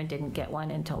teaching here and didn't get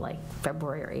one until like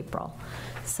February or April.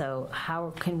 So how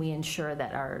can we ensure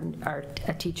that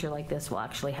a teacher like this will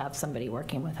actually have somebody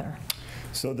working with her?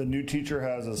 So the New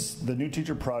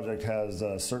Teacher Project has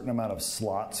a certain amount of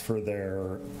slots for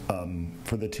their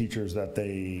for the teachers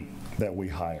that we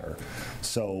hire.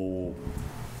 So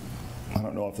I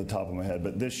don't know off the top of my head,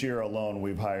 but this year alone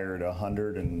we've hired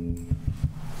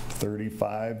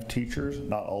 135 teachers.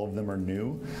 Not all of them are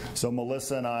new. So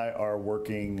Melissa and I are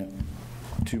working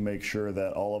to make sure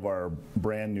that all of our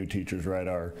brand new teachers, right,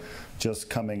 are just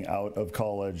coming out of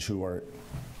college who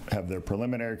have their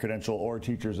preliminary credential, or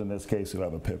teachers in this case who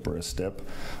have a PIP or a STIP,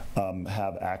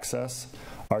 have access.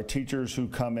 Our teachers who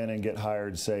come in and get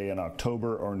hired, say in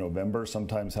October or November,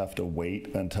 sometimes have to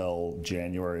wait until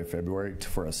January or February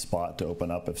for a spot to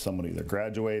open up if someone either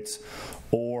graduates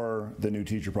or the New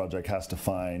Teacher Project has to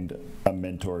find a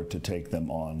mentor to take them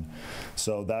on.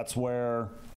 So that's where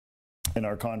in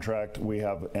our contract we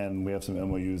have some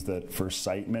MOUs that for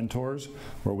site mentors,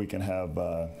 where we can have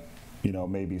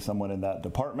maybe someone in that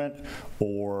department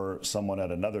or someone at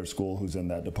another school who's in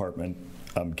that department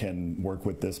can work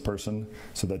with this person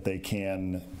so that they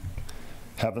can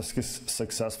have a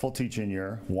successful teaching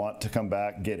year, want to come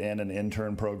back, get in an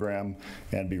intern program,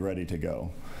 and be ready to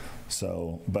go.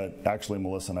 So, but actually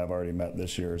Melissa and I have already met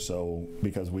this year, so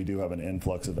because we do have an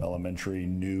influx of elementary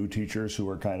new teachers who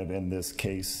are kind of in this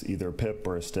case, either PIP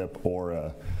or a STIP or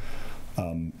a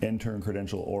intern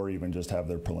credential, or even just have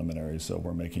their preliminaries, so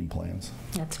we're making plans.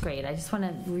 That's great. I just want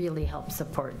to really help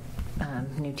support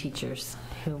new teachers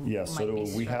who Yes, might so be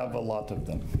we have a struggling. lot of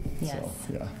them. Yes.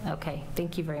 So, yeah. Okay,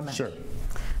 thank you very much. Sure.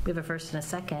 We have a first and a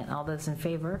second. All those in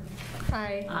favor?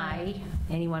 Aye. Aye.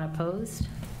 Anyone opposed?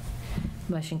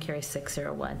 Motion carries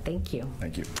 601. Thank you.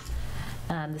 Thank you.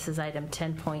 This is item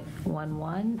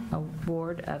 10.11,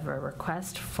 award of a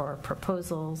request for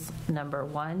proposals number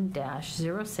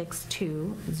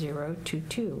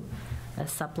 1-062022, a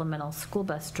supplemental school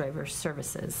bus driver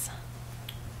services.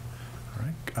 All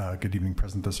right. Good evening,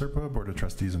 President DeSerpa, Board of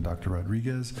Trustees, and Dr.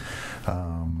 Rodriguez.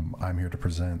 I'm here to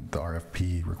present the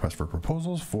RFP request for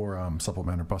proposals for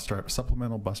supplemental bus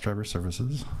driver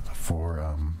services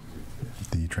for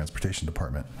the Transportation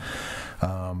Department.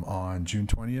 On June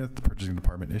 20th, the Purchasing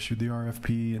Department issued the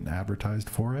RFP and advertised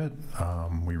for it.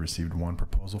 We received one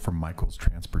proposal from Michael's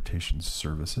Transportation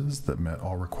Services that met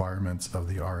all requirements of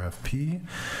the RFP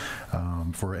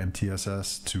for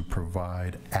MTSS to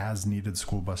provide as-needed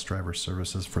school bus driver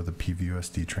services for the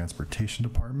PVUSD Transportation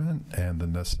Department, and the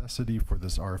necessity for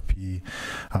this RFP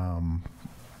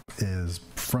is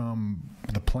from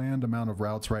the planned amount of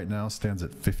routes right now stands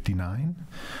at 59.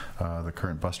 The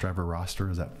current bus driver roster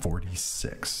is at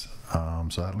 46.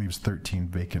 So that leaves 13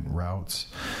 vacant routes,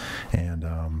 and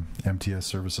MTS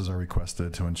services are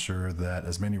requested to ensure that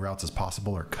as many routes as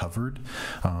possible are covered.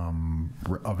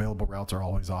 Available routes are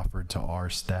always offered to our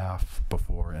staff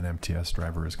before an MTS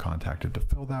driver is contacted to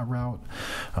fill that route,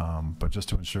 but just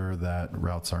to ensure that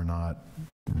routes are not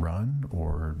run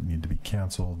or need to be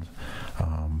canceled,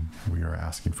 we are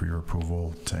asking for your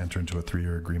approval to enter into a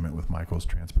 3-year agreement with Michael's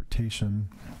Transportation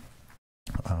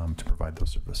to provide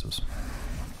those services.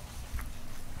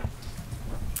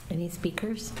 Any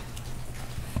speakers?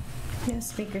 No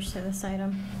speakers to this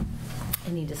item.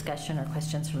 Any discussion or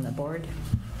questions from the board?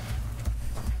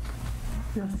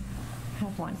 Yes. I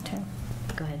have one too.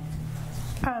 Go ahead.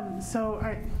 So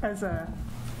I, as a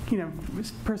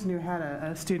person who had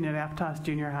a student at Aptos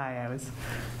Junior High, I was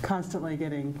constantly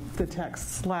getting the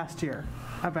texts last year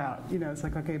about, it's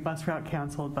like, okay, bus route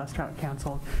canceled,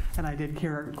 and I did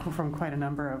hear from quite a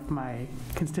number of my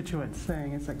constituents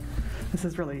saying it's like, this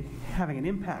is really having an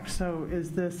impact. So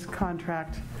is this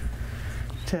contract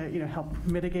to, help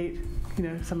mitigate,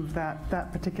 some of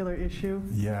that particular issue?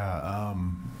 Yeah,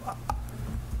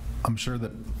 I'm sure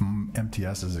that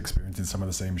MTS is experiencing some of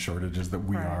the same shortages that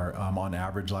we are. On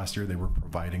average, last year they were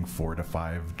providing 4 to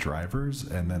 5 drivers,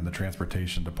 and then the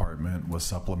Transportation Department was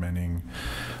supplementing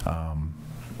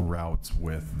routes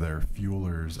with their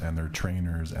fuelers and their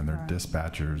trainers and their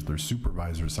dispatchers. Their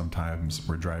supervisors sometimes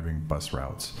were driving bus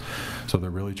routes. So they're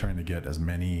really trying to get as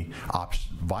many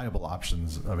viable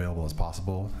options available as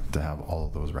possible to have all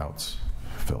of those routes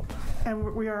filled.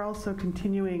 And we are also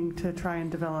continuing to try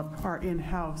and develop our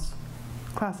in-house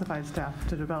classified staff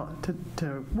to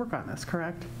work on this,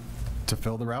 correct? To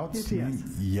fill the routes? Yes.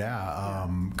 Yeah.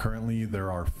 Currently,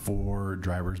 there are 4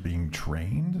 drivers being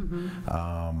trained.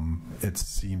 It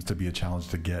seems to be a challenge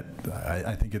to get.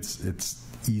 I think it's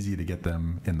easy to get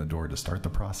them in the door to start the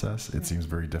process. It seems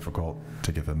very difficult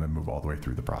to get them to move all the way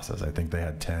through the process. I think they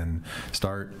had 10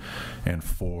 start, and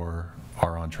 4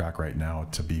 are on track right now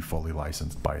to be fully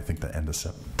licensed by, I think, the end of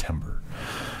September.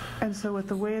 And so with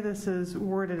the way this is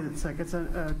worded, it's like it's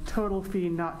a total fee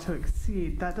not to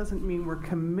exceed. That doesn't mean we're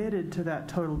committed to that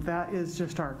total. That is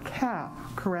just our cap,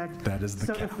 correct? That is the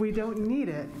cap. So if we don't need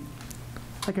it,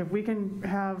 like if we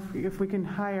can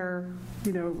hire,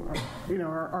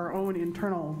 our own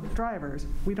internal drivers,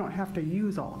 we don't have to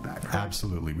use all of that, correct?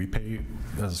 Absolutely. We pay,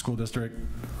 as a school district,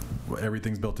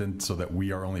 everything's built in so that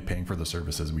we are only paying for the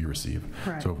services we receive.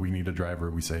 Right. So if we need a driver,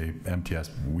 we say,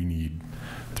 MTS, we need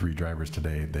 3 drivers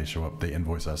today. They show up, they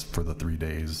invoice us for the 3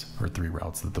 days or 3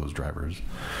 routes that those drivers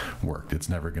worked. It's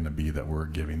never going to be that we're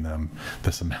giving them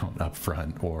this amount up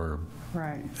front, or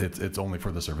it's only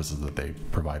for the services that they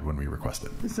provide when we request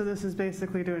it. So this is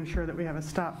basically to ensure that we have a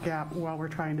stopgap while we're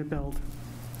trying to build.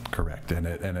 Correct. And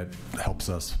it helps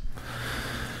us.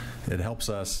 It helps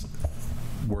us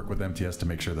work with MTS to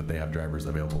make sure that they have drivers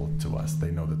available to us. They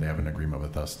know that they have an agreement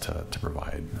with us to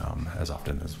provide as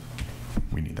often as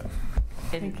we need them.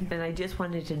 And I just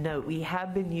wanted to note, we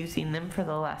have been using them for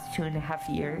the last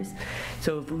 2.5 years.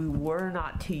 So if we were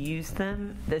not to use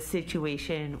them, the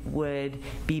situation would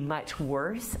be much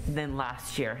worse than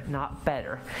last year, not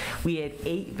better. We had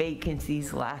 8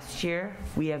 vacancies last year.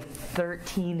 We have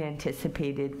 13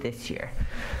 anticipated this year.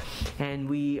 And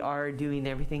we are doing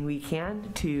everything we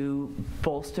can to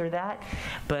bolster that.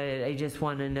 But I just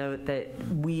want to note that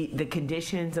the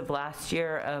conditions of last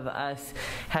year of us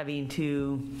having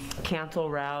to cancel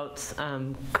routes,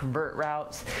 convert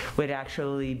routes, would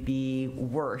actually be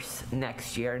worse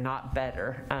next year, not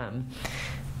better.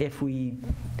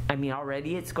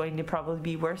 Already it's going to probably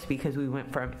be worse because we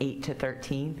went from 8 to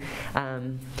 13,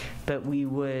 but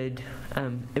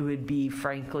it would be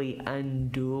frankly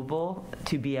undoable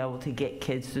to be able to get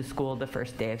kids to school the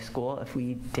first day of school if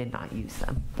we did not use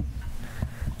them.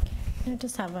 I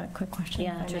just have a quick question.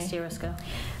 Yeah, Trustee Roscoe.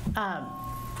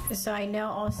 So I know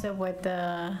also with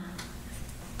the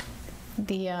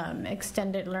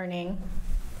extended learning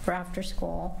for after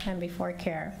school and before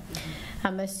care,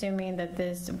 I'm assuming that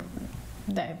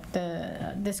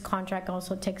this contract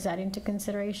also takes that into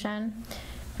consideration,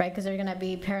 right? Because there are going to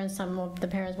be parents, some of the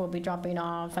parents will be dropping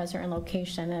off at a certain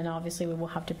location, and obviously we will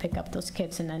have to pick up those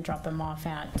kids and then drop them off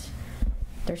at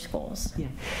their schools. Yeah,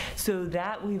 so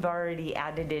that we've already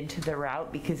added into the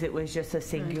route because it was just a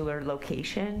singular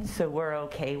location, so we're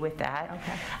okay with that.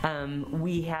 Okay.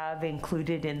 We have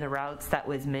included in the routes that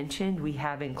was mentioned, we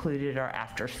have included our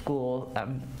after school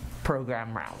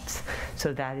program routes,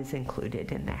 so that is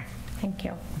included in there. Thank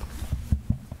you.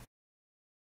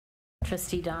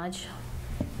 Trustee Dodge.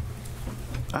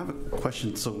 I have a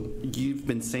question. So you've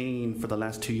been saying for the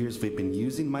last 2 years we've been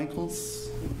using Michael's?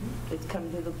 It's come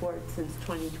to the board since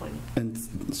 2020.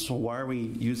 And so why are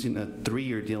we using a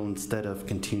 3-year deal instead of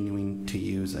continuing to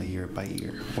use a year by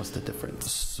year? What's the difference?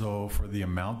 So for the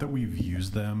amount that we've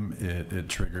used them, it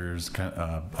triggers kind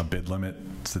of a bid limit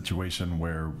situation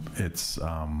where it's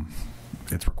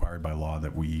required by law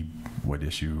that we would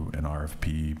issue an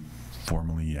RFP,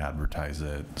 formally advertise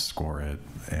it, score it,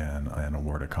 and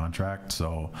award a contract.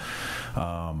 So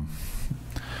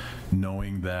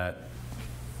knowing that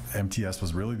MTS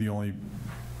was really the only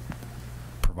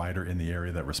provider in the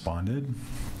area that responded,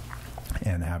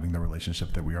 and having the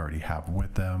relationship that we already have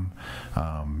with them,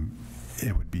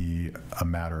 it would be a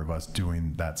matter of us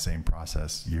doing that same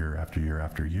process year after year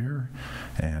after year,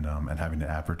 and having to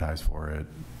advertise for it,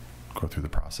 go through the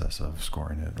process of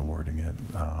scoring it, awarding it.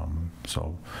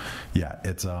 So yeah,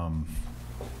 it's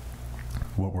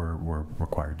what we're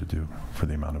required to do for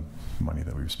the amount of money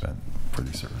that we've spent for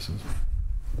these services.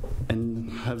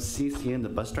 And have CCA and the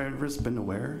bus drivers been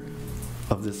aware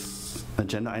of this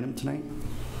agenda item tonight?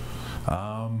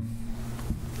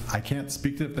 I can't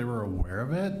speak to if they were aware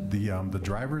of it. The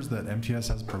drivers that MTS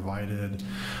has provided,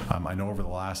 I know over the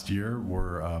last year,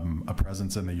 were a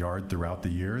presence in the yard throughout the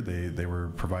year. They were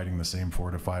providing the same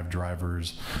 4 to 5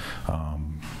 drivers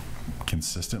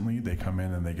consistently. They come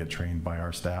in and they get trained by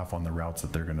our staff on the routes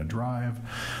that they're going to drive.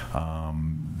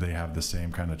 They have the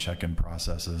same kind of check-in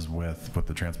processes with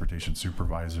the transportation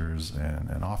supervisors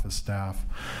and office staff.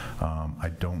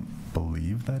 I don't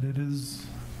believe that it is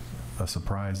a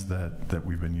surprise that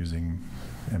we've been using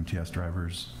MTS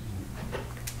drivers,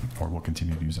 or will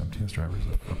continue to use MTS drivers.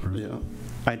 Yeah,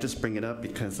 I just bring it up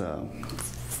because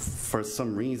for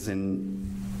some reason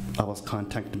I was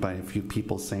contacted by a few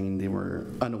people saying they were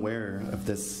unaware of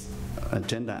this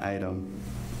agenda item,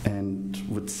 and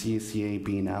with CACA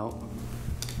being out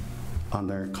on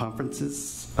their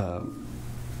conferences,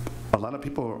 a lot of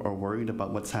people are worried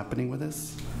about what's happening with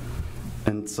this.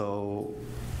 And so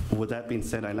with that being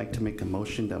said, I'd like to make a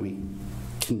motion that we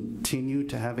continue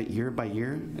to have it year by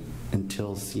year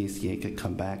until CACA could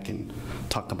come back and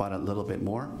talk about it a little bit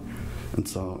more. And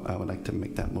so I would like to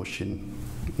make that motion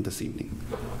this evening.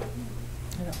 I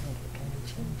don't think it can be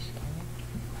changed, can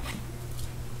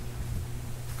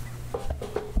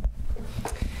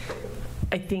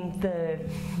it? I think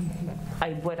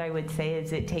what I would say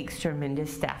is it takes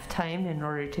tremendous staff time in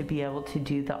order to be able to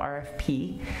do the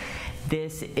RFP.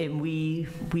 And we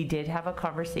did have a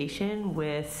conversation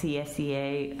with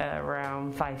CSEA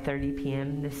around 5:30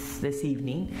 p.m. this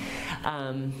evening,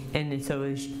 and so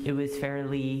it was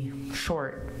fairly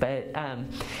short. But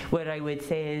what I would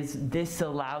say is this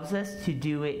allows us to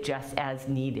do it just as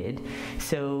needed,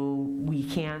 so we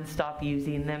can stop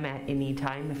using them at any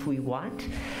time if we want.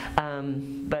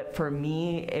 But for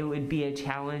me, it would be a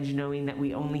challenge knowing that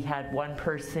we only had one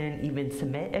person even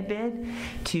submit a bid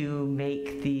to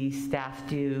make the staff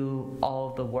do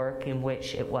all the work in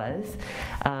which it was.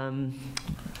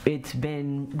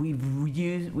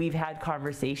 we've had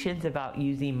conversations about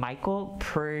using Michael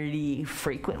pretty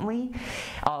frequently.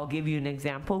 I'll give you an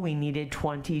example. We needed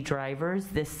 20 drivers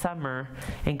this summer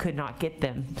and could not get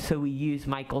them, so we used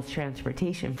Michael's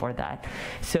transportation for that.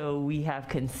 So we have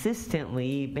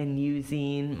consistently been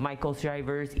using Michael's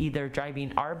drivers, either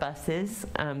driving our buses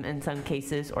in some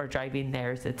cases or driving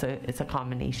theirs. It's a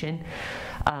combination.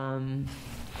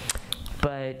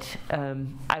 But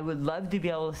I would love to be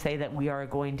able to say that we are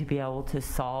going to be able to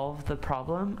solve the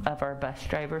problem of our bus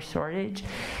driver shortage.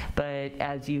 But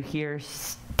as you hear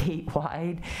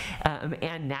statewide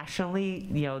and nationally,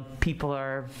 people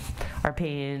are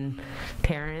paying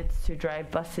parents to drive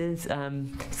buses.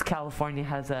 California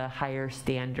has a higher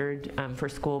standard for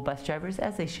school bus drivers,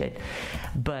 as they should.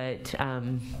 But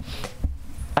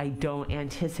I don't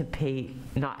anticipate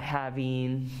not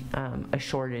having a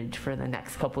shortage for the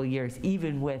next couple of years,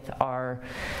 even with our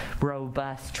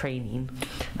robust training.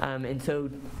 And so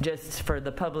just for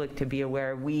the public to be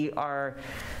aware, we are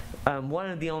one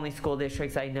of the only school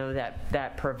districts I know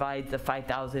that provides the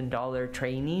 $5,000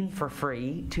 training for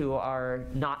free to our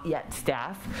not yet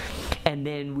staff. And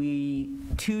then we,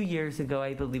 2 years ago,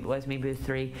 I believe it was, maybe it was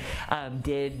 3,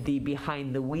 did the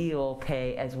behind the wheel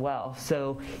pay as well.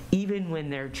 So even when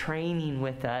they're training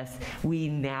with us, we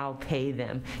now pay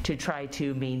them to try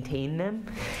to maintain them.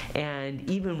 And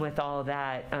even with all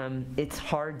that, it's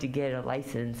hard to get a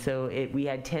license. So we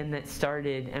had 10 that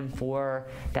started, and 4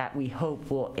 that we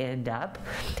hope will end up.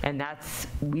 And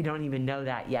we don't even know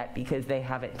that yet because they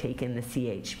haven't taken the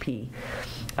CHP.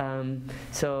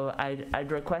 So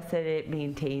I'd request that it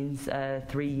maintains a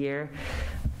 3-year.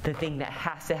 The thing that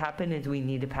has to happen is we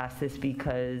need to pass this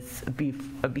because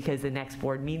the next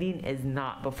board meeting is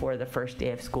not before the first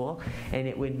day of school, and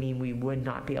it would mean we would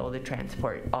not be able to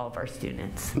transport all of our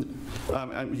students.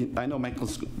 I know Michael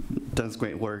does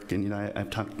great work, and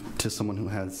I've talked to someone who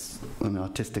has an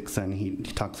autistic son. He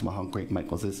talks about how great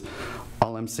Michael's is.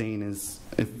 All I'm saying is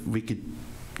if we could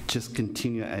just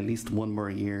continue at least one more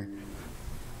year,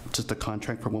 just a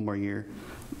contract for one more year,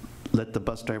 let the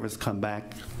bus drivers come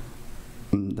back.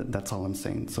 That's all I'm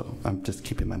saying. So I'm just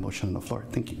keeping my motion on the floor.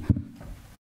 Thank you.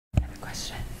 I have a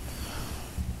question.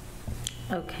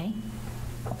 Okay.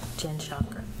 Jen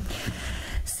Shocker.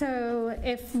 So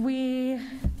if we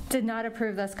did not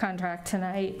approve this contract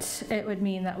tonight, it would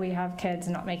mean that we have kids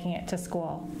not making it to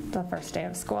school the first day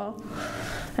of school.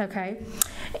 Okay.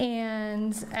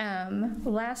 And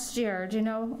last year, do you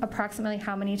know approximately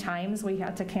how many times we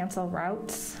had to cancel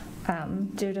routes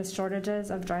due to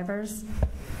shortages of drivers?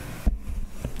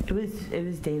 It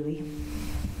was daily.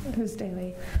 It was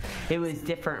daily. It was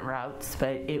different routes,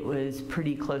 but it was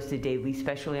pretty close to daily,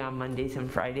 especially on Mondays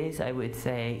and Fridays. I would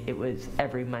say it was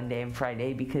every Monday and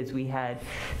Friday because we had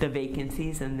the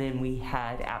vacancies and then we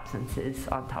had absences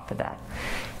on top of that.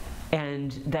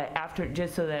 And that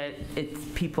just so that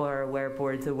people are aware,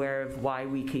 board's aware of why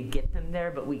we could get them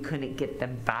there, but we couldn't get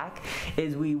them back,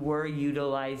 is we were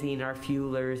utilizing our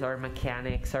fuelers, our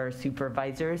mechanics, our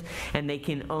supervisors, and they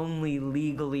can only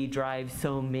legally drive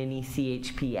so many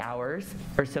CHP hours,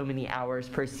 or so many hours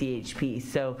per CHP.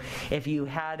 So if you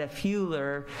had a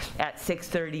fueler at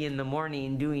 6:30 in the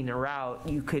morning doing a route,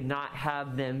 you could not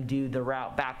have them do the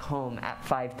route back home at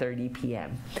 5:30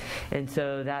 p.m. And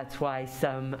so that's why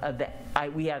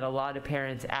we had a lot of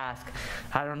parents ask,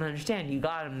 I don't understand, you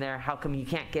got them there, how come you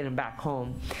can't get them back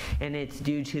home? And it's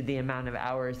due to the amount of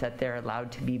hours that they're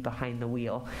allowed to be behind the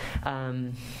wheel.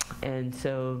 And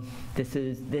so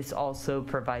this also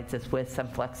provides us with some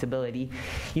flexibility.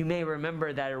 You may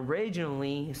remember that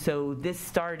originally, so this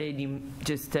started,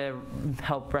 just to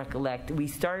help recollect, we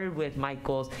started with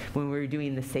Michael's when we were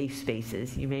doing the safe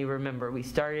spaces. You may remember we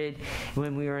started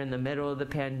when we were in the middle of the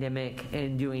pandemic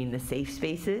and doing the safe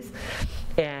spaces.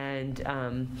 And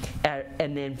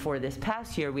then for this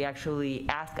past year, we actually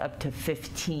asked up to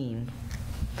 15.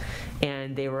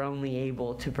 And they were only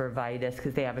able to provide us,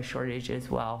 because they have a shortage as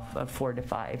well, of 4 to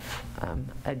 5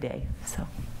 a day. So.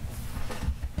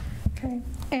 Okay.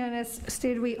 And as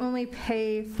stated, we only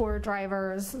pay for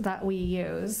drivers that we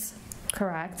use,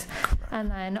 correct?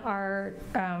 And then our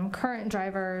current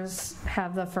drivers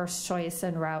have the first choice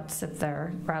in routes if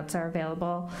their routes are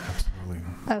available. Absolutely.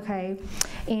 Okay.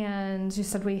 And you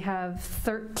said we have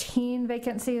 13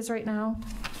 vacancies right now,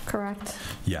 correct?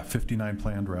 Yeah, 59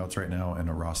 planned routes right now and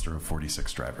a roster of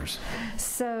 46 drivers.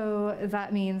 So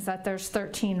that means that there's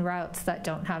 13 routes that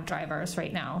don't have drivers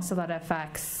right now. So that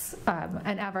affects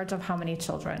an average of how many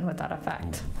children would that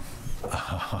affect?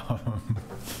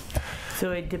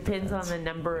 So it depends on the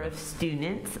number of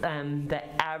students.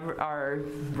 Our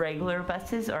regular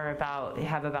buses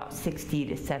have about 60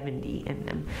 to 70 in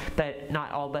them, but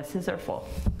not all buses are full.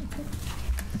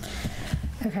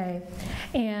 Okay,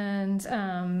 and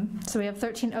so we have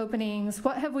 13 openings.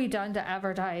 What have we done to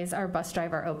advertise our bus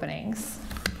driver openings?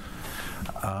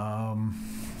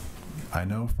 I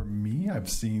know for me,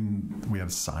 we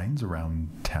have signs around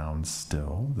town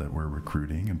still that we're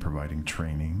recruiting and providing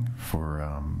training for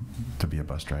to be a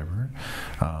bus driver.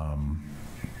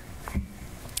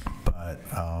 But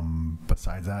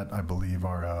besides that, I believe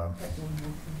our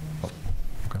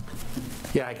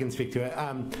Yeah, I can speak to it.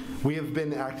 We have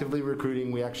been actively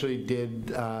recruiting. We actually did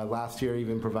last year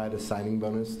even provide a signing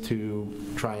bonus to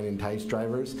try and entice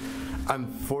drivers.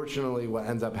 Unfortunately, what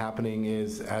ends up happening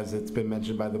is, as it's been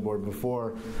mentioned by the board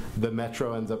before, the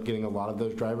Metro ends up getting a lot of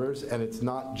those drivers, and it's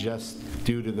not just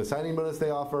due to the signing bonus they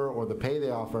offer or the pay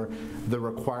they offer. The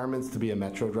requirements to be a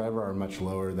Metro driver are much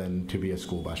lower than to be a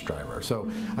school bus driver.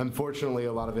 So unfortunately,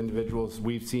 a lot of individuals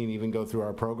we've seen even go through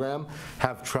our program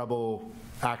have trouble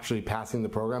actually passing the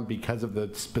program because of the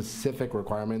specific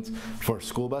requirements for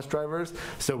school bus drivers.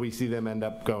 So we see them end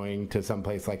up going to some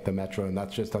place like the Metro, and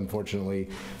that's just unfortunately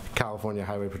California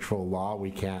Highway Patrol law. We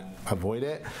can't avoid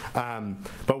it.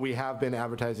 But we have been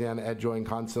advertising on EdJoin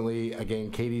constantly.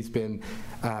 Again, Katie's been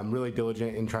really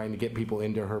diligent in trying to get people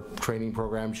into her training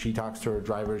program. She talks to her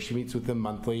drivers. She meets with them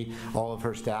monthly. All of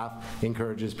her staff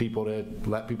encourages people to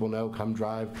let people know, come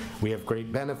drive. We have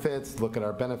great benefits. Look at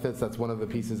our benefits. That's one of the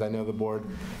pieces I know the board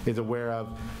is aware of.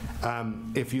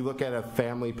 If you look at a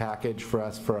family package for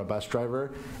us for a bus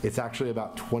driver, it's actually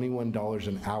about $21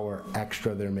 an hour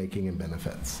extra they're making in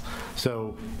benefits.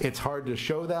 So it's hard to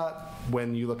show that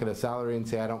when you look at a salary and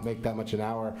say, I don't make that much an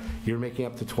hour. You're making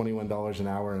up to $21 an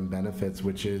hour in benefits,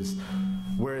 which is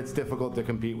where it's difficult to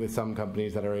compete with some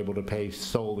companies that are able to pay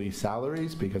solely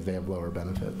salaries because they have lower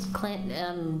benefits.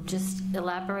 Clint, just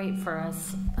elaborate for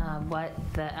us what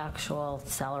the actual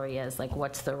salary is. Like,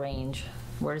 what's the range?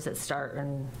 Where does it start,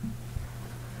 and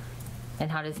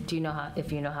how does, do you know how,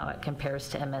 if you know how it compares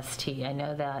to MST? I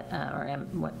know that,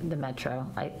 the Metro.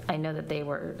 I know that they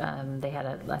were, they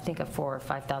had I think a $4,000 or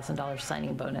 $5,000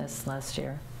 signing bonus last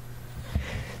year.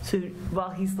 So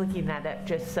while he's looking that up,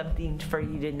 just something for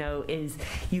you to know is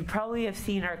you probably have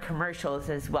seen our commercials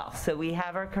as well. So we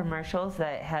have our commercials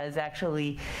that has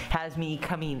me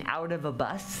coming out of a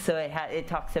bus. So it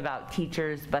talks about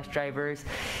teachers, bus drivers,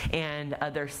 and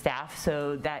other staff.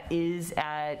 So that is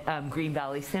at Green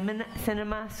Valley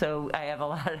Cinema. So I have a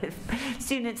lot of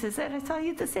students that said, I saw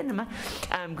you at the cinema.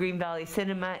 Green Valley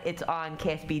Cinema, it's on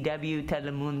KSBW,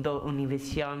 Telemundo,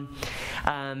 Univision.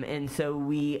 And so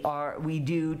we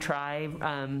do try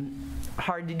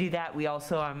hard to do that. We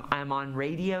also, I'm on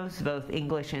radios, both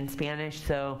English and Spanish,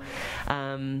 so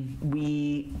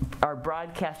we are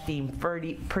broadcasting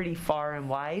pretty far and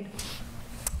wide.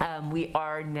 We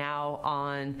are now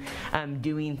on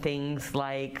doing things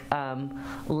like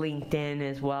LinkedIn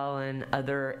as well and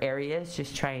other areas,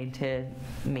 just trying to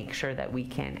make sure that we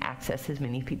can access as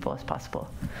many people as possible.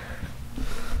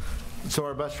 So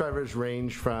our bus drivers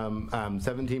range from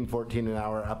 $17.14 an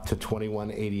hour up to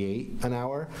 $21.88 an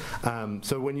hour.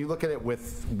 So when you look at it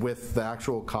with the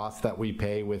actual cost that we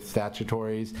pay with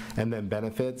statutories and then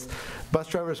benefits, bus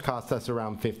drivers cost us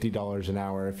around $50 an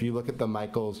hour. If you look at the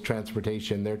Michaels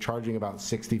Transportation, they're charging about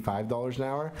 $65 an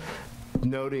hour.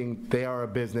 Noting they are a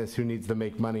business who needs to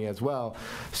make money as well.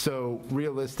 So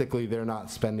realistically, they're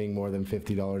not spending more than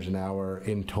 $50 an hour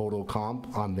in total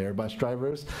comp on their bus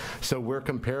drivers. So we're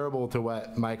comparable to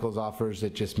what Michaels offers.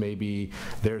 It just maybe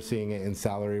they're seeing it in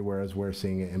salary, whereas we're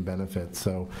seeing it in benefits.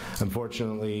 So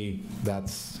unfortunately,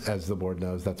 that's, as the board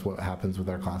knows, that's what happens with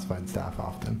our classified staff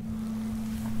often.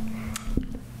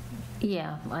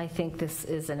 Yeah, I think this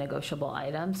is a negotiable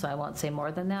item, so I won't say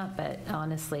more than that, but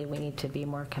honestly, we need to be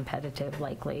more competitive,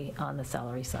 likely, on the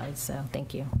salary side, so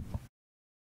thank you.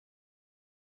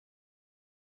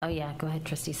 Oh yeah, go ahead,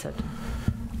 Trustee Soto.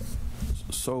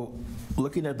 So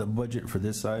looking at the budget for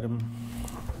this item,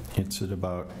 it's at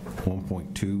about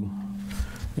 1.2,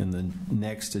 and the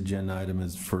next agenda item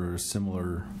is for a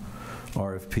similar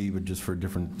RFP, but just for a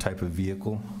different type of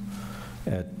vehicle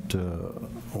at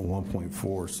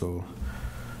 1.4, so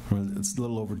it's a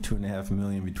little over $2.5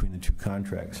 million between the two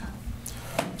contracts.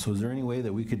 So is there any way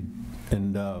that we could,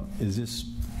 and is this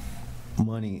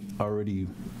money already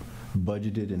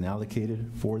budgeted and allocated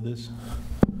for this?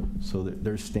 So that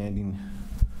they're standing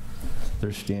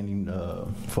there's standing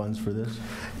funds for this?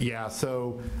 Yeah,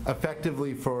 so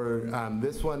effectively for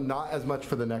this one, not as much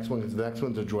for the next one, because the next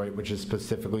one's Adroit, which is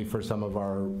specifically for some of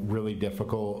our really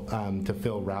difficult to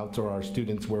fill routes or our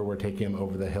students where we're taking them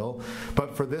over the hill.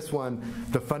 But for this one,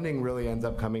 the funding really ends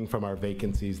up coming from our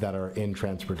vacancies that are in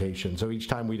transportation. So each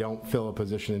time we don't fill a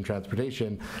position in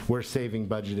transportation, we're saving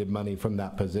budgeted money from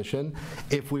that position.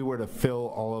 If we were to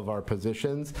fill all of our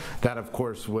positions, that of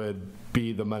course would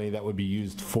be the money that would be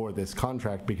used for this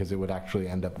contract, because it would actually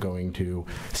end up going to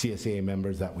CSEA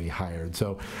members that we hired.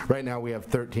 So right now we have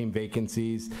 13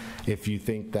 vacancies. If you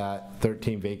think that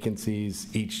 13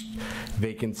 vacancies, each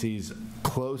vacancy's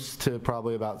close to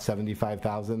probably about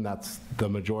 75,000, that's the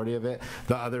majority of it.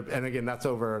 The other, and again, that's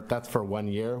for 1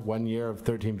 year. 1 year of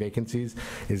 13 vacancies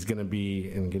is going to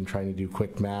be, and again, trying to do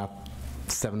quick math,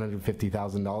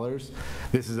 $750,000.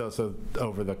 This is also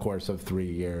over the course of 3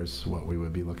 years what we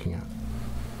would be looking at.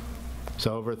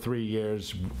 So over 3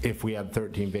 years, if we had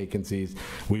 13 vacancies,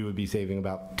 we would be saving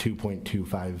about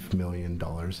 $2.25 million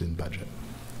in budget.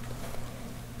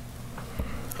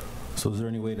 So is there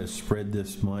any way to spread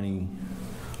this money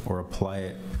or apply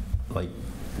it, like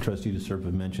Trustee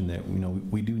DeSerpa mentioned, that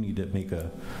we do need to make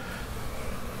a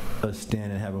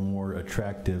stand and have a more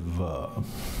attractive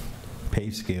pay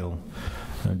scale.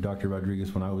 Dr.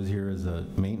 Rodriguez, when I was here as a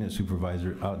maintenance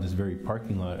supervisor out in this very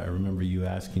parking lot, I remember you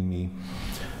asking me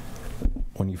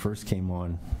when you first came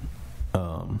on,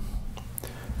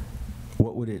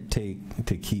 what would it take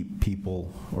to keep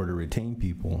people or to retain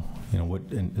people,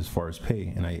 as far as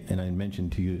pay? And I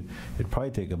mentioned to you it'd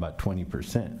probably take about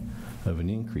 20% of an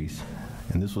increase.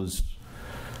 And this was,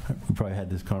 we probably had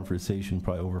this conversation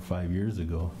probably over 5 years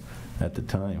ago at the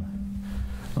time.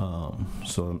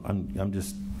 So I'm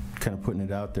just kind of putting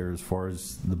it out there as far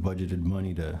as the budgeted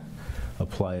money to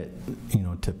apply it,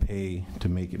 to pay to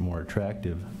make it more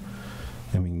attractive.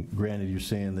 I mean, granted, you're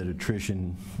saying that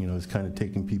attrition, is kind of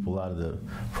taking people out of the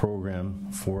program,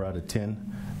 4 out of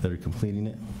 10 that are completing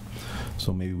it.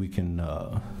 So maybe we can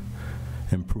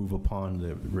improve upon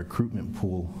the recruitment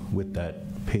pool with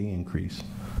that pay increase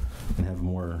and have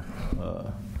more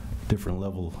different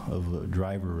level of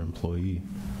driver or employee.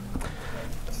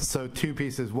 So 2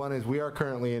 pieces. One is we are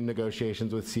currently in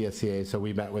negotiations with CSEA, so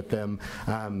we met with them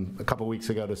a couple weeks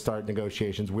ago to start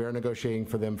negotiations. We are negotiating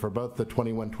for them for both the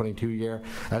 21-22 year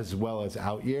as well as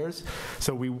out years.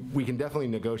 So we can definitely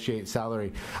negotiate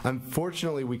salary.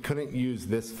 Unfortunately, we couldn't use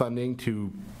this funding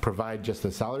to provide just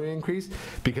a salary increase,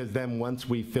 because then once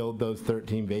we filled those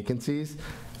 13 vacancies,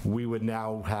 we would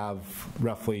now have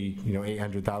roughly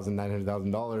 $800,000,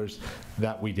 $900,000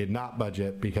 that we did not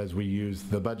budget, because we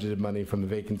used the budgeted money from the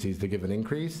vacancies to give an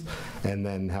increase and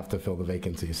then have to fill the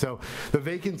vacancies. So the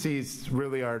vacancies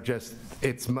really are just,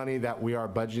 it's money that we are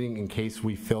budgeting in case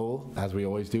we fill, as we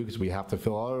always do, because we have to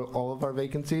fill all of our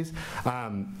vacancies.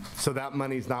 So that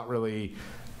money's not really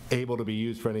able to be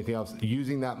used for anything else.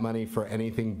 Using that money for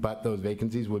anything but those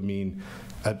vacancies would mean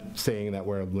saying that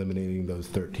we're eliminating those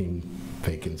 13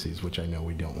 vacancies, which I know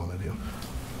we don't want to do.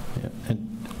 Yeah,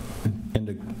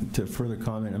 and to further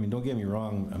comment, I mean, don't get me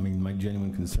wrong, I mean, my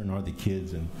genuine concern are the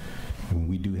kids, and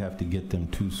we do have to get them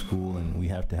to school, and we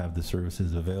have to have the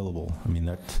services available. I mean,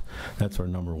 that's our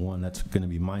number one. That's going to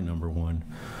be my number one.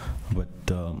 But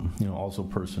also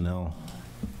personnel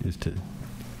is to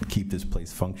keep this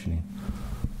place functioning.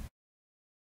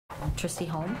 Trustee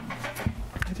Holm?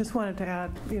 I just wanted to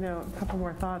add, a couple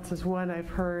more thoughts. Is one, I've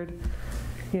heard,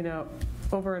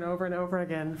 over and over and over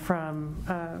again from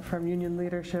union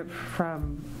leadership,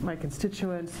 from my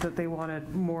constituents, that they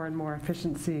wanted more and more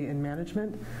efficiency in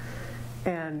management.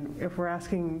 And if we're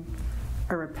asking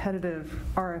a repetitive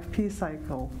RFP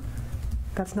cycle,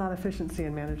 that's not efficiency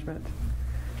in management.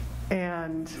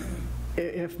 And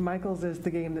if Michael's is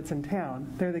the game that's in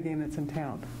town, they're the game that's in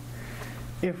town.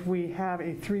 If we have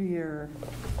a 3-year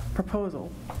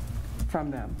proposal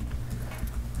from them,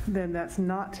 then that's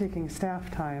not taking staff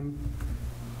time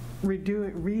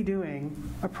redoing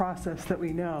a process that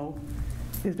we know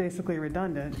is basically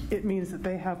redundant. It means that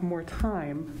they have more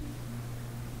time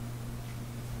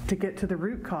to get to the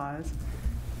root cause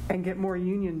and get more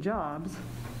union jobs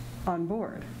on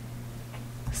board.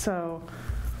 So,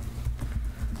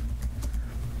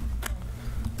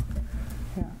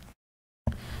 yeah.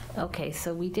 Okay,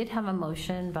 so we did have a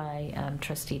motion by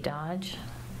Trustee Dodge.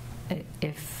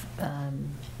 If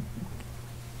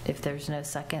there's no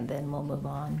second, then we'll move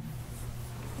on.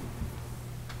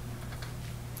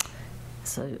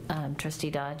 So Trustee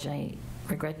Dodge, I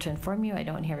regret to inform you I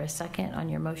don't hear a second on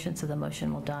your motion, so the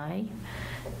motion will die.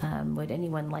 Would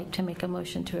anyone like to make a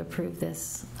motion to approve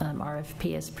this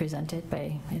RFP as presented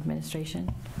by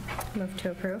administration? Move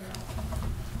to approve.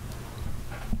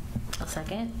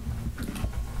 Second.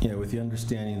 Yeah, with the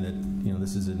understanding that,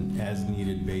 this is an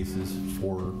as-needed basis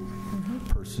for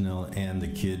personnel and the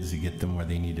kids to get them where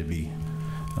they need to be.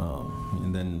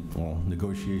 And then,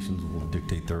 negotiations will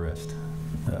dictate the rest.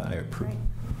 I approve.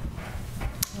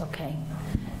 Okay.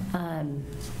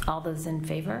 All those in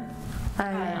favor? Aye.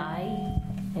 Aye.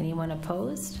 Anyone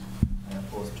opposed? I'm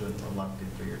opposed to elected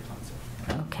for your concept.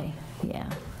 Okay, yeah,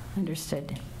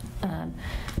 understood.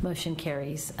 Motion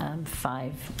carries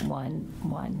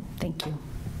 5-1-1. Thank you.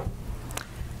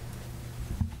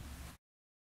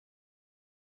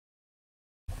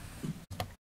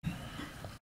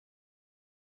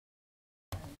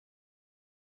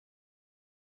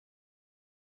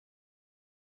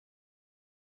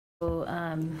 So,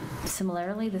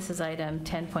 similarly, this is item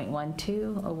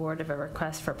 10.12, award of a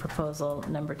request for proposal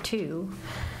number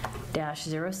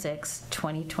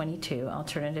 2-06-2022,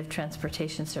 alternative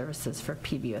transportation services for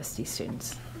PVUSD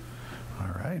students.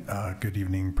 All right. Good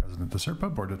evening, President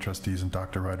DeSerpa, Board of Trustees, and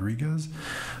Dr. Rodriguez.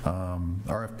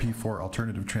 RFP for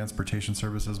alternative transportation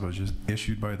services was just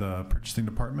issued by the Purchasing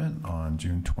Department on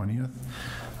June 20th.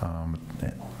 A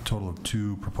total of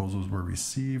 2 proposals were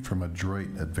received from Adroit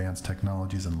Advanced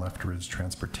Technologies and Left Ridge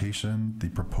Transportation. The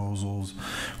proposals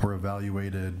were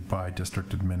evaluated by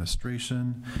district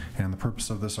administration, and the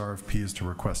purpose of this RFP is to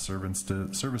request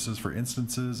services for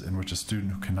instances in which a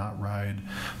student who cannot ride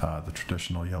the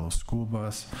traditional yellow school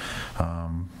bus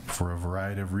for a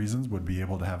variety of reasons would be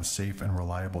able to have safe and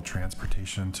reliable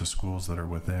transportation to schools that are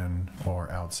within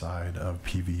or outside of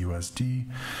PVUSD.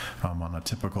 On a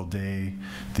typical day,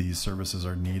 these services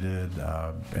are needed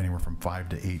anywhere from 5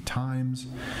 to 8 times,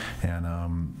 and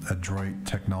Adroit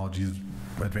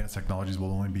Advanced Technologies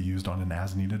will only be used on an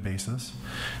as-needed basis,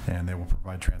 and they will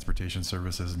provide transportation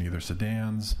services in either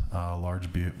sedans, large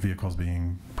vehicles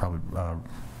being probably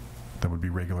that would be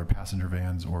regular passenger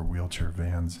vans or wheelchair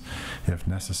vans if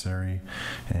necessary,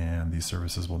 and these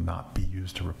services will not be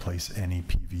used to replace any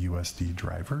PVUSD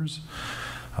drivers.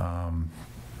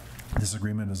 This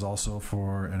agreement is also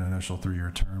for an initial 3-year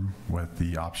term with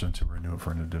the option to renew it for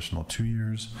an additional 2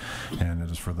 years, and it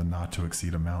is for the not to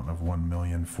exceed amount of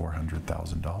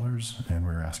 $1,400,000, and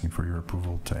we're asking for your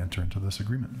approval to enter into this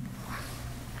agreement.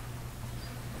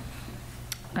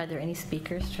 Are there any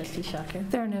speakers, Trustee Shocker?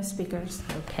 There are no speakers.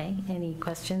 Okay, any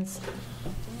questions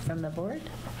from the board?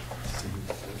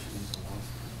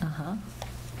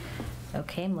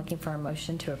 Okay, I'm looking for a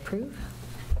motion to approve.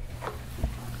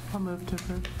 I'll move to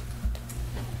approve.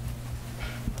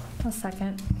 A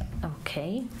second.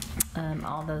 Okay,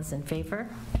 all those in favor?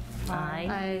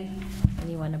 Aye.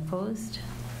 Anyone opposed?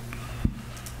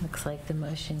 Looks like the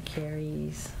motion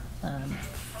carries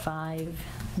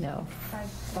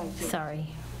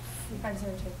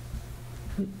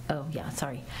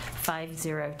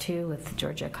 502 with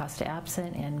Georgia Acosta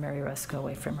absent and Mary Rusko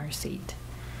away from her seat.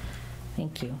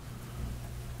 Thank you.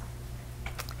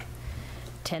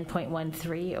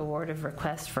 10.13, award of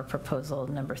request for proposal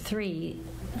number 3,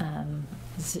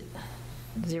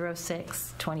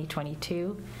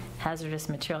 06-2022, hazardous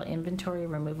material inventory,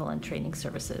 removal, and training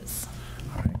services.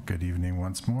 All right, good evening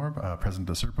once more. President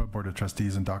DeSerpa, Board of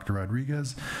Trustees, and Dr.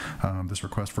 Rodriguez. This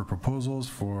request for proposals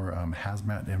for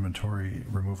hazmat inventory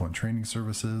removal and training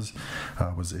services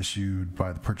was issued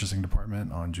by the Purchasing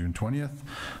Department on June 20th.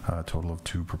 A total of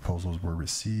 2 proposals were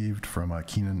received from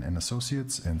Keenan and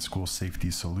Associates and School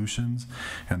Safety Solutions.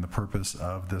 And the purpose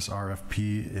of this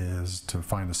RFP is to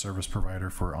find a service provider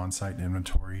for on-site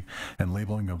inventory and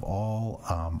labeling of all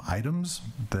items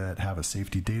that have a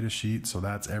safety data sheet. So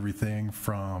that's everything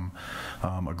from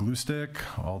a glue stick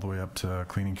all the way up to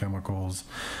cleaning chemicals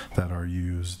that are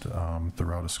used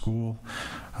throughout a school.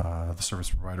 The service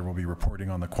provider will be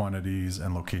reporting on the quantities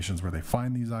and locations where they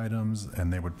find these items,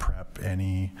 and they would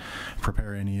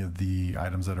prepare any of the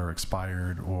items that are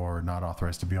expired or not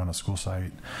authorized to be on a school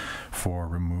site for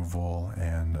removal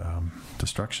and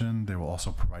destruction. They will also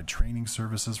provide training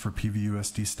services for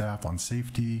PVUSD staff on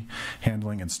safety,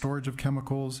 handling, and storage of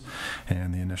chemicals.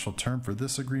 And the initial term for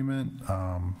this agreement,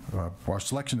 our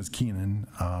selection is Keenan,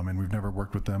 and we've never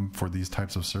worked with them for these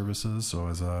types of services. So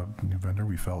as a new vendor,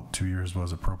 we felt 2 years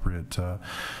was appropriate to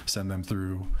send them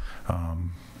through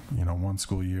one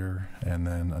school year and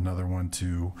then another one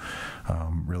to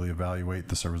really evaluate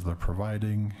the service they're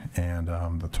providing. And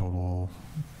the total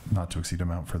not to exceed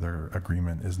amount for their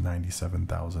agreement is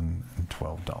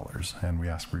 $97,012. And we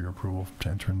ask for your approval to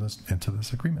enter into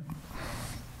this agreement.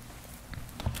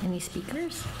 Any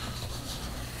speakers?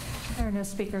 There are no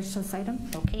speakers to this item.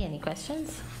 Okay, any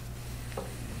questions?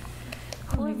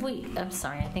 Who have we, I'm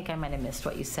sorry, I think I might have missed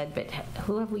what you said, but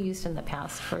who have we used in the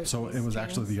past for So these it was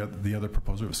trainings? actually the other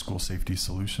proposer was School Safety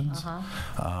Solutions.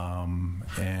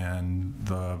 And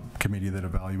the committee that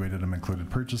evaluated them included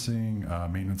purchasing,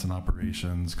 maintenance and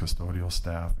operations, custodial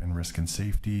staff, and risk and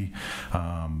safety.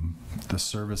 The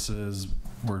services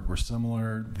were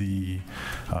similar. The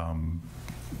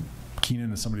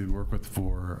Keenan is somebody we work with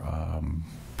for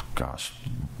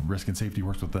risk and safety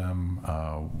works with them,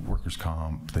 workers'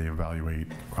 comp, they evaluate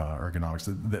ergonomics.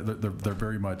 They're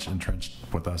very much entrenched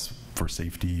with us for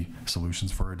safety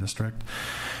solutions for our district.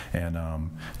 And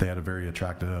they had a very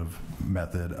attractive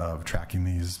method of tracking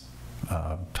these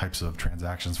types of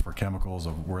transactions for chemicals,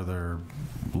 of where they're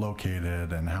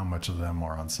located and how much of them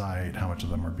are on site, how much of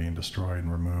them are being destroyed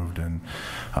and removed. And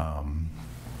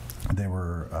they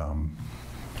were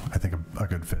I think a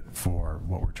good fit for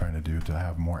what we're trying to do, to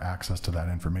have more access to that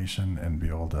information and be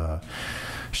able to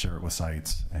share it with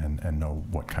sites and know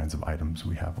what kinds of items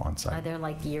we have on site. Are there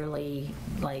like yearly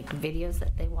videos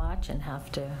that they watch and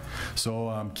have to?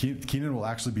 So Keenan will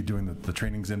actually be doing the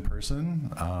trainings in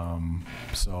person.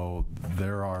 So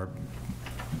there are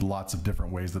lots of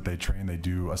different ways that they train. They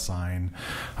do assign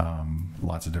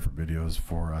lots of different videos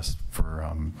for us for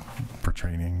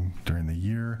training during the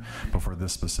year. But for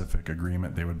this specific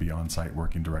agreement, they would be on site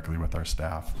working directly with our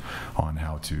staff on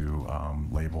how to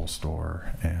label,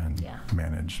 store, and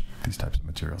manage these types of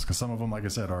materials. Because some of them, like I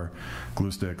said, are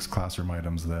glue sticks, classroom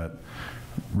items that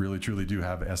really truly do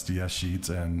have SDS sheets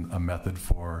and a method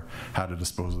for how to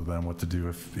dispose of them, what to do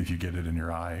if you get it in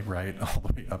your eye, right? All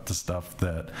the way up to stuff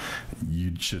that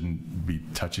you shouldn't be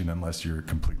touching unless you're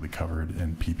completely covered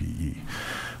in PPE.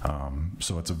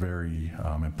 So it's a very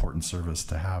important service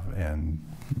to have, and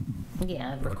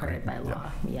required by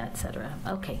law, et cetera.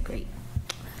 Okay, great.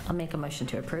 I'll make a motion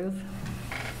to approve.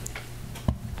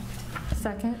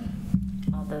 Second.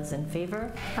 All those in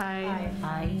favor? Aye.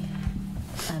 Aye.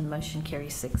 And motion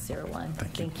carries 601.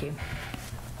 Thank you.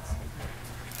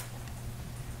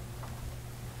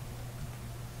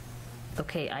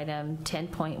 Okay, item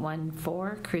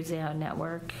 10.14, Cruz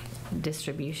Network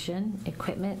Distribution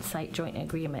Equipment Site Joint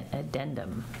Agreement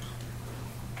Addendum.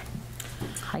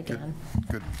 Hi, Dan.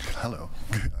 Hello.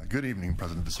 Good evening,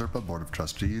 President DeSerpa, Board of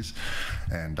Trustees,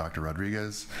 and Dr.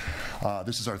 Rodriguez.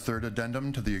 This is our third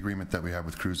addendum to the agreement that we have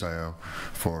with Cruz.io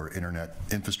for internet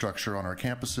infrastructure on our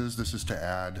campuses. This is to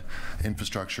add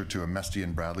infrastructure to Amesti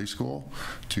and Bradley School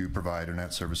to provide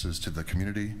internet services to the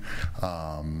community.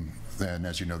 And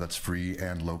as you know, that's free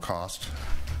and low cost.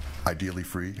 Ideally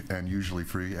free and usually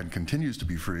free and continues to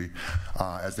be free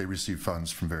as they receive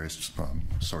funds from various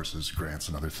sources, grants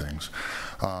and other things.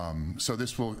 So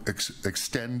this will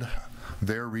extend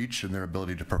their reach and their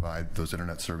ability to provide those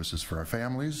internet services for our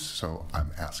families. So I'm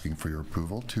asking for your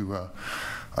approval to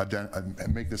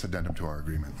make this addendum to our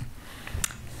agreement.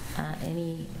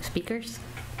 Any speakers?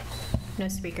 No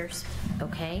speakers.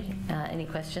 Okay. Any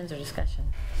questions or discussion?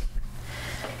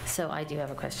 So I do have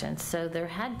a question. So there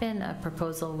had been a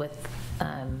proposal with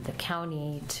the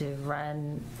county to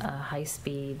run a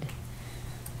high-speed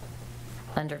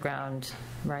underground,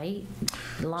 right,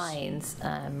 lines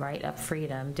right up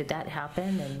Freedom. Did that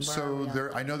happen? And so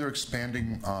I know they're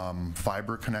expanding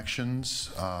fiber connections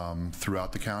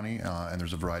throughout the county, and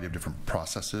there's a variety of different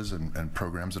processes and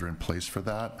programs that are in place for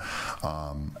that.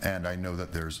 And I know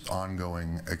that there's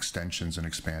ongoing extensions and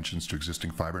expansions to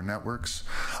existing fiber networks.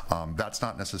 That's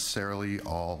not necessarily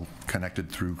all connected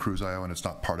through Cruz.io, and it's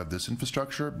not part of this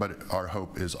infrastructure, but our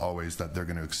hope is always that they're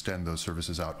going to extend those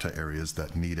services out to areas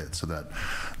that need it, so that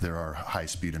there are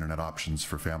high-speed internet options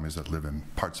for families that live in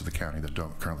parts of the county that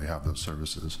don't currently have those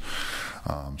services.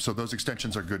 So those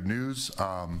extensions are good news.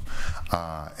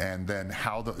 And then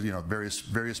how the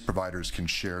various providers can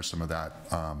share some of that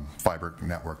fiber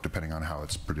network depending on how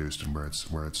it's produced and where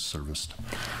it's serviced.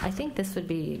 I think this would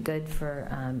be good for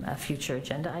a future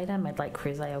agenda item. I'd like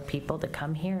Cruz.io people to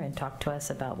come here and talk to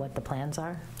us about what the plans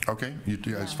are. Okay,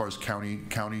 as far as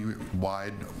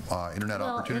county-wide internet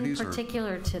opportunities? In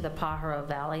particular to the Pajaro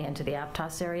Valley and to the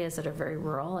Aptos areas that are very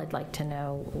rural, I'd like to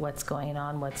know what's going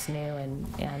on, what's new,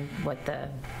 and what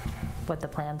the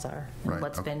plans are, and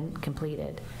what's been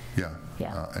completed. Yeah.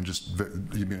 And just,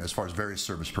 you mean as far as various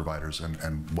service providers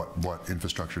and what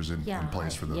infrastructure is in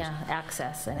place for those? Yeah,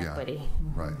 access and equity.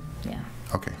 Right. Yeah.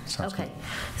 Okay, sounds good.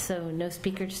 So no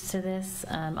speakers to this.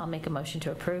 I'll make a motion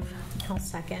to approve. I'll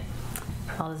second.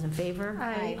 All those in favor?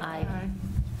 Aye. Aye.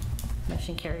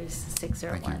 Motion carries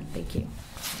 601. Thank you.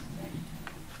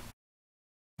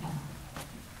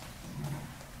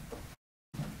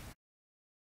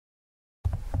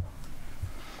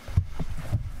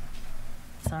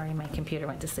 sorry, my computer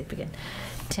went to sleep again.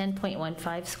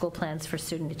 10.15, school plans for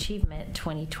student achievement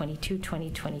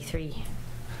 2022-2023.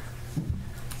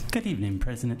 Good evening,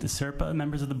 President DeSerpa,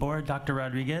 members of the board, Dr.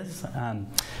 Rodriguez.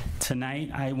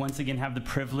 Tonight, I once again have the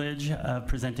privilege of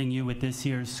presenting you with this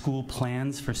year's school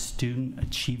plans for student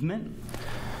achievement.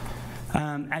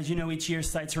 As you know, each year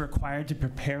sites are required to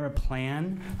prepare a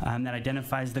plan that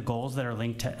identifies the goals that are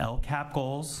linked to LCAP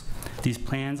goals. These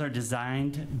plans are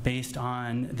designed based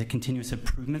on the continuous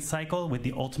improvement cycle with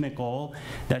the ultimate goal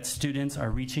that students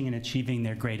are reaching and achieving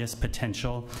their greatest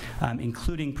potential,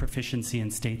 including proficiency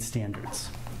in state standards.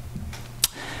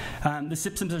 The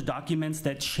SIPSIMs are documents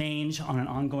that change on an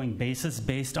ongoing basis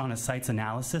based on a site's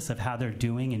analysis of how they're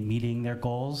doing in meeting their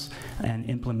goals and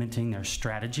implementing their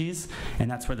strategies,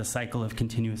 and that's where the cycle of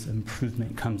continuous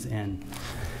improvement comes in.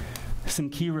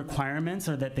 Some key requirements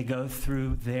are that they go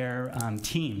through their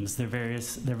teams, their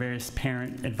various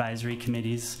parent advisory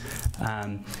committees.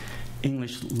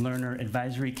 English Learner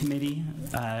Advisory Committee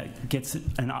gets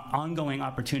an ongoing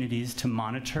opportunities to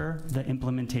monitor the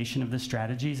implementation of the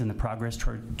strategies and the progress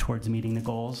towards meeting the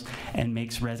goals, and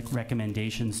makes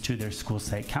recommendations to their school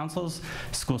site councils.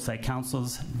 School site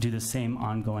councils do the same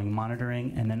ongoing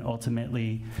monitoring, and then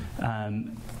ultimately,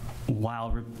 while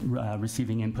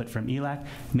receiving input from ELAC,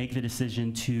 make the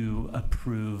decision to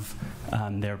approve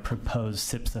their proposed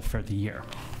SIPSA for the year.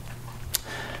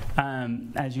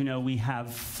 As you know, we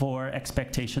have 4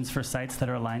 expectations for sites that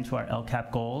are aligned to our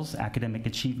LCAP goals: academic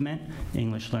achievement,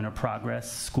 English learner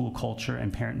progress, school culture,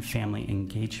 and parent and family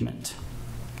engagement.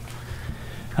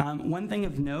 One thing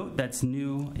of note that's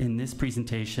new in this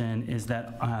presentation is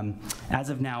that as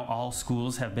of now, all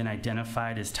schools have been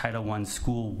identified as Title I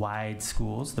school-wide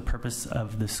schools. The purpose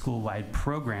of the school-wide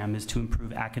program is to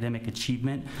improve academic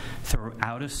achievement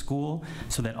throughout a school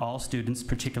so that all students,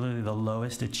 particularly the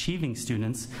lowest achieving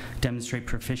students, demonstrate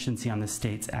proficiency on the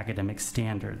state's academic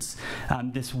standards.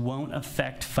 This won't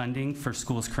affect funding for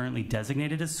schools currently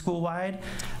designated as school-wide.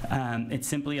 It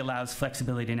simply allows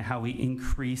flexibility in how we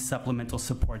increase supplemental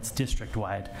supports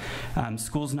district-wide.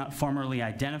 Schools not formally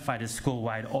identified as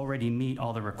school-wide already meet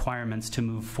all the requirements to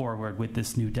move forward with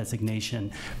this new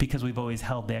designation, because we've always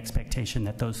held the expectation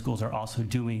that those schools are also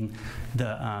doing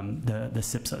the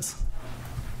SIPSAs.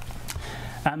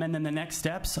 And then the next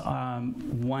steps,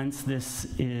 once this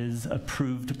is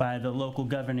approved by the local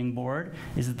governing board,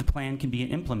 is that the plan can be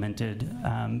implemented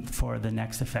for the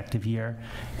next effective year,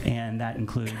 and that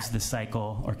includes the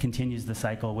cycle, or continues the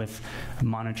cycle, with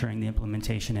monitoring the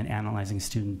implementation and analyzing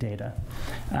student data.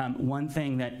 One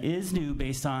thing that is new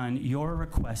based on your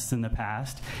requests in the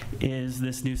past is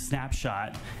this new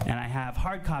snapshot, and I have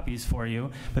hard copies for you,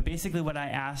 but basically what I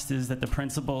asked is that the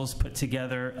principals put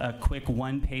together a quick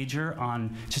one-pager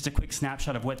on just a quick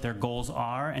snapshot of what their goals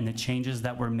are and the changes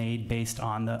that were made based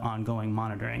on the ongoing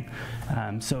monitoring.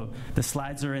 So the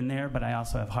slides are in there, but I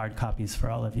also have hard copies for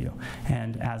all of you.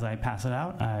 And as I pass it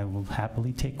out, I will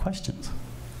happily take questions.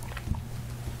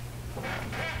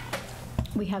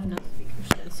 We have no speakers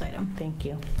for this item. Thank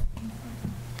you.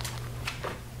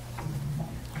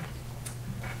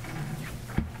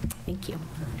 Thank you.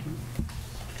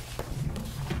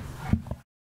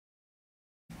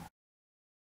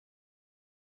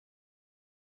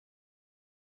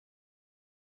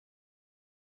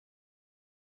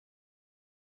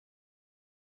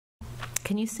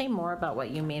 Can you say more about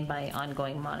what you mean by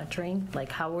ongoing monitoring?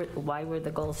 Like why were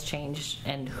the goals changed,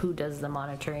 and who does the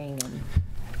monitoring? And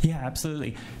yeah,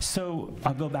 absolutely. So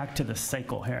I'll go back to the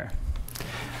cycle here.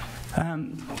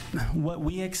 What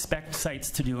we expect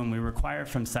sites to do, and we require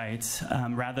from sites,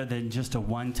 rather than just a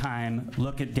one-time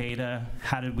look at data,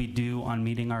 how did we do on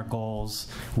meeting our goals,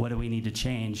 what do we need to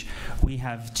change, we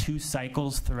have 2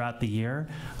 cycles throughout the year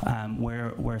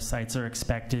where sites are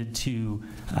expected to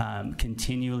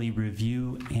continually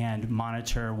review and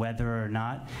monitor whether or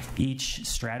not each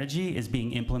strategy is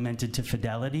being implemented to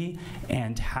fidelity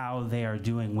and how they are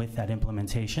doing with that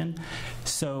implementation.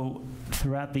 So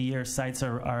throughout the year, sites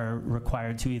are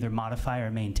required to either modify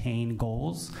or maintain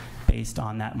goals based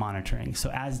on that monitoring. So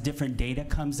as different data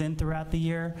comes in throughout the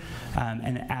year,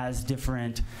 and as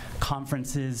different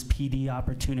conferences, PD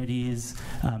opportunities,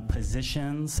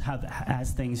 positions,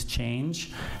 as things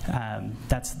change,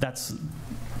 that's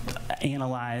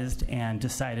analyzed and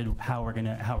decided how we're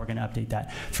gonna update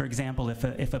that. For example,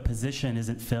 if a position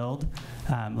isn't filled,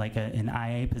 like an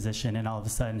IA position, and all of a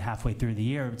sudden halfway through the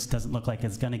year it doesn't look like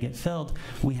it's going to get filled,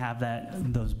 we have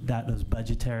those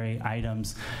budgetary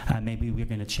items. Maybe we're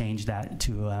going to change that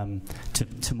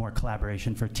to more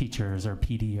collaboration for teachers or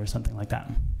PD or something like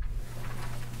that.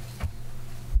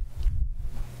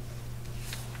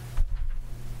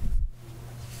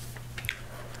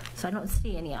 So I don't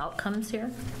see any outcomes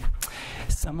here.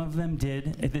 Some of them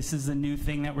did. This is a new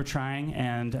thing that we're trying,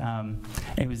 and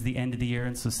it was the end of the year,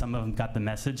 and so some of them got the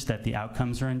message that the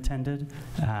outcomes are intended,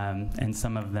 and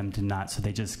some of them did not, so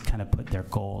they just kind of put their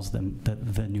goals,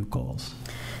 the new goals.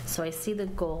 So I see the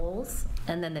goals,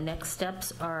 and then the next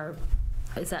steps are,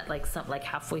 is that like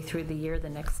halfway through the year, the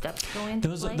next steps go into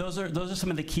play? Those are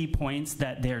some of the key points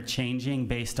that they're changing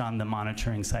based on the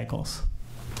monitoring cycles.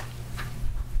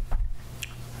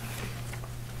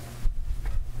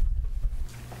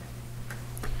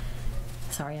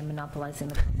 Sorry, I'm monopolizing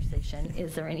the conversation.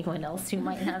 Is there anyone else who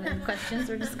might have any questions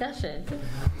or discussion?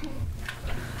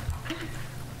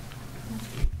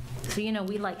 So, you know,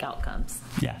 we like outcomes.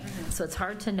 Yeah. So it's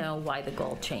hard to know why the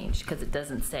goal changed, because it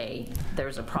doesn't say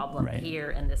there's a problem here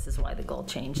and this is why the goal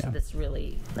changed. Yeah. So this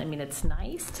really, I mean, it's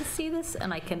nice to see this,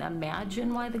 and I can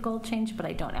imagine why the goal changed, but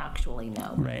I don't actually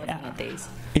know. Right. Looking at these.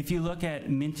 If you look at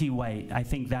Minty White, I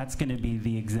think that's going to be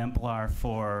the exemplar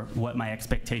for what my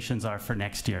expectations are for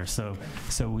next year. So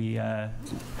we, I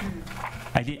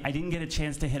didn't get a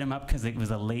chance to hit him up because it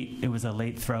was a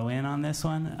late throw in on this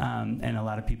one, and a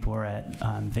lot of people were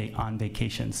on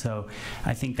vacation. So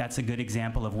I think that's a good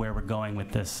example of where we're going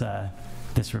with this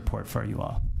this report for you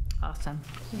all. Awesome.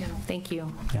 Yeah. Thank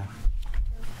you. Yeah.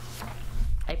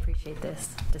 I appreciate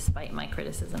this, despite my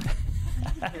criticism.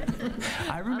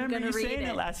 I remember you saying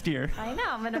it last year. I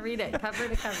know. I'm going to read it cover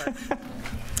to cover.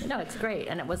 No, it's great,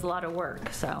 and it was a lot of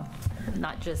work. So,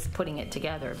 not just putting it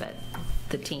together, but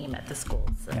the team at the school.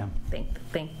 So, yeah.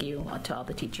 Thank you to all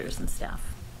the teachers and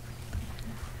staff.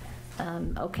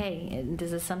 Okay, and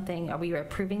is this something? Are we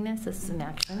approving this? This is an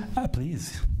action.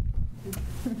 Please.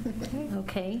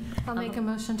 Okay. I'll make a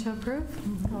motion to approve.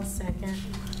 I'll second.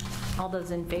 All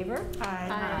those in favor?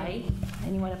 Aye.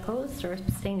 Anyone opposed or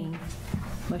abstaining?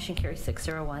 Motion carries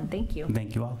 601. Thank you.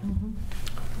 Thank you all.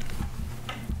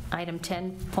 Item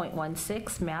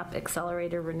 10.16, MAP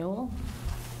Accelerator Renewal.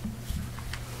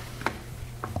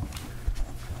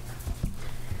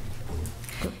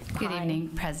 Good evening,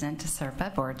 President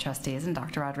DeSerpa, Board of Trustees, and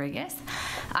Dr. Rodriguez.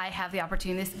 I have the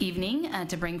opportunity this evening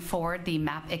to bring forward the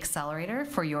MAP Accelerator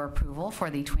for your approval for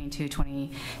the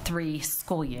 22-23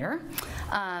 school year.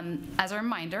 As a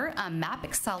reminder, MAP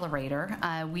Accelerator,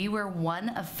 we were one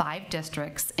of 5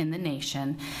 districts in the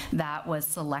nation that was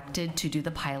selected to do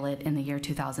the pilot in the year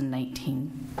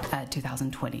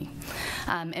 2019-2020.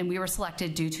 And we were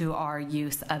selected due to our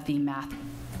use of the MAP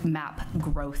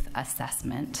growth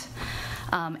assessment.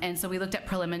 And so we looked at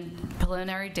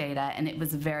preliminary data, and it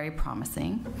was very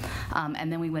promising.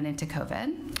 And then we went into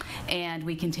COVID, and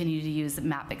we continue to use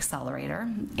MAP Accelerator,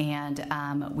 and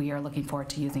we are looking forward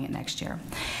to using it next year.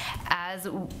 As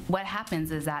what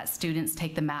happens is that students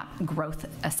take the MAP growth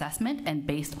assessment, and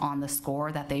based on the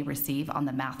score that they receive on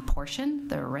the math portion,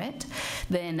 the RIT,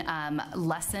 then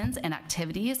lessons and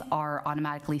activities are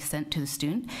automatically sent to the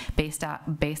student based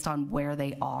on where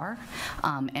they are,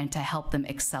 and to help them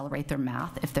accelerate their math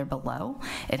if they're below.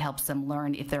 It helps them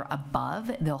learn. If they're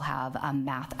above, they'll have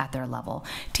math at their level.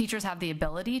 Teachers have the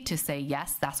ability to say,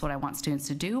 yes, that's what I want students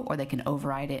to do, or they can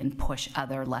override it and push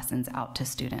other lessons out to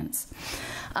students.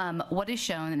 What is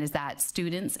shown is that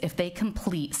students, if they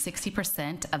complete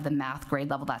 60% of the math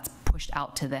grade level that's pushed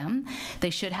out to them,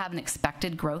 they should have an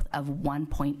expected growth of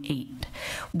 1.8.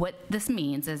 What this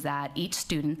means is that each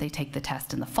student, they take the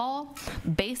test in the fall.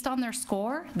 Based on their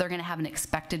score, they're going to have an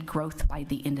expected growth by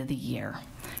the end of the year,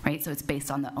 right? So it's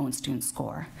based on the own student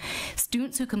score.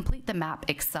 Students who complete the MAP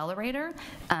Accelerator,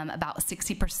 about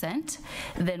 60%,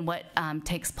 then what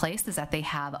takes place is that they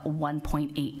have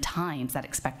 1.8 times that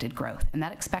expected growth. And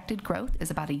that expected growth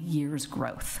is about a year's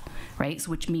growth, right? So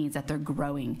which means that they're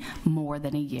growing more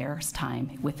than a year's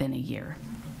time within a year.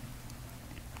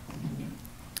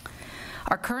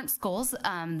 Our current schools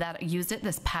that used it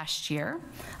this past year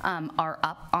are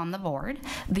up on the board.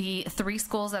 The 3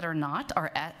 schools that are not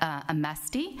are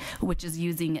Amesti, which is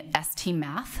using ST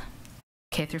Math,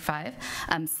 K through 5,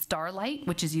 Starlight,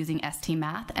 which is using ST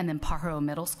Math, and then Pajaro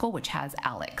Middle School, which has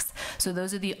Alex. So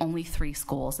those are the only 3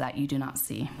 schools that you do not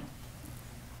see.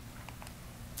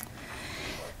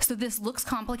 So this looks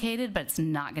complicated, but it's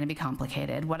not going to be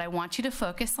complicated. What I want you to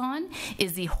focus on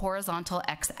is the horizontal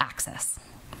x-axis.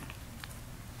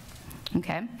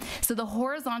 Okay, so the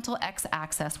horizontal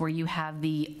x-axis, where you have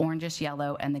the orangish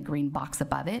yellow and the green box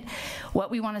above it, what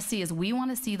we want to see is we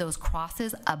want to see those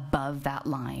crosses above that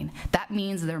line. That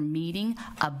means they're meeting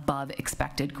above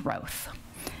expected growth.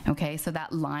 Okay, so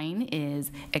that line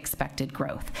is expected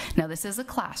growth. Now this is a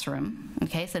classroom,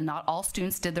 okay, so not all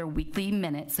students did their weekly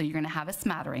minutes, so you're gonna have a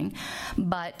smattering,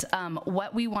 but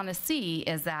what we wanna see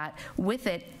is that with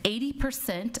it,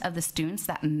 80% of the students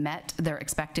that met their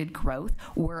expected growth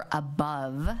were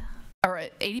above, or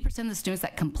 80% of the students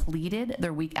that completed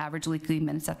their average weekly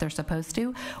minutes that they're supposed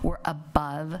to were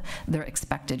above their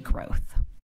expected growth.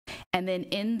 And then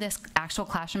in this actual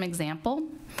classroom example,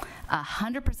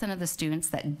 100% of the students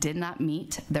that did not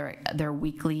meet their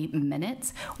weekly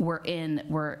minutes were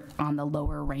on the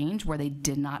lower range where they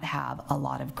did not have a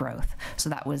lot of growth. So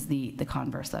that was the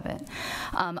converse of it.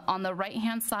 On the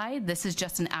right-hand side, this is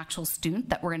just an actual student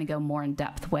that we're going to go more in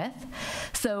depth with.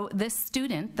 So this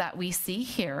student that we see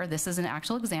here, this is an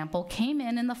actual example, came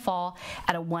in the fall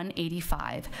at a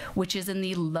 185, which is in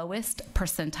the lowest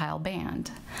percentile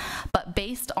band. But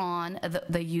based on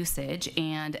the usage,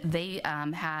 and they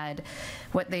had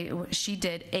she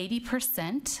did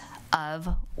 80% of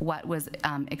what was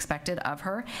expected of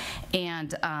her,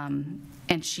 and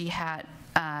she had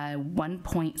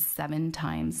 1.7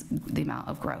 times the amount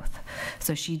of growth.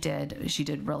 So she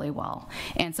did really well.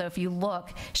 And so if you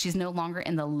look, she's no longer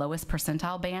in the lowest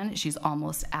percentile band, she's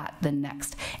almost at the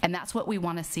next. And that's what we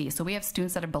want to see. So we have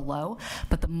students that are below,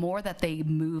 but the more that they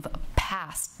move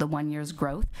past the 1 year's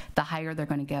growth, the higher they're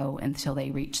going to go until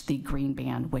they reach the green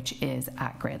band, which is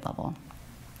at grade level.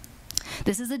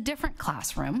 This is a different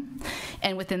classroom,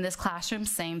 and within this classroom,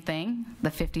 same thing, the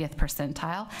 50th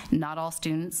percentile. Not all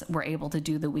students were able to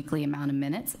do the weekly amount of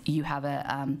minutes. You have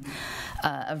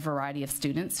a variety of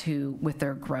students who, with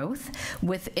their growth.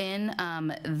 Within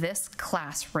this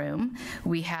classroom,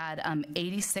 we had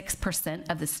 86%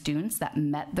 of the students that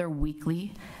met their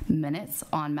weekly minutes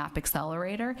on MAP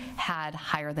Accelerator had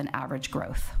higher than average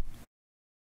growth.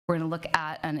 We're going to look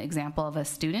at an example of a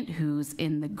student who's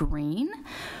in the green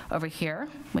over here,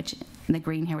 which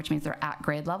means they're at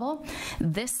grade level.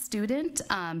 This student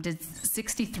did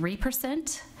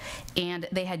 63%, and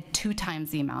they had 2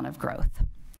 times the amount of growth.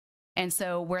 And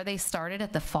so where they started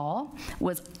at the fall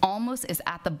is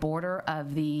at the border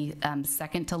of the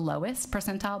second to lowest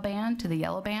percentile band to the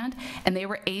yellow band, and they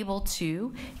were able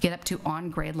to get up to on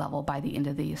grade level by the end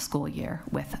of the school year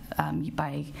with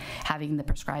by having the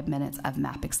prescribed minutes of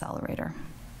MAP Accelerator.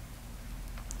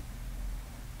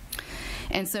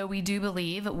 And so we do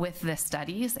believe with the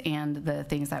studies and the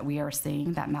things that we are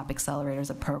seeing that MAP Accelerator is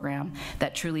a program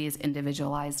that truly is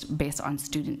individualized based on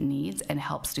student needs and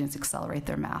helps students accelerate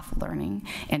their math learning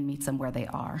and meets them where they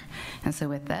are. And so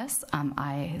with this,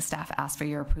 staff ask for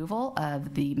your approval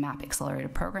of the MAP Accelerator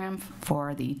program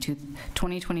for the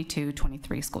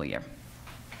 2022-23 school year.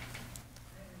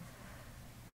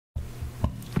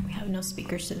 We have no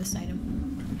speakers to this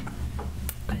item.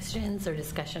 Questions or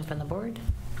discussion from the board?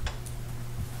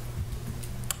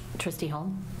 Trustee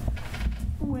Holm?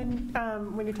 When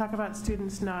you talk about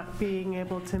students not being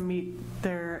able to meet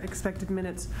their expected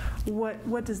minutes,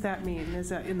 what does that mean? Is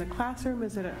that in the classroom?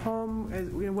 Is it at home?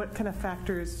 What kind of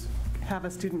factors have a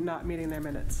student not meeting their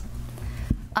minutes?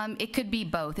 It could be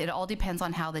both. It all depends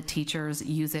on how the teachers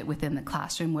use it within the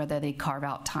classroom, whether they carve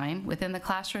out time within the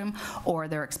classroom or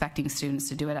they're expecting students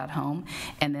to do it at home,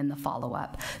 and then the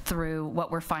follow-up. Through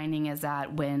what we're finding is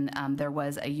that when there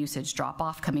was a usage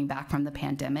drop-off coming back from the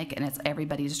pandemic, and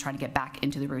everybody's just trying to get back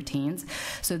into the routines.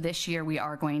 So this year we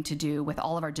are going to do, with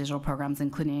all of our digital programs,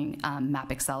 including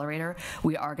MAP Accelerator,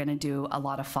 we are going to do a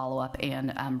lot of follow-up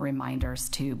and reminders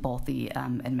to both the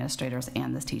administrators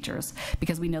and the teachers,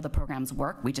 because we know the programs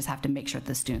work. We just have to make sure that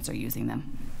the students are using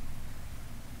them.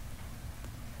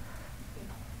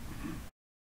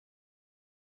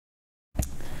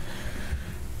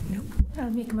 Nope.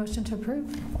 I'll make a motion to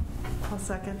approve. I'll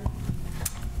second.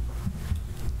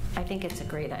 I think it's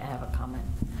I have a comment.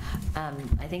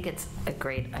 I think it's a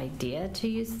great idea to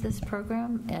use this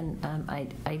program, and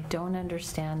I don't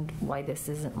understand why this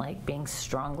isn't being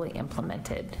strongly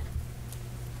implemented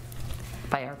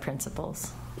by our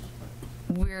principals.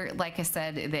 Like I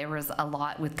said, there was a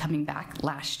lot with coming back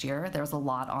last year. There was a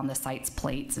lot on the site's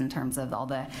plates in terms of all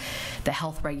the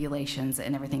health regulations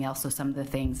and everything else, so some of the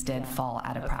things did fall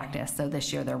out of practice. So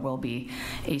this year there will be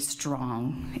a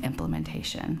strong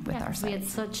implementation with our site. We had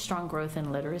such strong growth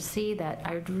in literacy that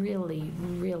I'd really,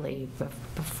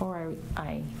 before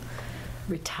I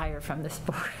retire from this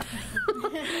board,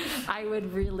 I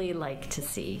would really like to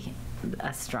see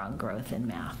a strong growth in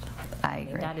math. I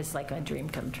agree. That is like a dream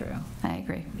come true. I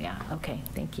agree. Yeah, okay,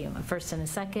 thank you. A first and a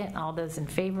second, all those in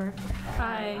favor?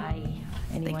 Aye. Aye.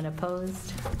 Anyone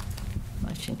opposed?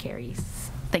 Motion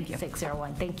carries. Thank you.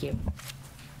 601, thank you.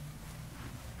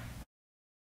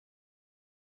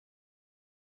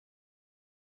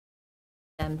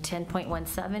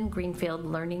 10.17, Greenfield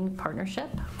Learning Partnership.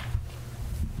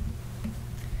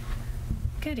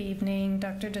 Good evening,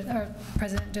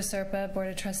 President DeSerpa, Board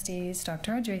of Trustees,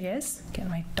 Dr. Rodriguez. Getting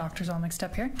my doctors all mixed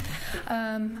up here.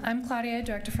 I'm Claudia,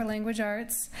 Director for Language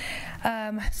Arts.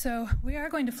 So we are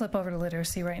going to flip over to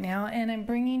literacy right now, and I'm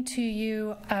bringing to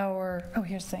you our,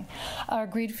 here's the thing, our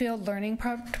Greenfield Learning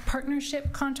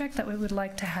Partnership contract that we would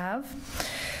like to have.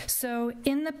 So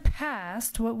in the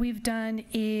past, what we've done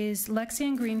is Lexia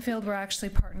and Greenfield were actually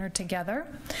partnered together,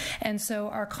 and so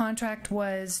our contract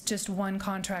was just one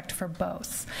contract for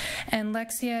both. And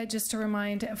Lexia, just to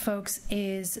remind folks,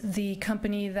 is the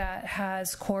company that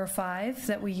has Core 5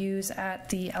 that we use at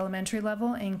the elementary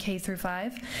level in K through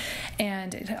 5,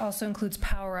 and it also includes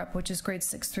Power Up, which is grades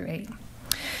 6 through 8.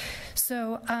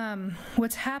 So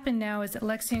what's happened now is that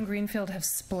Lexia and Greenfield have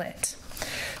split.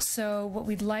 So what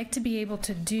we'd like to be able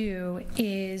to do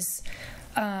is,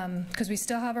 because we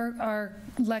still have our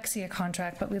Lexia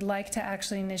contract, but we'd like to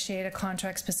actually initiate a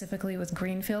contract specifically with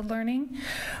Greenfield Learning.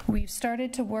 We've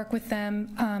started to work with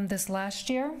them this last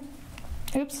year.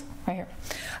 Oops, right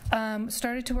here.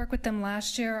 Started to work with them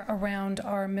last year around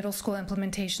our middle school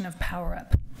implementation of Power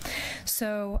Up.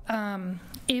 So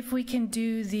if we can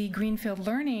do the Greenfield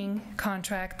Learning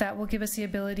contract, that will give us the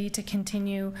ability to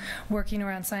continue working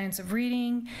around science of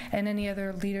reading and any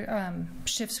other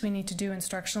shifts we need to do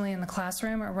instructionally in the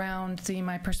classroom around the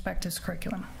My Perspectives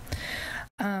curriculum.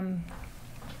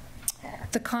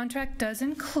 The contract does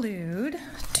include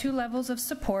 2 levels of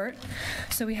support.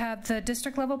 So we have the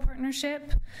district level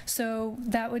partnership. So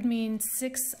that would mean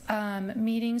 6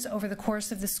 meetings over the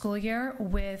course of the school year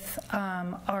with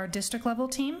our district level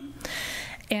team.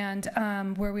 And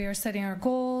where we are setting our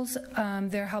goals,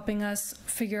 they're helping us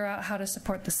figure out how to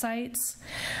support the sites.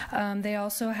 They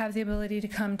also have the ability to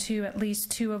come to at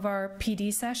least 2 of our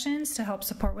PD sessions to help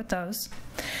support with those.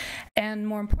 And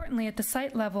more importantly, at the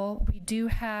site level, we do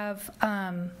have,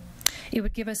 it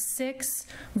would give us 6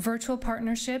 virtual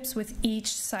partnerships with each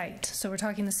site. So we're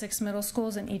talking the 6 middle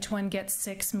schools, and each one gets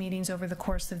 6 meetings over the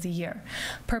course of the year.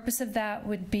 Purpose of that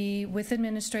would be with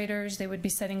administrators. They would be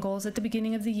setting goals at the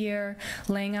beginning of the year,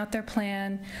 laying out their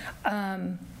plan.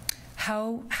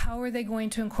 How are they going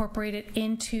to incorporate it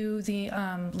into the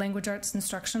language arts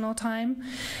instructional time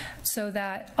so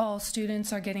that all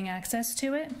students are getting access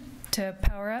to it, to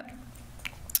Power Up?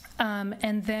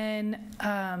 And then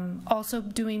also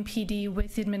doing PD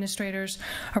with the administrators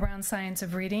around science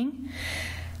of reading,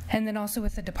 and then also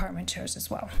with the department chairs as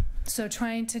well. So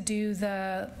trying to do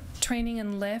the training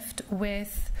and lift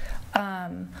with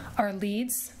our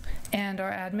leads and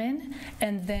our admin,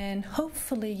 and then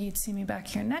hopefully you'd see me back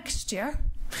here next year,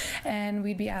 and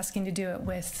we'd be asking to do it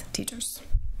with teachers.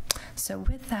 So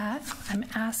with that, I'm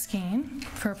asking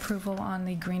for approval on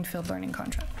the Greenfield Learning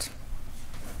contract.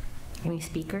 Any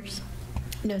speakers?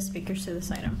 No speakers to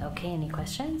this item. Okay, any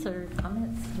questions or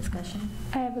comments, discussion?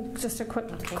 I have just a quick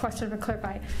question to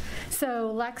clarify.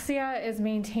 So Lexia is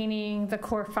maintaining the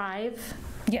Core 5?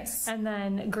 Yes. And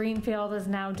then Greenfield is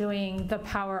now doing the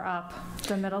Power Up,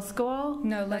 the middle school?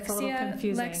 No, That's a little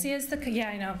confusing. Lexia is the, yeah,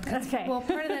 I know. Okay. Well,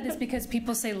 part of that is because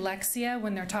people say Lexia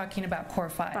when they're talking about Core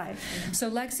 5. So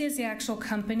Lexia is the actual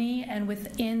company, and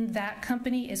within that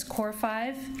company is Core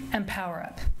 5 and Power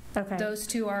Up. Okay. Those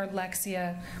 2 are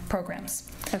Lexia programs.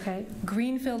 Okay.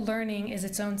 Greenfield Learning is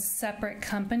its own separate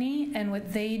company, and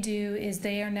what they do is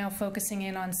they are now focusing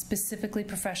in on specifically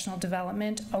professional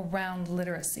development around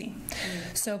literacy.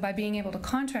 So by being able to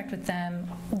contract with them,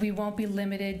 we won't be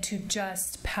limited to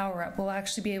just Power Up. We'll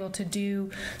actually be able to do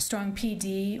strong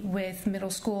PD with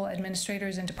middle school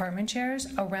administrators and department chairs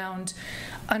around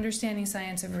understanding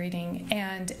science of reading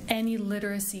and any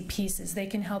literacy pieces. They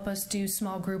can help us do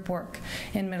small group work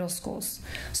in middle schools.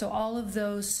 So all of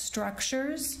those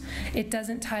structures, it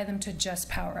doesn't tie them to just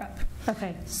Power Up.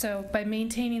 Okay. So by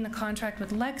maintaining the contract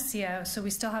with Lexia, so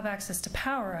we still have access to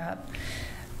Power Up,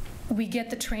 we get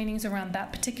the trainings around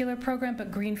that particular program,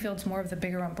 but Greenfield's more of the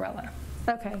bigger umbrella.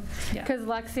 Okay. Because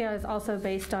Lexia is also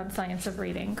based on science of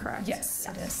reading, correct? Yes,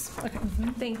 it is. Okay.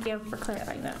 Thank you for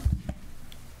clarifying that.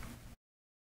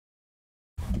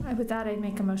 With that, I'd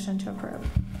make a motion to approve.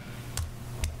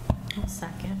 I'll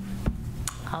second.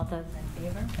 All those in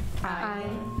favor? Aye.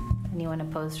 Anyone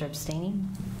opposed or abstaining?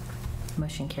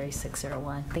 Motion carries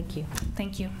 601. Thank you.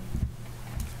 Thank you.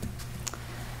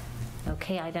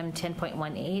 Okay, item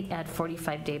 10.18, add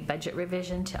 45-day budget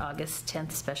revision to August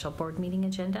 10th special board meeting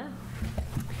agenda.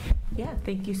 Yeah,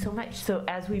 thank you so much. So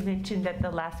as we mentioned at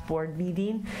the last board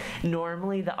meeting,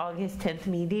 normally the August 10th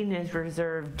meeting is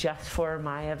reserved just for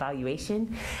my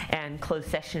evaluation and closed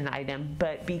session item.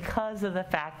 But because of the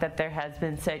fact that there has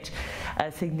been such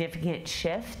a significant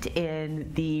shift in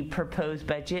the proposed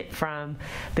budget from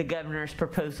the governor's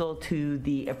proposal to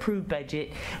the approved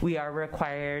budget, we are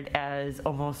required, as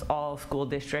almost all school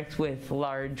districts with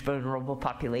large vulnerable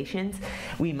populations,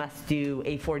 we must do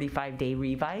a 45-day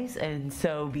revise. And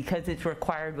so because it's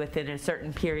required within a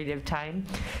certain period of time,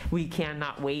 we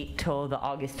cannot wait till the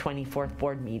August 24th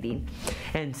board meeting.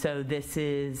 And so this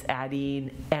is adding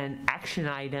an action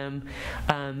item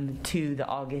to the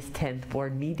August 10th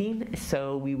board meeting.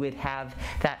 So we would have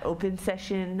that open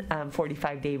session,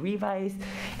 45-day revise,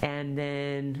 and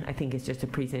then I think it's just a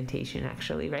presentation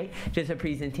actually, right? Just a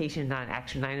presentation, not an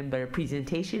action item, but a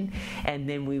presentation, and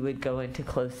then we would go into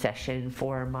closed session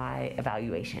for my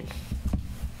evaluation.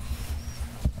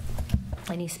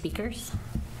 Any speakers?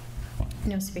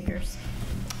 No speakers.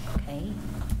 Okay.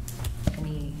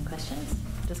 Any questions?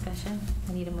 Discussion?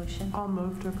 I need a motion. I'll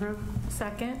move to approve.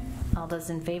 Second. All those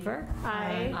in favor?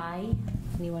 Aye. Aye.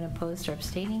 Anyone opposed or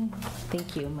abstaining?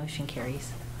 Thank you. Motion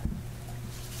carries.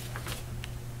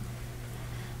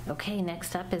 Okay,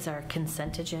 next up is our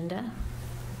consent agenda.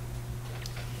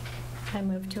 I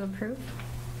move to approve.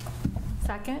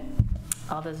 Second.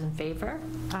 All those in favor?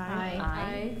 Aye.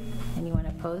 Aye. Anyone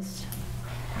opposed?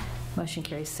 Motion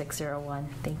carries 601.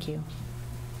 Thank you.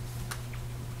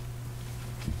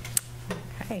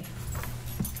 Okay.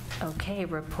 Okay,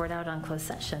 report out on closed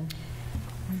session.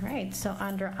 All right, so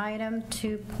under item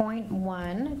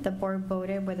 2.1, the board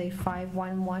voted with a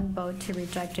 5-1-1 vote to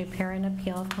reject a parent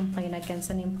appeal of complaint against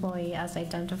an employee as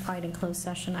identified in closed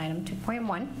session item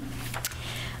 2.1.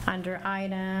 Under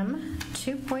item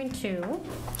 2.2,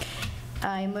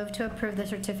 I move to approve the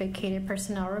certificated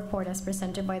personnel report as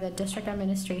presented by the district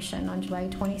administration on July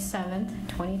 27th,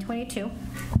 2022,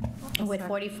 with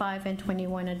 45 and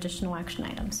 21 additional action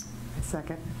items.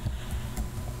 Second.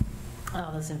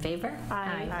 All those in favor?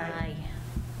 Aye. Aye.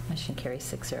 Motion carries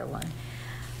 601.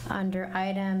 Under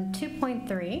item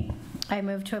 2.3, I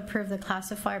move to approve the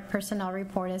classified personnel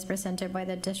report as presented by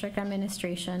the district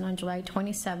administration on July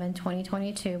 27,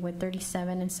 2022, with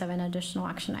 37 and 7 additional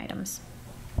action items.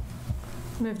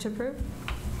 Move to approve.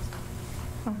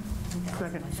 Oh.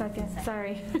 Second. Second.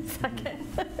 Sorry. Second.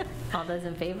 All those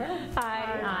in favor?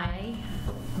 Aye. Aye.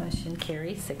 Motion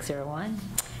carries 601.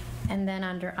 And then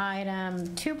under item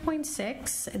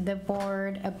 2.6, the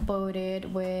board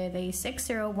voted with a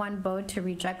 601 vote to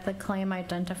reject the claim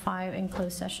identified in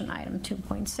closed session item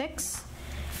 2.6.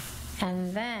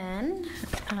 And then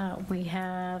we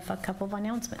have a couple of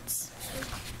announcements.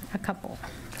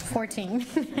 14.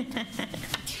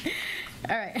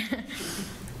 All right.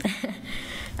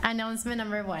 Announcement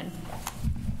number 1.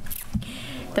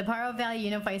 The Pajaro Valley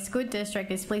Unified School District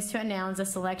is pleased to announce the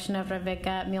selection of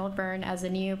Rebecca Milburn as the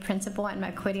new principal at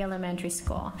McQuitty Elementary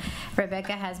School.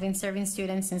 Rebecca has been serving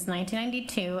students since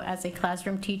 1992 as a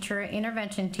classroom teacher,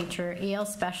 intervention teacher, EL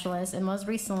specialist, and most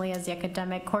recently as the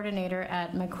academic coordinator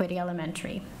at McQuitty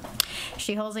Elementary.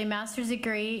 She holds a master's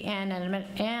degree and an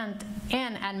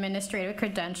administrative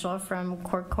credential from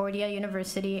Concordia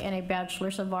University and a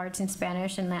bachelor's of arts in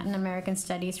Spanish and Latin American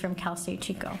studies from Cal State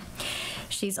Chico.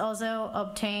 She's also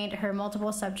obtained her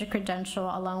multiple subject credential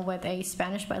along with a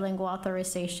Spanish bilingual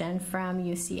authorization from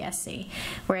UCSC.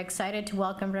 We're excited to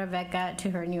welcome Rebecca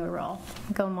to her new role.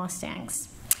 Go Mustangs.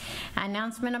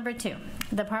 Announcement number 2.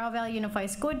 The Pajaro Valley Unified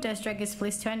School District is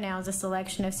pleased to announce the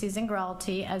selection of Susan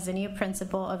Gralty as the new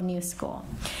principal of New School.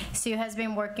 Sue has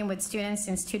been working with students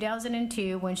since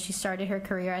 2002 when she started her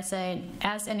career as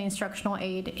an instructional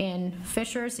aide in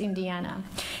Fishers, Indiana.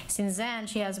 Since then,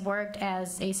 she has worked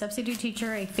as a substitute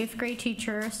teacher, a 5th grade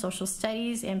teacher, social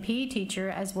studies, and PE teacher,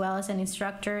 as well as an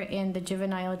instructor in the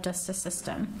juvenile justice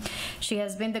system. She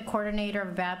has been the coordinator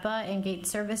of BAPA and Gate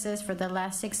Services for the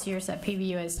last 6 years at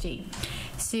PVUSD.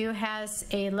 Sue has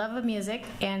a love of music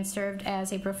and served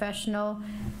as a professional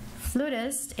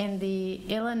flutist in the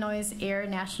Illinois Air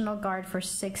National Guard for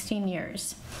 16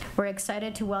 years. We're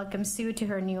excited to welcome Sue to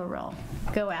her new role.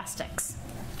 Go Aztecs.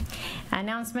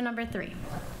 Announcement number 3.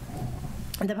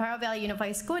 The Pajaro Valley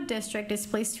Unified School District is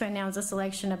pleased to announce the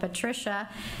selection of Patricia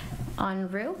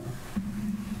Onru.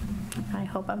 I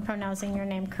hope I'm pronouncing your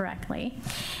name correctly,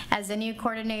 as the new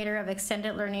coordinator of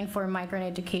extended learning for migrant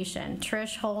education.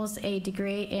 Trish holds a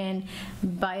degree in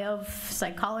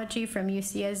biopsychology from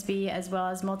UCSB, as well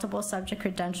as multiple subject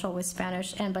credential with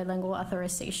Spanish and bilingual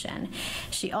authorization.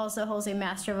 She also holds a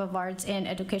Master of Arts in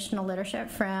Educational Leadership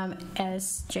from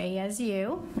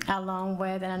SJSU, along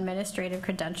with an administrative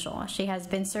credential. She has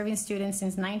been serving students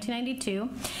since 1992,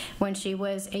 when she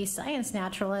was a science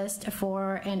naturalist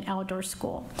for an outdoor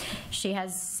school. She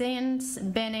has since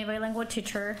been a bilingual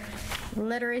teacher,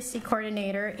 literacy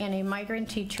coordinator, and a migrant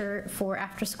teacher for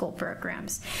after-school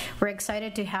programs. We're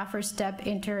excited to have her step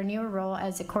into her new role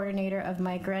as the coordinator of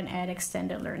migrant and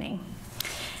extended learning.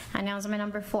 Announcement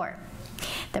number 4.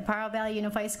 The Pajaro Valley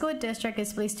Unified School District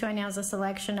is pleased to announce the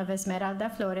selection of Esmeralda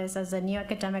Flores as the new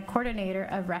academic coordinator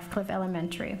of Ratcliffe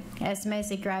Elementary. Esme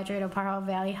is a graduate of Pajaro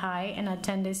Valley High and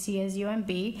attended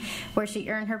CSUMB, where she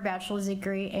earned her bachelor's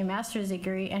degree, a master's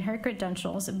degree, and her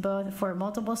credentials, both for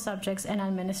multiple subjects and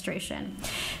administration.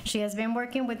 She has been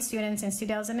working with students since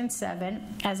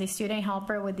 2007 as a student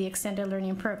helper with the Extended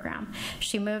Learning Program.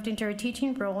 She moved into her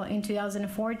teaching role in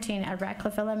 2014 at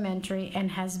Ratcliffe Elementary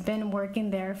and has been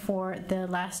working there for the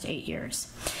last 8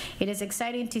 years. It is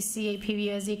exciting to see a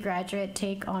PVOZ graduate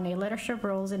take on a leadership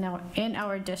roles in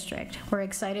our district. We're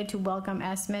excited to welcome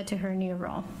Esme to her new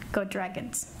role. Go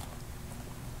Dragons.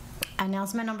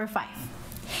 Announcement number 5.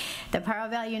 The Pajaro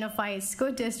Valley Unified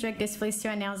School District is pleased to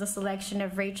announce the selection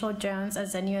of Rachel Jones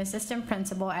as the new assistant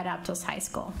principal at Aptos High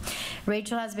School.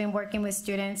 Rachel has been working with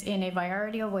students in a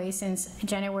variety of ways since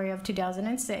January of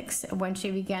 2006, when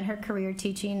she began her career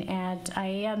teaching at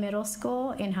Aiea Middle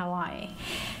School in Hawaii.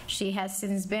 She has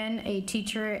since been a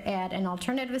teacher at an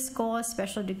alternative school,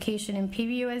 special education in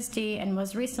PVUSD, and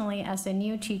most recently as a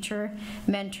new teacher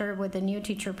mentor with the New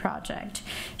Teacher Project.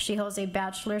 She holds a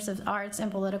Bachelor's of Arts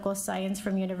in Political Science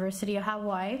from University of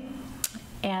Hawaii,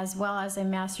 as well as a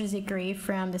master's degree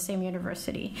from the same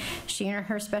university. She earned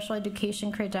her special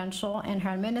education credential and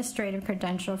her administrative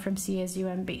credential from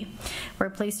CSUMB. We're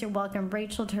pleased to welcome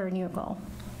Rachel to her new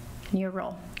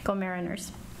role. Go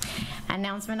Mariners.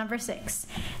 Announcement number 6.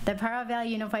 The Pajaro Valley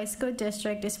Unified School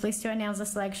District is pleased to announce the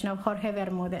selection of Jorge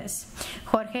Bermudez.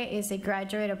 Jorge is a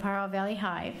graduate of Pajaro Valley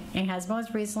High and has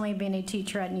most recently been a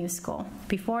teacher at New School.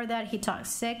 Before that, he taught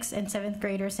 6th and 7th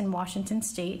graders in Washington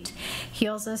State. He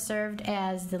also served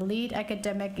as the lead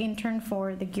academic intern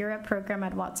for the Gear Up program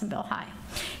at Watsonville High.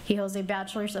 He holds a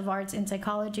Bachelor's of Arts in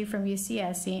Psychology from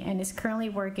UCSC and is currently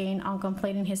working on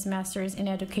completing his Master's in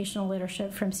Educational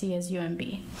Leadership from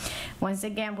CSUMB. Once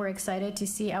again, we're excited to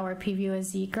see our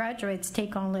PVUSD graduates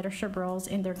take on leadership roles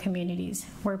in their communities.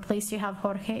 We're pleased to have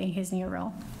Jorge in his new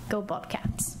role. Go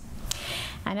Bobcats.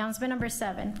 Announcement number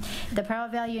 7. The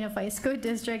Pajaro Valley Unified School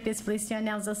District is pleased to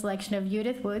announce the selection of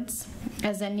Judith Woods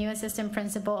as the new assistant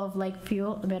principal of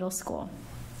Lakeview Middle School.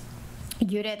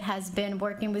 Judith has been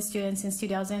working with students since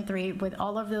 2003, with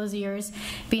all of those years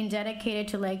being dedicated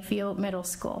to Lakeview Middle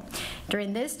School.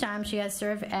 During this time, she has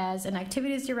served as an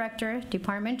activities director,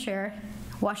 department chair,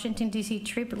 Washington, D.C.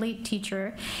 trip lead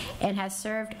teacher, and has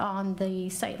served on the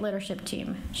site leadership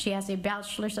team. She has a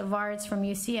Bachelor's of Arts from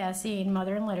UCSC in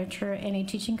Modern Literature and a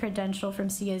teaching credential from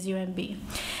CSUMB.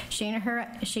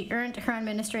 She earned her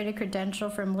administrative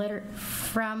credential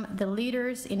from the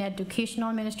Leaders in Educational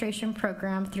Administration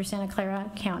program through Santa Clara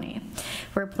County.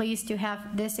 We're pleased to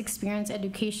have this experienced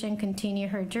educator continue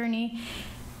her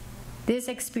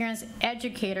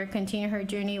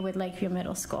journey with Lakeview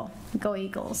Middle School. Go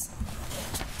Eagles.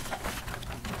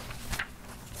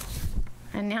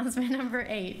 Announcement number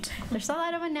 8. There's a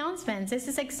lot of announcements. This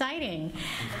is exciting.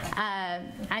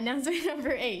 Announcement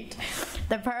number 8.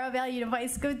 The Pajaro Valley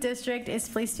Unified School District is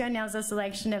pleased to announce the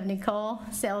selection of Nicole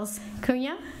Sales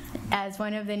Cunha as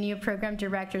one of the new program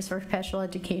directors for special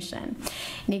education.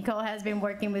 Nicole has been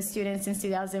working with students since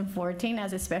 2014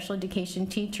 as a special education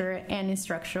teacher and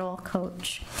instructional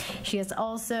coach. She has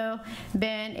also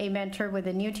been a mentor with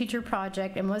the New Teacher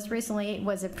Project and most recently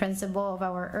was a principal of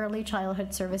our Early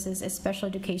Childhood Services special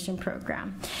education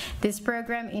program. This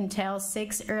program entails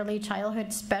 6 early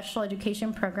childhood special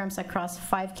education programs across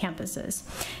 5 campuses.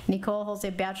 Nicole holds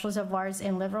a Bachelor's of Arts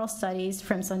in Liberal Studies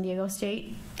from San Diego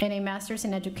State and a Master's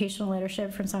in Educational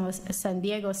Leadership from San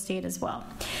Diego State as well.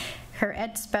 Her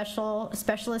Ed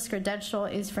Specialist credential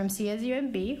is from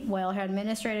CSUMB, while her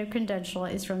administrative credential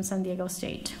is from San Diego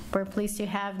State. We're pleased to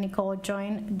have Nicole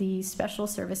join the Special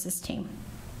Services team.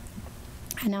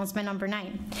 Announcement number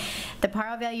 9. The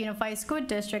Pajaro Valley Unified School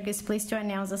District is pleased to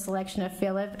announce the selection of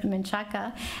Philip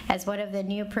Menchaca as one of the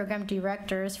new program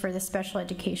directors for the special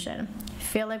education.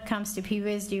 Philip comes to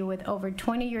PVSU with over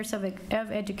 20 years of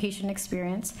education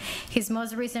experience. His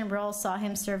most recent role saw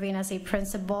him serving as a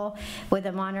principal with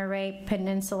the Monterey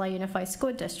Peninsula Unified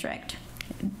School District.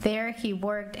 There, he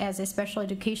worked as a special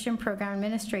education program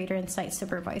administrator and site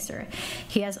supervisor.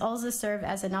 He has also served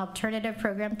as an alternative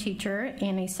program teacher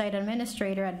and a site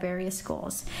administrator at various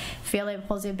schools. Philip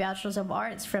holds a Bachelor's of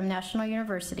Arts from National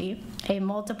University, a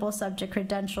multiple subject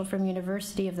credential from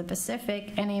University of the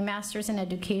Pacific, and a Master's in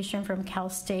Education from Cal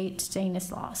State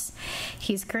Stanislaus.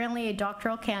 He's currently a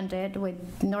doctoral candidate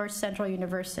with North Central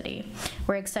University.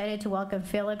 We're excited to welcome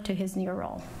Philip to his new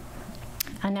role.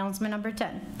 Announcement number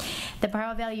 10. The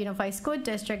Pajaro Valley Unified School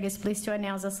District is pleased to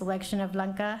announce the selection of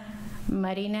Blanca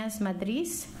Marines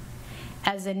Madriz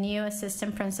as the new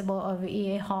assistant principal of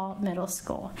E.A. Hall Middle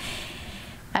School.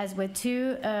 As with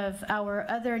two of our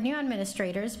other new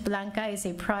administrators, Blanca is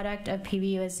a product of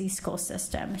PVUSD school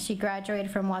system. She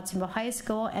graduated from Watsonville High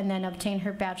School and then obtained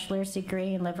her bachelor's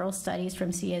degree in liberal studies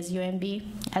from CSUMB,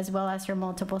 as well as her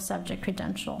multiple subject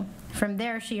credential. From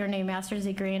there, she earned a master's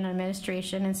degree in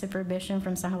administration and supervision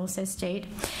from San Jose State,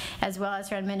 as well as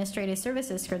her administrative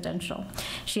services credential.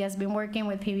 She has been working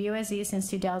with PVUSD since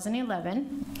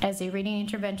 2011 as a reading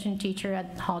intervention teacher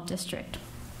at Hall District.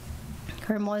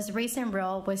 Her most recent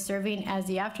role was serving as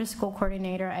the after-school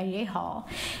coordinator at EA Hall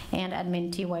and at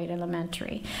Minty White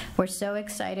Elementary. We're so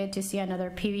excited to see another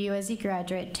PVUSD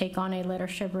graduate take on a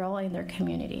leadership role in their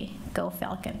community. Go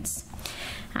Falcons.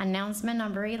 Announcement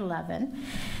number 11.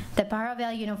 The Pajaro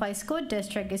Valley Unified School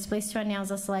District is pleased to announce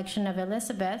the selection of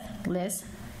Elizabeth Liz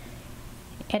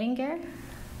Edinger,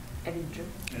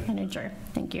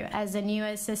 thank you, as the new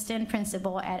assistant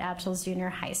principal at Aptos Junior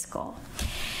High School.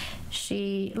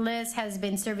 Liz has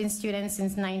been serving students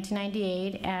since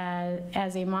 1998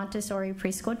 as a Montessori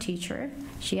preschool teacher.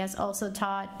 She has also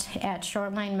taught at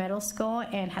Shoreline Middle School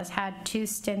and has had 2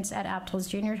 stints at Aptos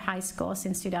Junior High School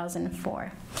since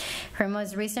 2004. Her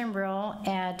most recent role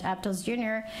at Aptos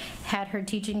Junior had her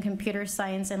teaching computer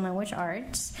science and language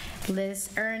arts. Liz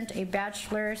earned a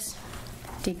bachelor's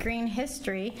degree in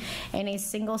history and a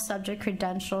single subject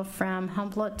credential from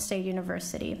Humboldt State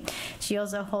University. She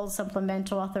also holds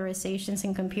supplemental authorizations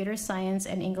in computer science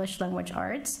and English language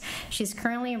arts. She's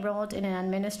currently enrolled in an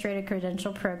administrative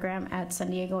credential program at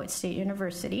San Diego State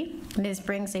University. Liz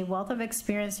brings a wealth of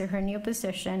experience to her new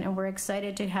position, and we're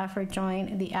excited to have her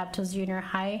join the Aptos Junior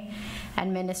High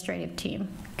administrative team.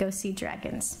 Go Sea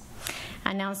Dragons.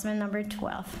 Announcement number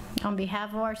 12. On behalf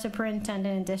of our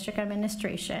superintendent and district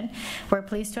administration, we're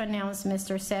pleased to announce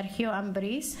Mr. Sergio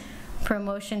Ambriz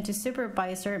promotion to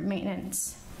supervisor of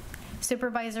maintenance.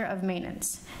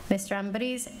 Mr.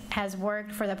 Ambriz has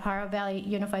worked for the Pajaro Valley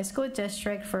Unified School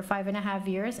District for 5.5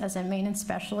 years as a maintenance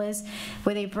specialist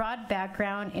with a broad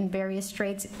background in various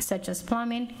trades such as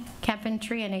plumbing,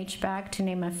 carpentry, and HVAC, to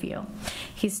name a few.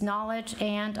 His knowledge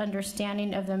and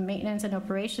understanding of the maintenance and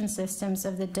operation systems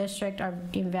of the district are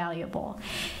invaluable.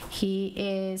 He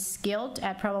is skilled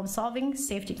at problem solving,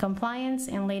 safety compliance,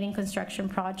 and leading construction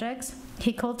projects.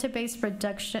 He cultivates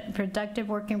productive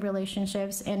working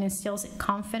relationships and instills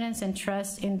confidence and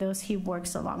trust in those he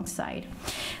works alongside.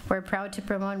 We're proud to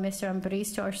promote Mr.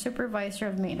 Ambriz to our supervisor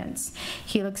of maintenance.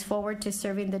 He looks forward to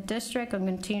serving the district and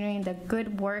continuing the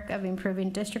good work of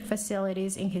improving district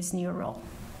facilities in his new role.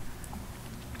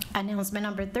 Announcement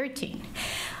number 13.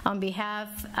 On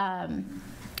behalf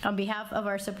of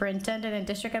our superintendent and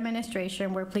district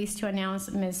administration, we're pleased to announce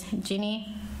Ms.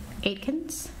 Jeannie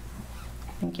Aitkins.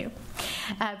 Thank you.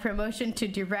 Promotion to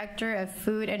Director of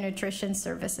Food and Nutrition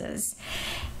Services.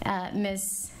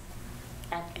 Ms.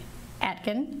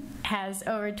 Atkin has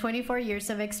over 24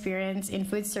 years of experience in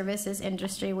food services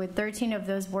industry, with 13 of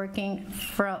those working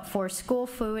for school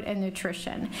food and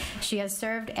nutrition. She has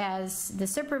served as the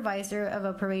supervisor of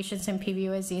operations in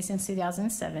PVUSD since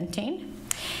 2017.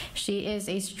 She is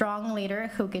a strong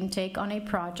leader who can take on a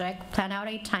project, plan out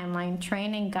a timeline,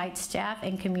 train and guide staff,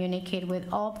 and communicate with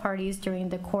all parties during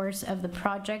the course of the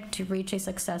project to reach a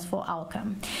successful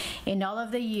outcome. In all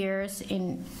of the years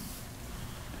in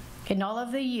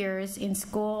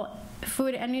school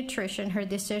food and nutrition, her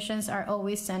decisions are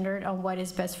always centered on what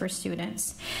is best for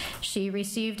students. She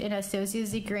received an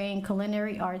associate's degree in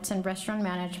culinary arts and restaurant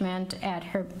management and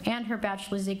her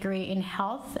bachelor's degree in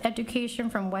health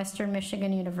education from Western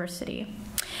Michigan University.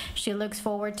 She looks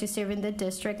forward to serving the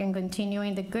district and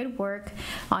continuing the good work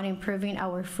on improving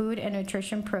our food and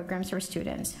nutrition programs for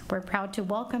students. We're proud to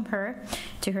welcome her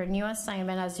to her new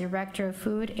assignment as Director of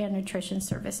Food and Nutrition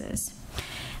Services.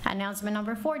 Announcement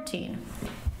number 14.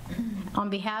 On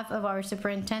behalf of our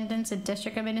superintendents and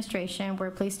district administration,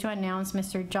 we're pleased to announce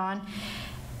Mr. John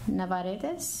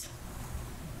Navarrete's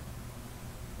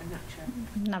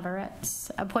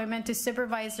appointment to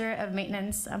supervisor of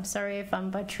maintenance. I'm sorry if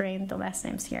I'm butchering the last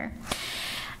names here.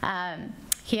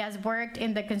 He has worked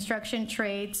in the construction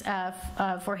trades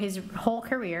for his whole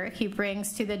career. He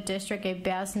brings to the district a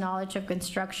vast knowledge of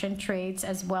construction trades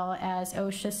as well as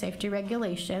OSHA safety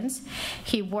regulations.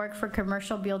 He worked for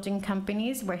commercial building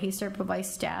companies where he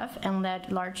supervised staff and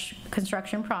led large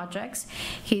construction projects.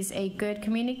 He's a good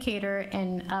communicator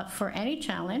and up for any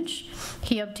challenge.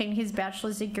 He obtained his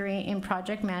bachelor's degree in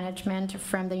project management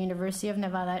from the University of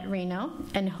Nevada at Reno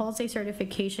and holds a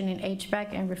certification in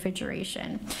HVAC and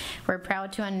refrigeration. We're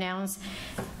proud to announce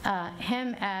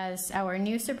him as our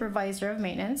new supervisor of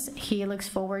maintenance. He looks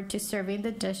forward to serving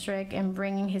the district and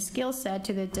bringing his skill set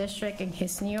to the district in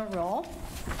his new role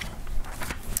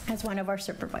as one of our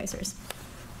supervisors.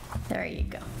 There you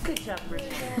go. Good job, Ruth.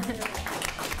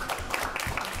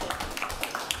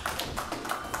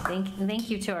 Thank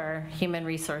you to our human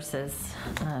resources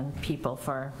people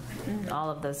for all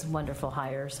of those wonderful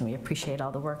hires, and we appreciate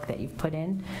all the work that you've put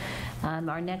in.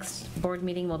 Our next board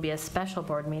meeting will be a special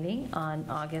board meeting on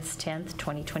August 10th,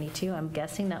 2022. I'm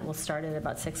guessing that will start at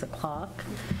about 6 o'clock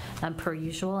per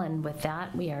usual, and with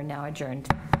that, we are now adjourned.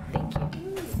 Thank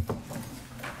you.